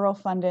 be federal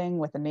funding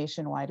with a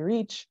nationwide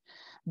reach,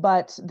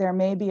 but there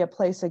may be a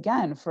place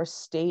again for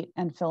state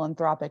and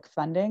philanthropic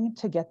funding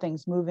to get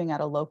things moving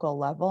at a local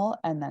level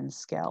and then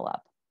scale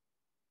up.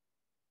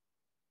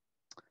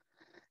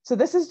 So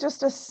this is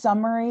just a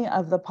summary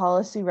of the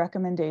policy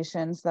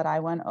recommendations that I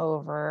went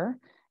over.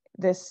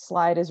 This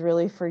slide is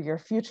really for your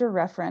future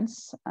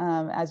reference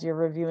as you're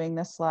reviewing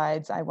the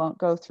slides. I won't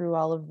go through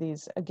all of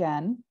these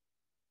again.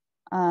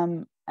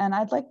 And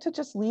I'd like to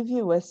just leave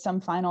you with some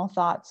final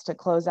thoughts to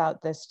close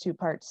out this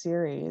two-part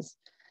series.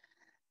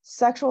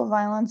 Sexual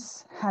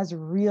violence has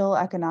real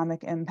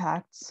economic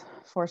impacts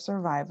for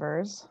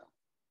survivors.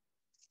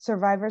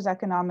 Survivors'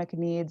 economic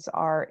needs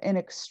are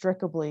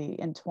inextricably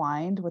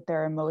entwined with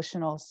their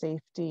emotional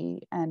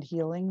safety and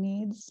healing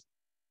needs.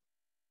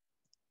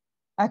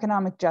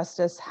 Economic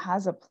justice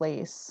has a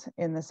place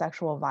in the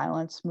sexual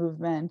violence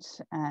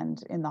movement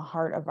and in the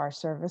heart of our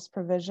service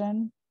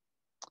provision.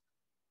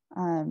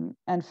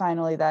 And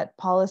finally, that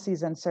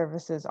policies and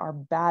services are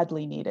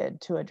badly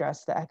needed to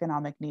address the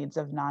economic needs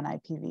of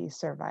non-IPV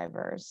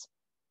survivors.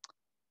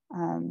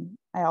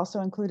 I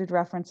also included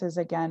references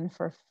again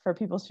for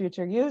people's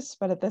future use,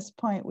 but at this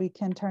point we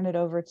can turn it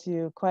over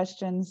to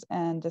questions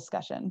and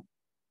discussion.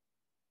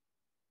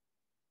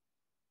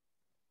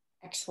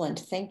 Excellent,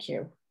 thank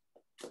you.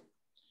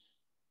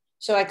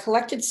 So I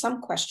collected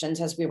some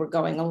questions as we were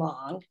going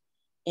along,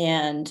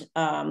 and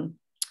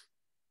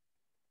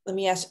let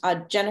me ask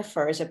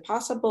Jennifer, is it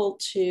possible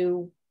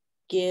to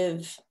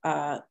give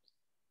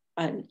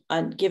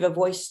give a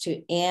voice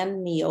to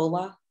Ann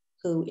Miola,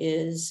 who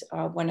is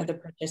one of the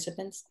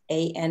participants,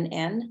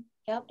 ANN.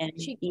 Yep, and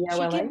she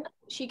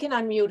can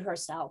unmute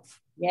herself.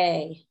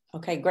 Yay,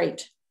 okay,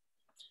 great.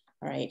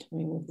 All right, let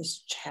me move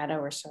this chat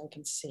over so I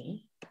can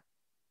see.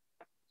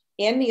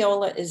 Ann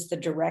Miola is the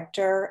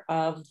director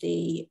of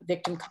the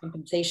Victim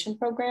Compensation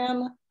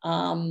Program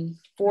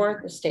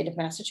for the state of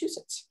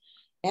Massachusetts.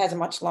 It has a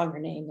much longer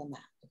name than that.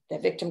 The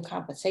Victim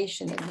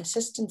Compensation and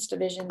Assistance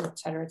Division, et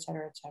cetera, et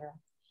cetera, et cetera.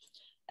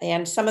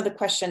 And some of the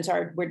questions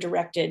were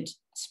directed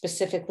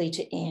specifically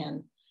to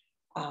Ann.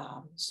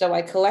 So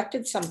I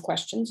collected some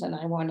questions, and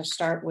I want to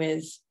start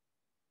with,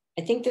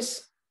 I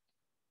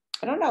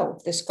don't know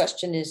if this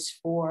question is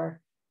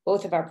for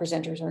both of our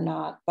presenters or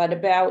not, but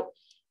about,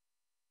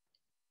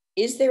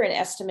 is there an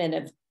estimate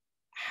of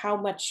how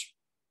much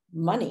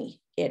money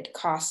it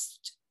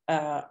costs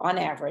on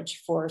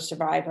average for a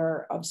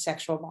survivor of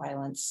sexual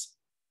violence?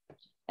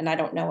 And I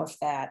don't know if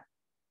that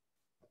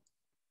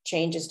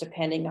changes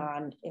depending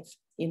on if,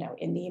 in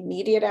the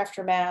immediate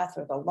aftermath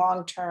or the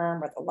long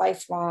term or the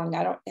lifelong.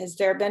 Has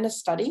there been a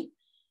study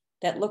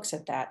that looks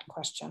at that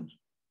question?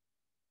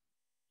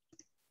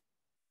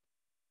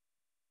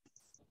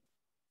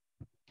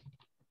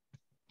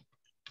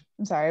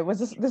 I'm sorry,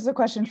 this is a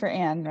question for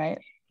Ann, right?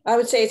 I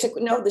would say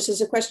this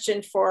is a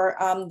question for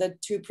the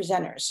two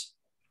presenters.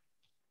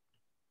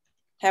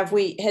 Have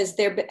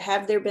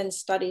there been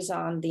studies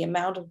on the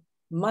amount of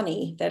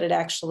money that it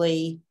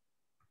actually,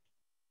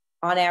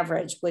 on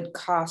average, would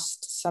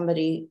cost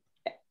somebody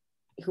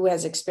who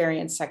has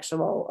experienced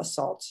sexual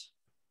assault?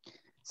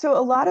 So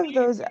a lot of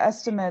those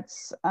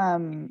estimates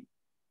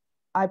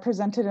I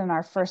presented in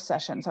our first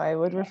session. So I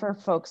would refer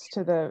folks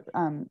to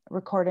the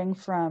recording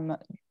from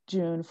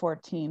June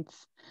 14th.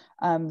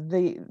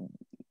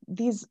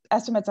 These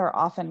estimates are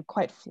often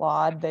quite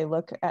flawed. They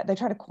try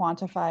to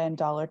quantify in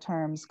dollar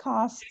terms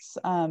costs,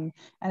 and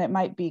it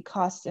might be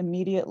costs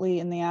immediately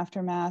in the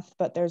aftermath,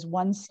 but there's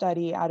one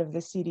study out of the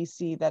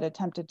CDC that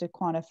attempted to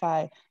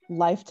quantify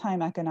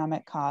lifetime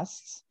economic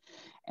costs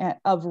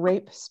of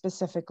rape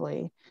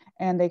specifically,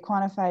 and they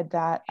quantified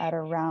that at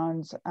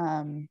around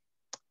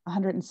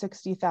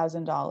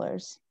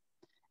 $160,000.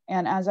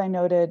 And as I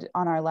noted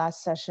on our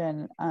last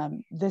session,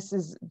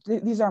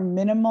 these are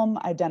minimum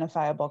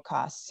identifiable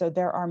costs. So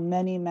there are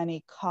many,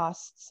 many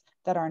costs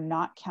that are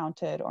not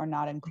counted or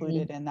not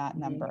included in that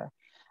number.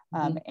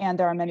 And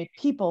there are many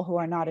people who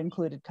are not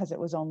included because it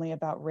was only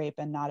about rape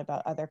and not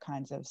about other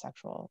kinds of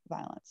sexual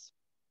violence.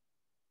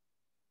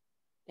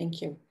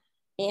 Thank you.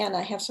 Ann,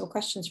 I have some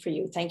questions for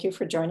you. Thank you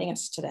for joining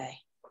us today.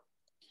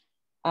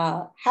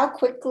 How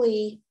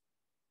quickly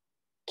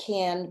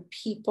can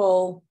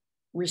people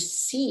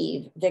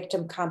receive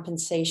victim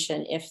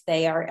compensation if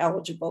they are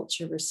eligible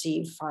to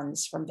receive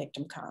funds from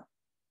Victim Comp?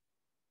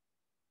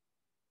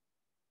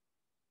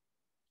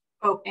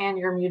 Oh, Ann,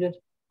 you're muted.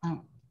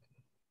 Oh.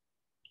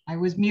 I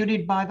was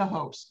muted by the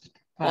host,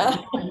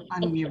 but I'm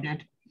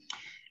unmuted.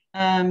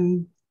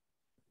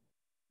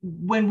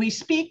 When we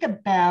speak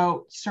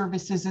about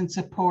services and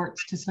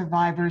supports to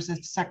survivors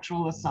of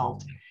sexual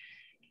assault,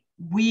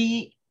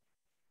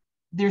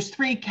 there's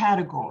three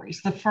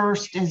categories. The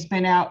first has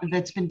been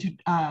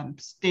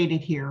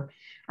stated here,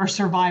 are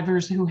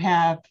survivors who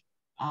have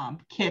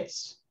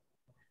kits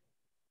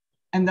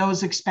and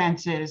those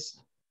expenses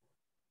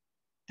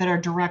that are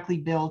directly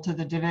billed to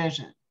the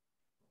division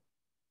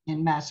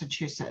in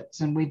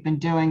Massachusetts. And we've been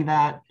doing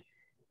that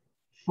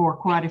for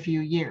quite a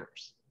few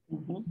years.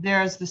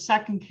 There's the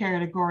second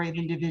category of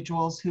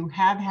individuals who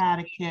have had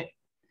a kit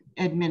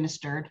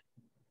administered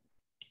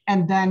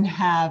and then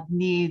have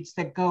needs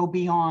that go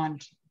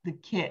beyond the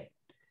kit.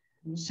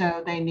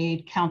 So they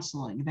need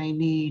counseling, they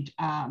need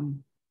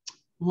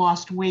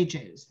lost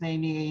wages, they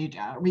need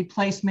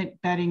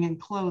replacement bedding and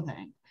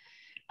clothing.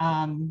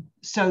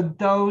 So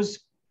those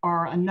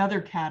are another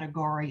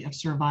category of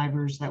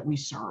survivors that we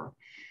serve.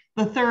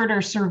 The third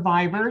are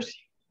survivors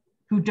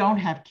who don't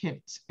have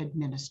kits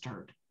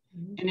administered.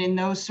 And in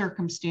those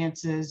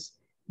circumstances,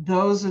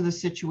 those are the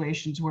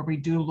situations where we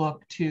do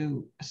look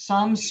to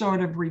some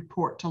sort of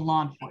report to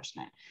law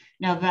enforcement.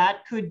 Now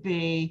that could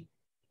be,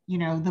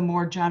 the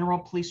more general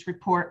police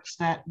reports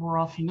that we're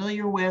all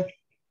familiar with.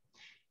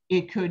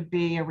 It could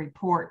be a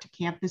report to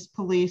campus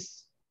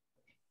police.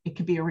 It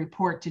could be a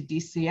report to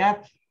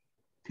DCF,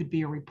 could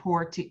be a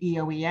report to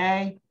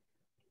EOEA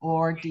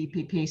or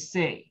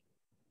DPPC,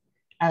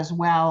 as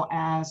well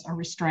as a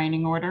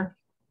restraining order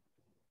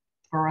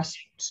or a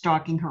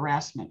stalking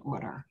harassment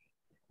order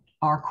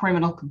or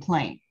criminal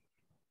complaint.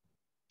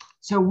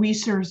 So we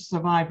serve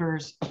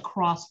survivors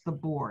across the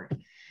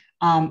board.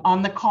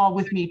 On the call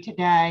with me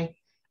today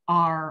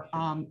are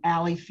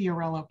Allie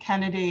Fiorello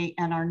Kennedy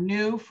and our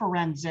new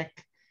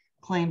forensic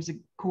claims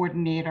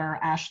coordinator,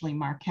 Ashley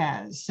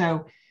Marquez.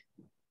 So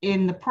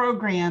in the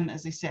program,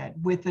 as I said,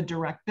 with the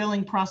direct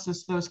billing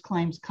process, those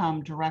claims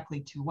come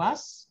directly to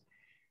us.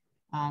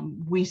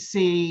 We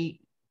see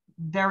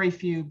very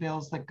few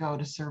bills that go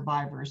to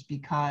survivors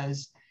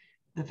because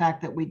the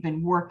fact that we've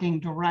been working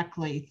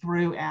directly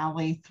through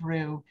Allie,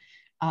 through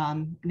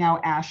now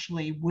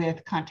Ashley,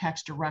 with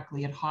contacts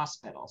directly at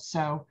hospitals.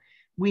 So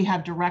we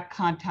have direct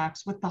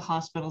contacts with the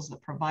hospitals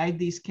that provide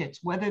these kits,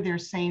 whether they're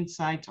sane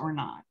sites or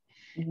not.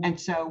 Mm-hmm. And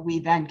so we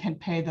then can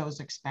pay those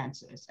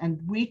expenses.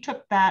 And we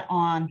took that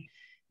on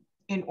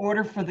in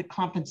order for the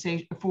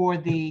compensation for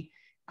the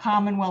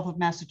Commonwealth of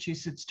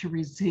Massachusetts to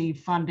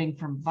receive funding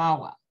from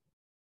VAWA,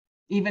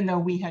 even though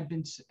we had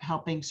been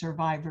helping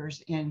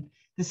survivors in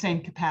the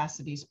same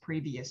capacities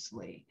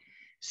previously.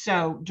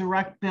 So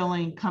direct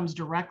billing comes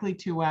directly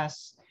to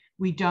us.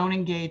 We don't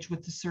engage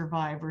with the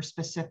survivor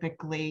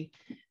specifically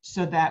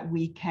so that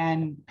we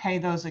can pay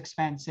those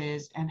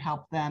expenses and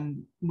help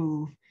them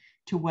move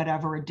to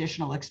whatever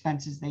additional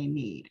expenses they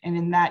need. And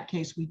in that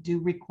case, we do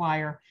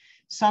require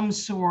some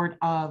sort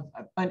of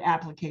an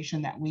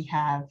application that we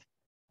have.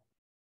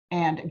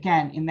 And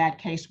again, in that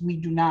case, we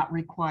do not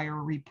require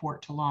a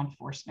report to law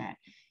enforcement.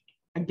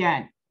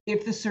 Again,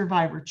 if the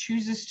survivor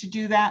chooses to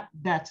do that,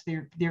 that's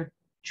their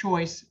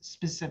choice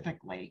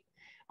specifically.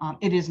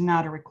 It is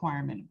not a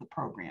requirement of the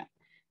program.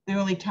 The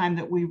only time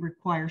that we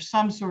require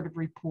some sort of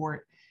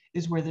report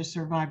is where the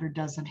survivor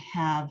doesn't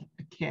have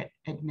a kit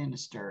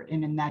administered.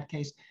 And in that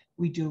case,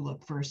 we do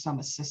look for some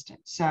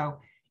assistance. So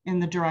in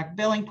the direct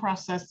billing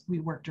process, we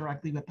work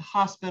directly with the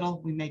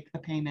hospital. We make the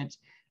payments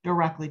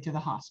directly to the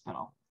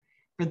hospital.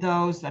 For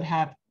those that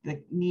have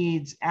the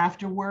needs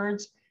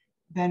afterwards,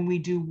 then we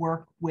do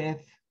work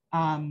with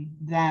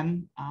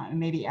them. And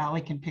maybe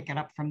Allie can pick it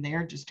up from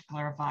there just to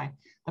clarify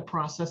the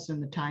process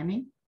and the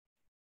timing.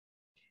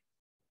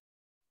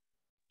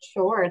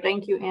 Sure,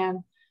 thank you,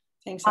 Anne.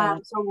 Thanks,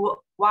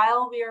 so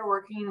while we are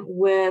working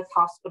with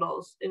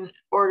hospitals in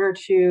order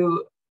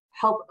to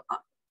help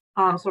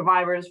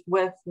survivors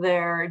with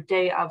their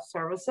day of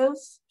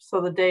services, so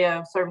the day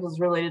of services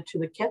related to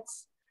the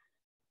kits,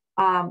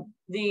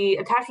 the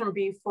attachment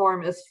B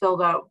form is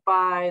filled out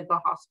by the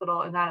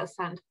hospital, and that is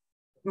sent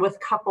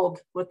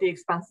coupled with the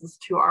expenses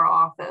to our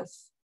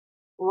office.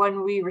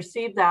 When we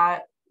receive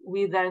that,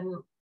 we then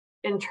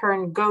in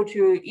turn go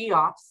to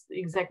EOPS, the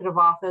Executive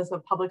Office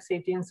of Public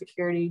Safety and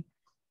Security,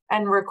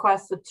 and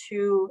request the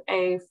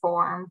 2A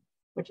form,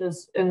 which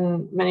is,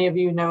 and many of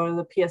you know,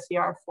 the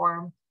PSER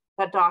form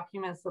that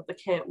documents that the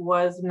kit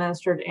was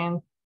administered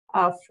and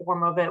a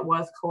form of it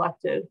was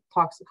collected,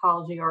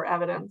 toxicology or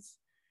evidence.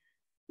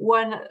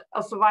 When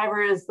a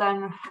survivor is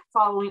then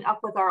following up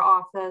with our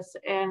office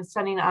and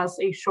sending us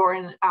a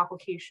shortened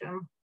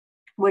application,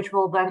 which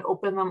will then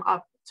open them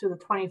up to the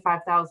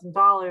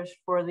 $25,000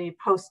 for the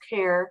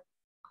post-care,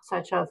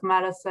 such as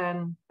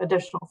medicine,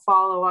 additional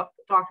follow-up,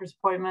 doctor's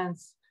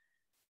appointments,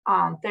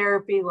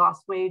 therapy,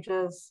 lost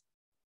wages.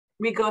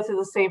 We go through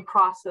the same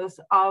process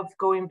of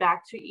going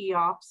back to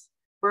EOPS,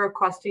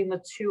 requesting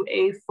the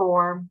 2A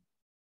form,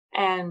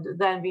 and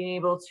then being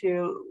able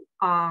to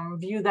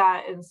view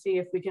that and see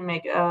if we can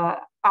make a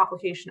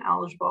application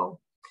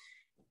eligible.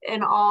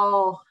 In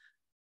all,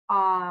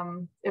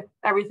 if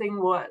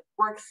everything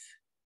works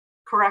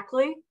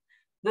correctly,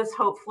 this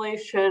hopefully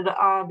should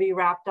be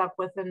wrapped up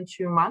within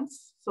 2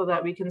 months so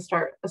that we can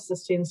start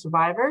assisting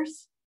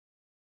survivors.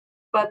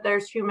 But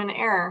there's human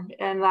error,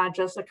 and that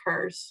just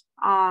occurs.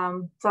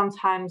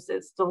 Sometimes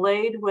it's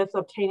delayed with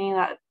obtaining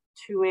that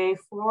 2A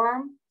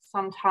form.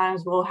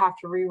 Sometimes we'll have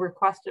to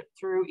re-request it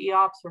through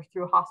EOPS or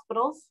through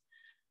hospitals.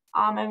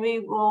 And we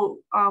will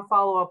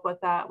follow up with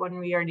that when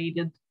we are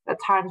needed. At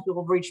times we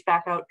will reach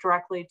back out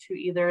directly to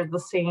either the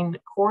SANE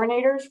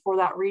coordinators for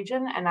that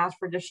region and ask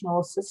for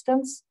additional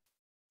assistance.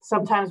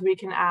 Sometimes we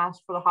can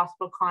ask for the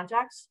hospital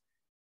contacts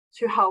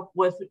to help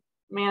with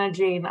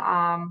managing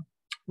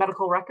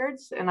medical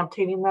records and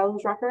obtaining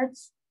those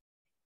records.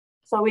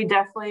 So we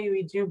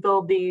do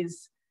build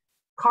these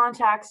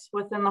contacts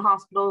within the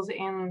hospitals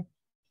and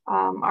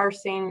our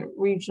SANE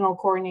regional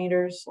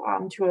coordinators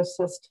to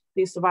assist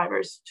these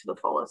survivors to the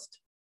fullest.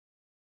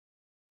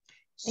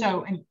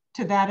 So, and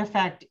to that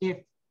effect, if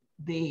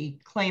the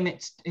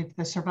claimant, if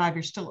the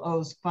survivor still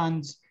owes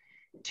funds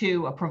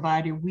to a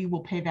provider, we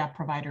will pay that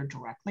provider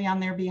directly on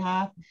their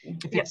behalf.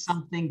 If it's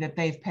something that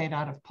they've paid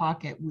out of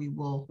pocket, we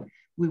will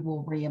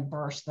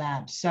reimburse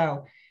that.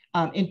 So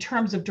in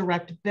terms of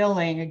direct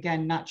billing,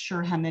 again, not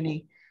sure how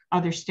many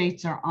other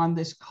states are on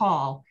this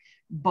call,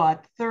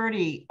 but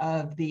 30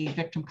 of the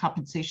victim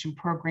compensation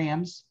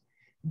programs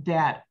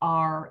that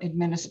are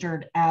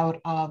administered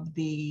out of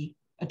the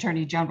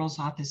Attorney General's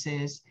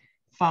offices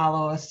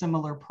follow a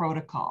similar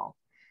protocol.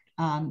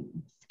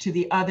 To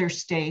the other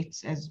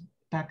states, as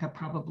Becca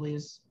probably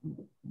is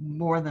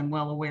more than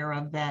well aware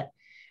of, that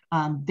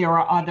there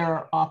are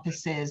other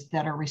offices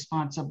that are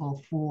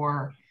responsible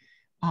for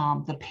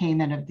the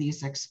payment of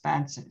these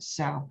expenses.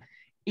 So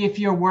if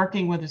you're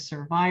working with a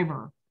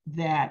survivor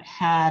that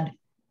had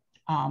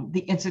the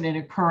incident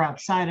occur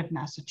outside of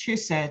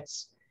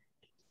Massachusetts,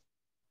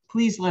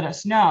 please let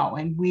us know,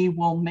 and we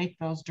will make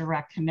those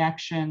direct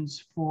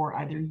connections for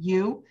either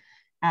you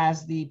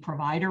as the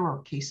provider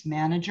or case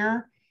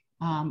manager,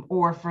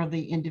 or for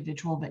the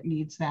individual that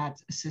needs that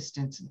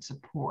assistance and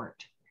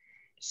support.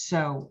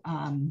 So,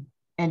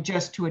 and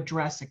just to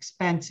address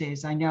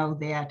expenses, I know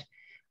that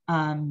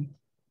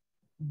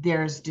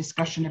there's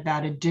discussion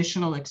about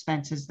additional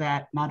expenses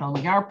that not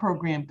only our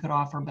program could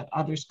offer, but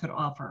others could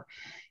offer.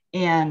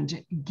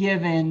 And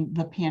given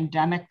the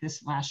pandemic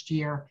this last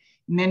year,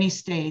 many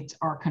states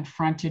are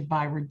confronted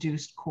by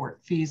reduced court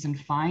fees and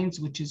fines,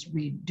 which has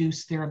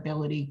reduced their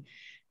ability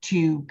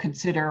to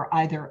consider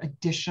either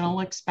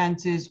additional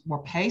expenses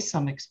or pay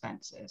some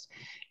expenses.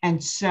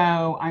 And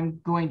so I'm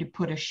going to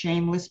put a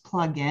shameless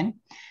plug in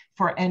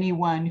for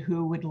anyone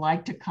who would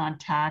like to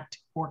contact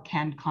or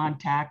can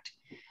contact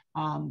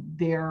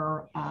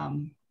their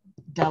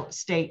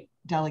state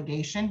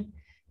delegation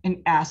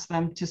and ask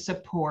them to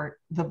support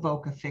the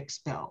VOCA Fix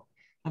bill.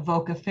 The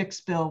VOCA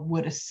Fix bill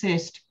would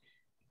assist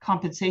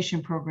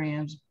compensation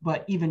programs,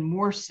 but even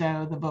more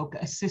so the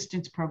VOCA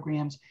assistance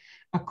programs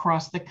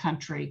across the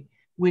country,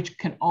 which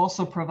can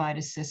also provide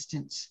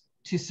assistance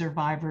to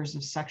survivors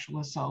of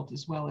sexual assault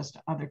as well as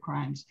to other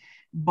crimes.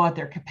 But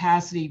their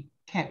capacity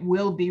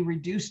will be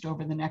reduced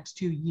over the next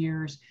 2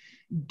 years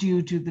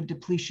due to the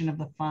depletion of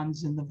the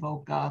funds in the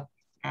VOCA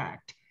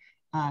Act.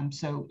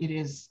 So it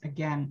is,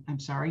 again, I'm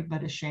sorry,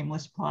 but a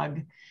shameless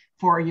plug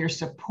for your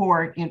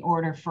support in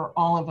order for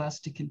all of us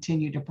to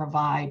continue to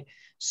provide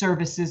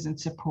services and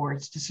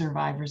supports to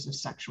survivors of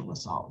sexual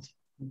assault.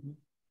 Mm-hmm.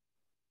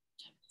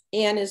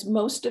 And is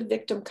most of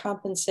victim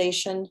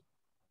compensation,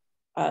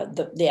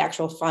 the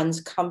actual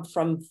funds come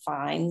from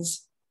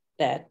fines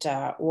that,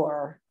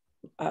 or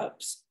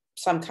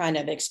some kind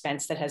of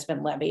expense that has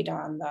been levied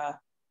on the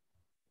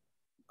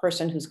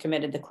person who's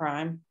committed the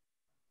crime?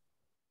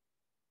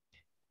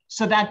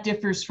 So that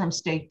differs from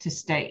state to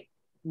state.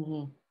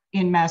 Mm-hmm.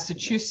 In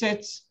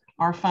Massachusetts,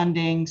 our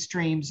funding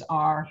streams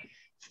are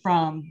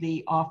from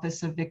the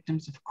Office of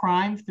Victims of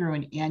Crime through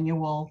an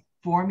annual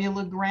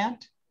formula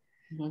grant.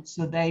 Mm-hmm.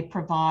 So they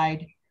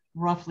provide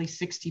roughly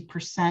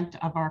 60%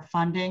 of our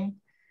funding.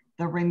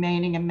 The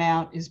remaining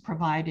amount is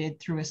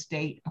provided through a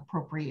state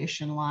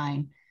appropriation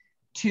line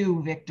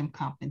to victim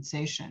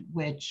compensation,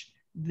 which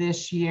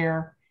this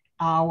year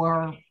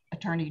our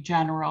Attorney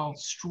General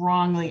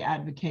strongly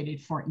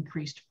advocated for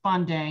increased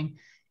funding.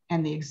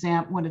 And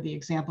one of the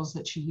examples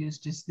that she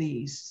used is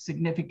the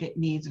significant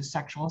needs of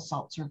sexual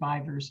assault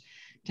survivors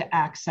to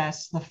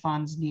access the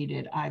funds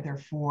needed either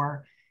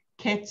for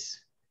kits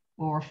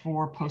or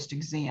for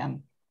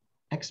post-exam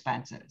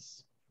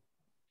expenses.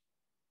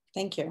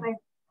 Thank you.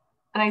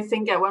 And I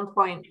think at one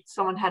point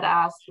someone had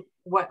asked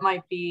what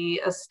might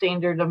be a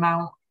standard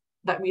amount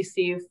that we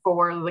see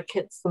for the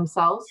kits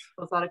themselves.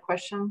 Was that a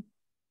question?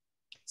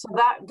 So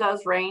that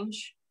does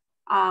range.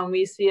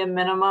 We see a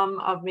minimum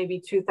of maybe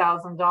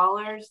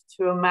 $2,000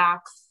 to a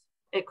max.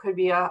 It could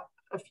be a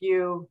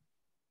few,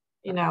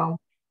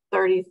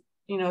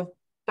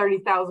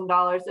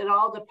 $30,000. It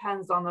all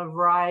depends on the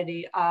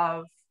variety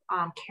of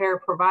care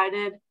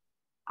provided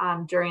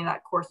during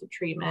that course of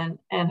treatment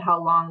and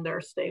how long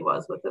their stay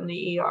was within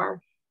the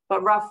ER.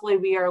 But roughly,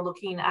 we are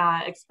looking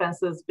at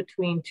expenses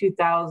between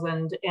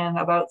 $2,000 and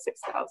about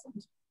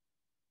 $6,000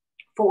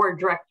 for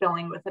direct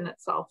billing within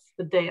itself,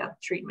 the day of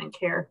treatment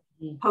care.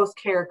 Mm-hmm.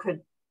 Post-care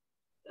could,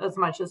 as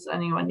much as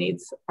anyone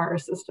needs our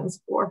assistance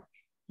for.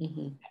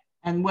 Mm-hmm.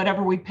 And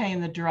whatever we pay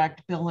in the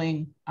direct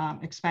billing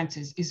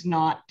expenses is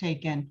not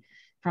taken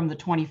from the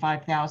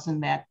 $25,000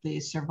 that the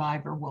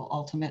survivor will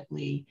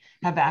ultimately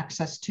have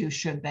access to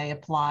should they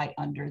apply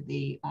under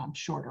the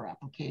shorter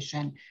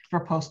application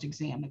for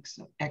post-exam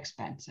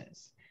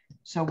expenses.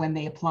 So when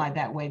they apply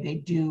that way, they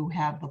do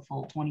have the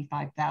full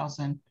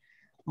 $25,000,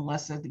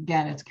 unless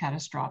again, it's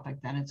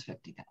catastrophic, then it's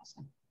 $50,000.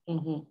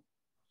 Mm-hmm.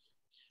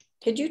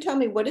 Could you tell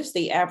me what is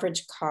the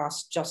average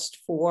cost just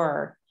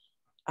for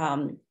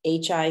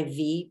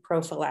HIV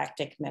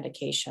prophylactic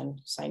medication?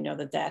 So I know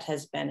that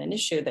has been an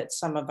issue that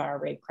some of our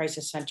rape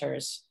crisis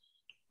centers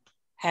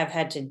have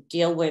had to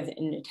deal with,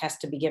 and it has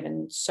to be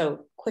given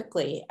so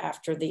quickly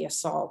after the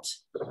assault.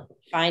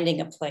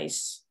 Finding a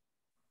place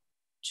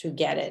to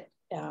get it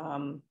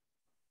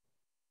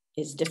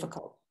is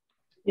difficult.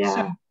 Yeah.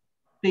 So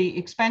the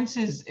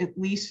expenses, at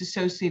least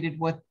associated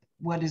with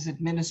what is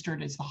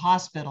administered as the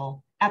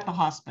hospital, at the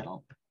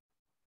hospital,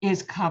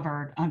 is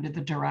covered under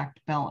the direct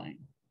billing.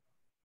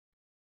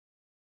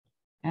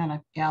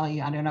 And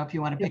Allie, I don't know if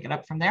you want to pick it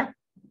up from there.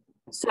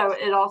 So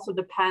it also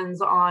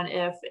depends on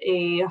if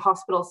a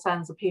hospital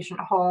sends a patient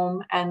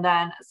home and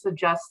then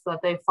suggests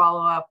that they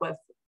follow up with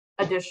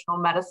additional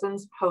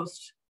medicines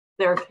post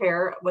their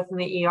care within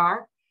the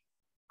ER.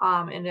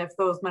 And if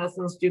those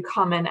medicines do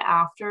come in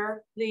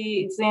after the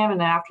exam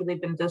and after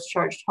they've been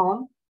discharged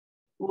home,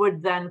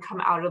 would then come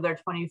out of their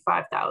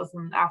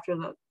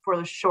 $25,000 for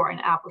the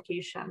shortened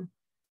application.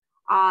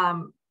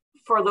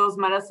 For those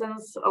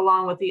medicines,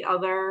 along with the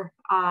other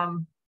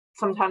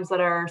sometimes that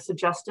are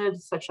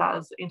suggested, such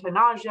as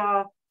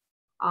anti-nausea,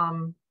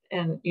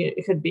 and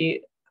it could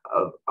be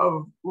a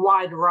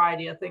wide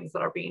variety of things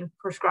that are being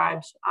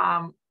prescribed.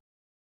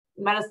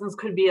 Medicines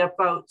could be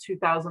about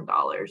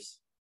 $2,000.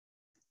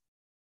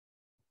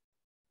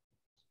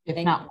 If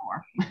not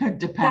more,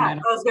 depending. Yeah,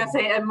 I was going to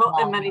say, and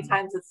many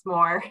times it's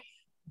more.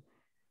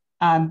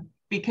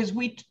 Because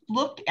we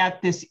looked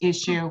at this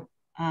issue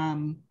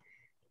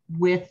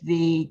with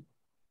the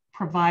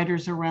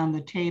providers around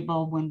the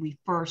table when we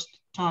first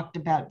talked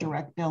about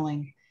direct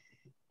billing.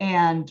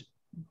 And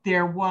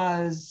there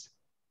was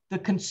the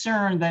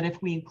concern that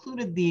if we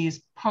included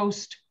these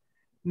post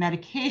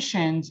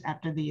medications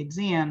after the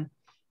exam,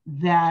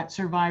 that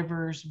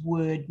survivors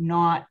would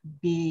not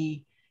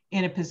be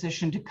in a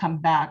position to come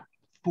back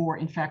for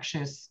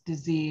infectious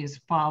disease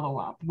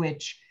follow-up,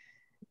 which,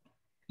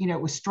 you know,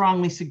 was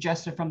strongly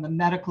suggested from the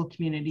medical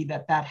community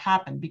that that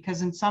happened,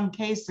 because in some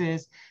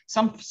cases,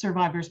 some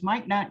survivors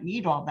might not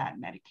need all that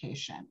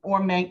medication or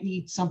might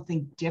need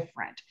something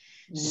different.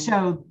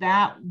 So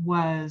that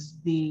was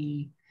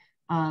the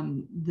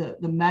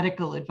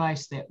medical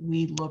advice that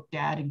we looked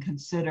at and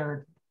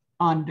considered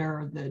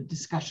under the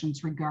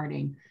discussions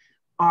regarding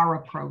our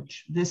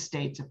approach, this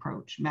state's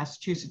approach,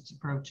 Massachusetts'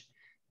 approach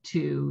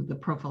to the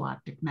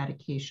prophylactic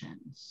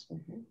medications.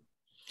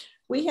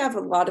 We have a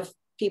lot of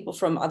people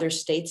from other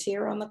states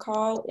here on the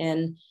call,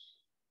 and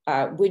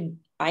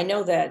I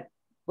know that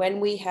when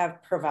we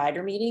have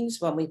provider meetings,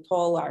 when we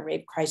pull our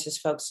rape crisis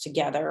folks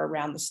together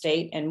around the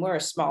state, and we're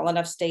a small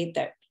enough state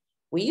that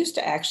we used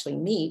to actually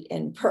meet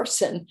in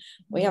person.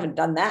 We haven't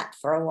done that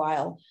for a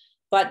while,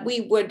 but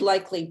we would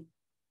likely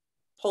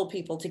pull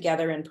people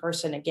together in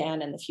person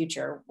again in the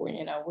future.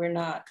 We're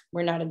not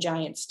a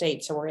giant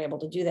state, so we're able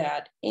to do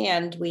that.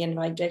 And we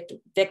invite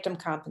victim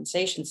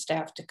compensation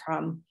staff to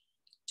come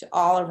to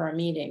all of our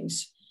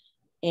meetings.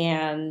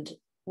 And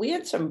we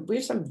have some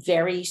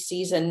very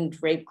seasoned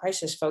rape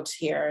crisis folks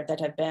here that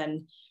have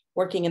been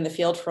working in the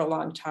field for a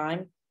long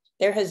time.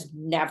 There has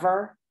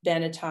never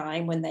been a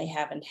time when they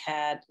haven't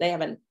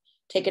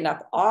taken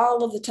up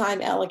all of the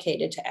time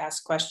allocated to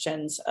ask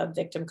questions of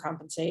victim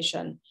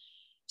compensation.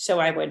 So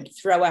I would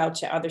throw out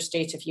to other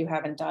states, if you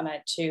haven't done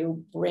it,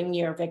 to bring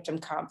your victim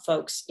comp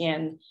folks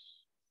in.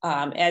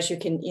 As you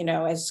can,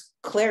 as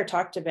Claire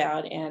talked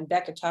about and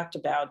Becca talked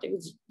about,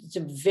 it's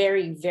a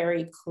very,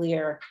 very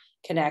clear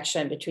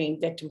connection between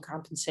victim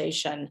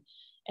compensation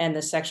and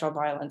the sexual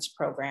violence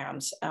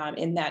programs.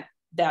 In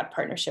that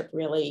partnership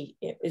really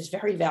is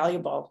very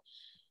valuable,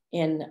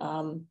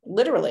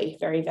 literally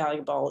very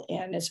valuable,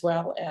 and as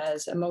well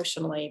as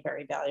emotionally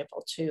very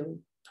valuable to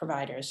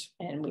providers.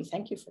 And we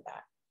thank you for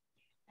that.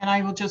 And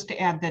I will just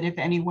add that if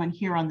anyone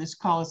here on this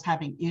call is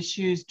having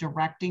issues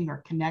directing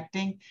or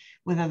connecting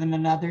with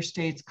another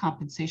state's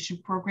compensation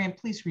program,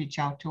 please reach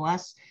out to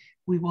us.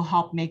 We will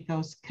help make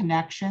those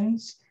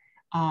connections.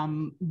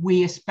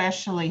 We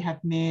especially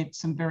have made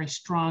some very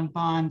strong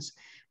bonds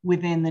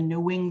within the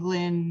New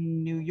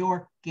England, New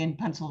York, and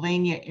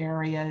Pennsylvania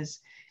areas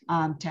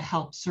to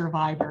help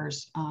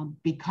survivors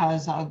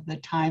because of the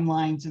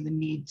timelines and the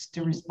needs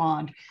to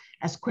respond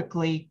as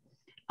quickly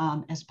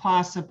as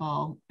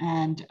possible.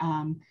 And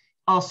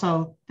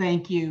also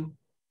thank you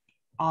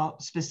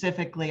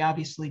specifically,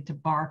 obviously, to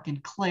Bark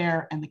and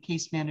Claire and the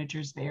case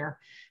managers there,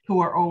 who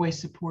are always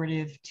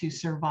supportive to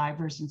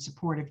survivors and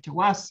supportive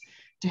to us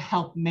to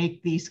help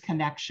make these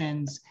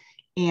connections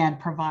and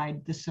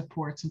provide the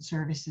supports and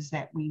services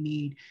that we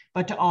need,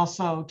 but to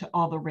also to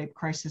all the rape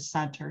crisis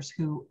centers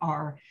who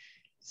are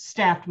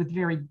staffed with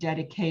very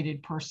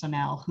dedicated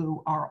personnel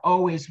who are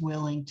always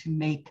willing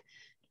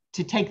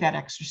to take that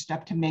extra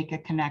step to make a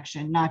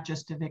connection, not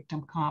just to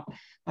victim comp,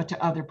 but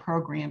to other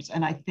programs.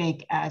 And I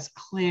think, as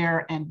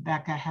Claire and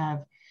Becca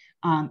have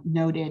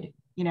noted,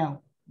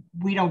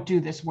 we don't do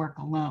this work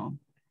alone.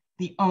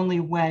 The only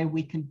way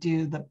we can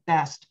do the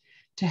best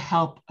to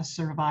help a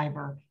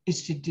survivor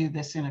is to do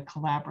this in a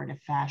collaborative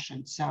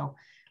fashion. So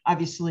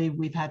obviously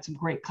we've had some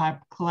great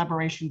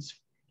collaborations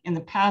in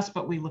the past,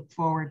 but we look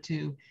forward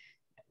to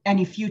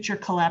any future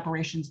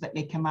collaborations that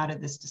may come out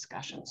of this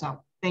discussion.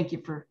 So thank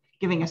you for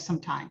giving us some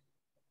time.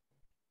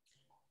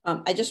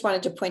 I just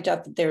wanted to point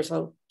out that there's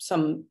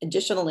some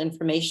additional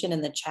information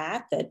in the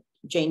chat that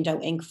Jane Doe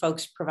Inc.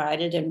 folks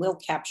provided, and we'll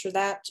capture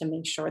that to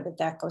make sure that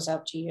that goes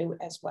out to you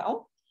as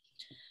well.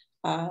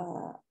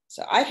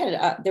 So I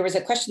had, there was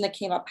a question that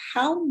came up: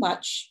 how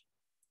much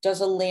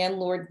does a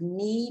landlord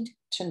need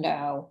to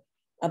know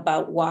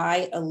about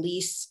why a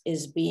lease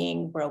is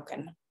being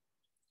broken?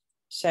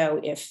 So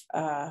if,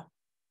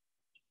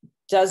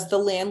 does the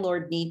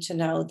landlord need to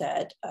know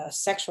that a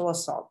sexual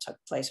assault took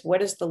place?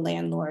 What does the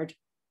landlord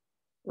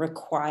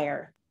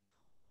require?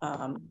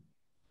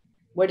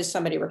 What is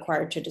somebody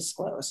required to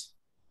disclose?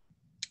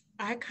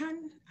 I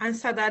can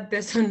answer that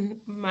based on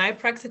my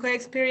practical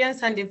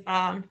experience. And if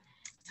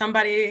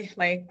somebody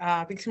like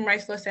Victim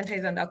Rights Law Center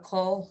is on the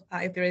call,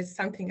 if there is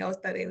something else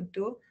that they would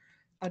do,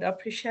 I'd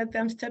appreciate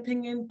them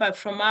stepping in. But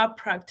from our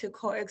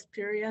practical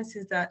experience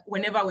is that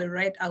whenever we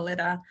write a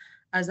letter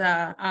as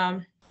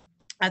a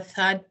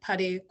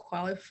third-party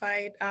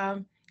qualified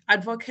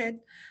advocate,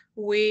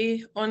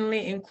 we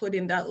only include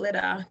in that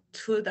letter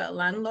to the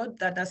landlord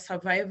that the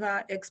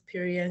survivor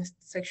experienced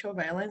sexual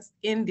violence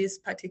in this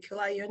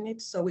particular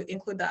unit. So we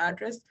include the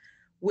address.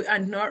 We are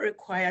not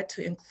required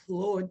to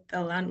include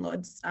the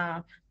landlord's,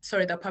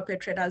 the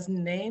perpetrator's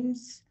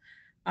names.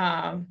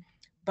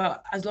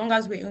 But as long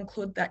as we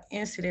include the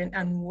incident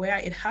and where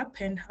it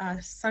happened,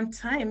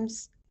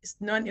 sometimes it's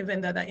not even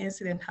that the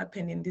incident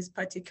happened in this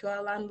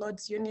particular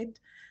landlord's unit.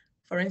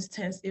 For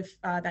instance, if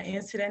the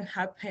incident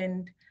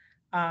happened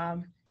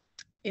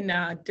in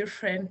a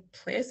different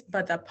place,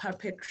 but the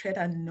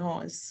perpetrator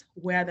knows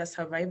where the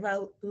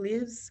survivor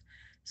lives.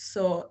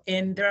 So,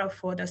 and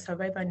therefore the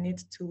survivor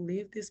needs to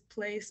leave this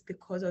place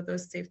because of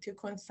those safety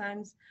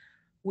concerns.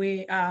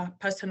 We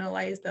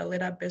personalize the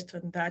letter based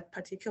on that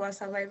particular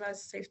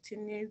survivor's safety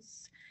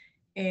needs.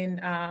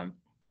 And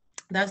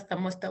that's the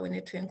most that we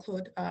need to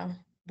include.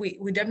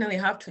 We definitely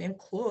have to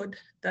include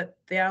that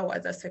there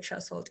was a sexual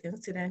assault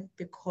incident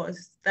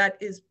because that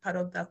is part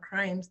of the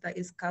crimes that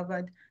is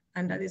covered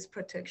under these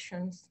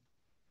protections.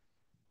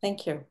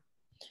 Thank you.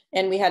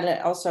 And we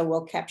had also,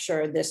 we'll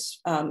capture this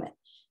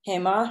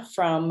Hema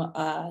from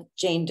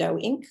Jane Doe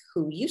Inc.,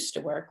 who used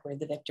to work with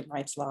the Victim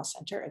Rights Law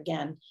Center.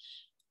 Again,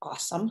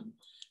 awesome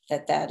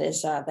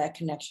that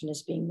connection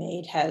is being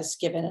made, has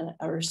given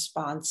a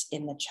response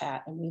in the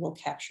chat, and we will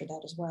capture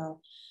that as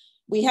well.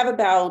 We have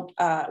about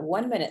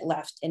 1 minute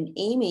left, and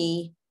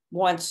Amy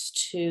wants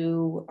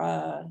to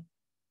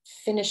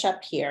finish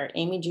up here.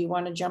 Amy, do you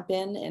want to jump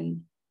in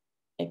and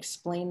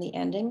explain the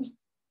ending?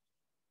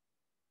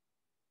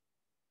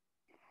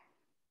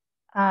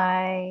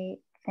 I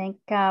think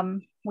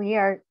we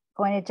are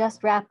going to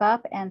just wrap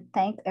up and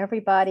thank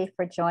everybody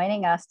for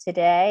joining us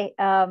today.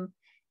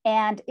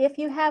 And if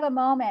you have a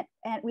moment,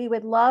 and we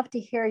would love to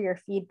hear your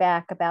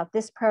feedback about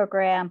this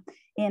program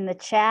in the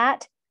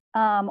chat,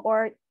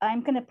 or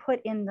I'm going to put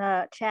in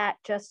the chat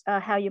just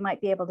how you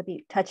might be able to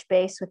touch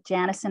base with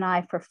Janice and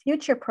I for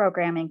future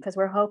programming, because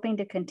we're hoping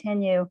to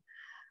continue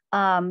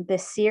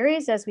this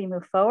series as we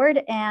move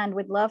forward, and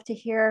would love to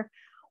hear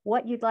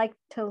what you'd like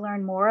to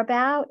learn more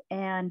about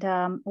and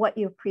what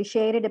you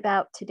appreciated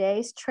about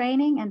today's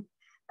training. And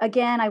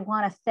again, I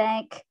want to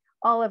thank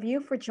all of you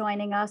for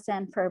joining us,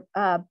 and for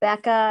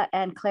Becca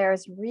and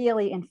Claire's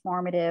really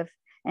informative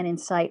and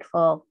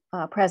insightful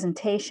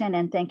presentation.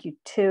 And thank you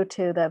too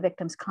to the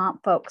Victims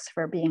Comp folks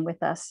for being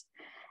with us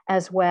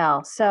as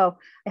well. So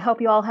I hope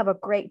you all have a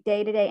great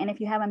day today. And if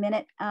you have a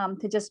minute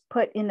to just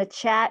put in the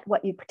chat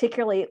what you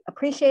particularly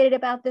appreciated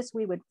about this,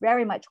 we would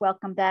very much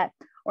welcome that,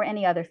 or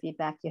any other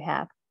feedback you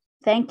have.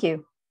 Thank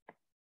you.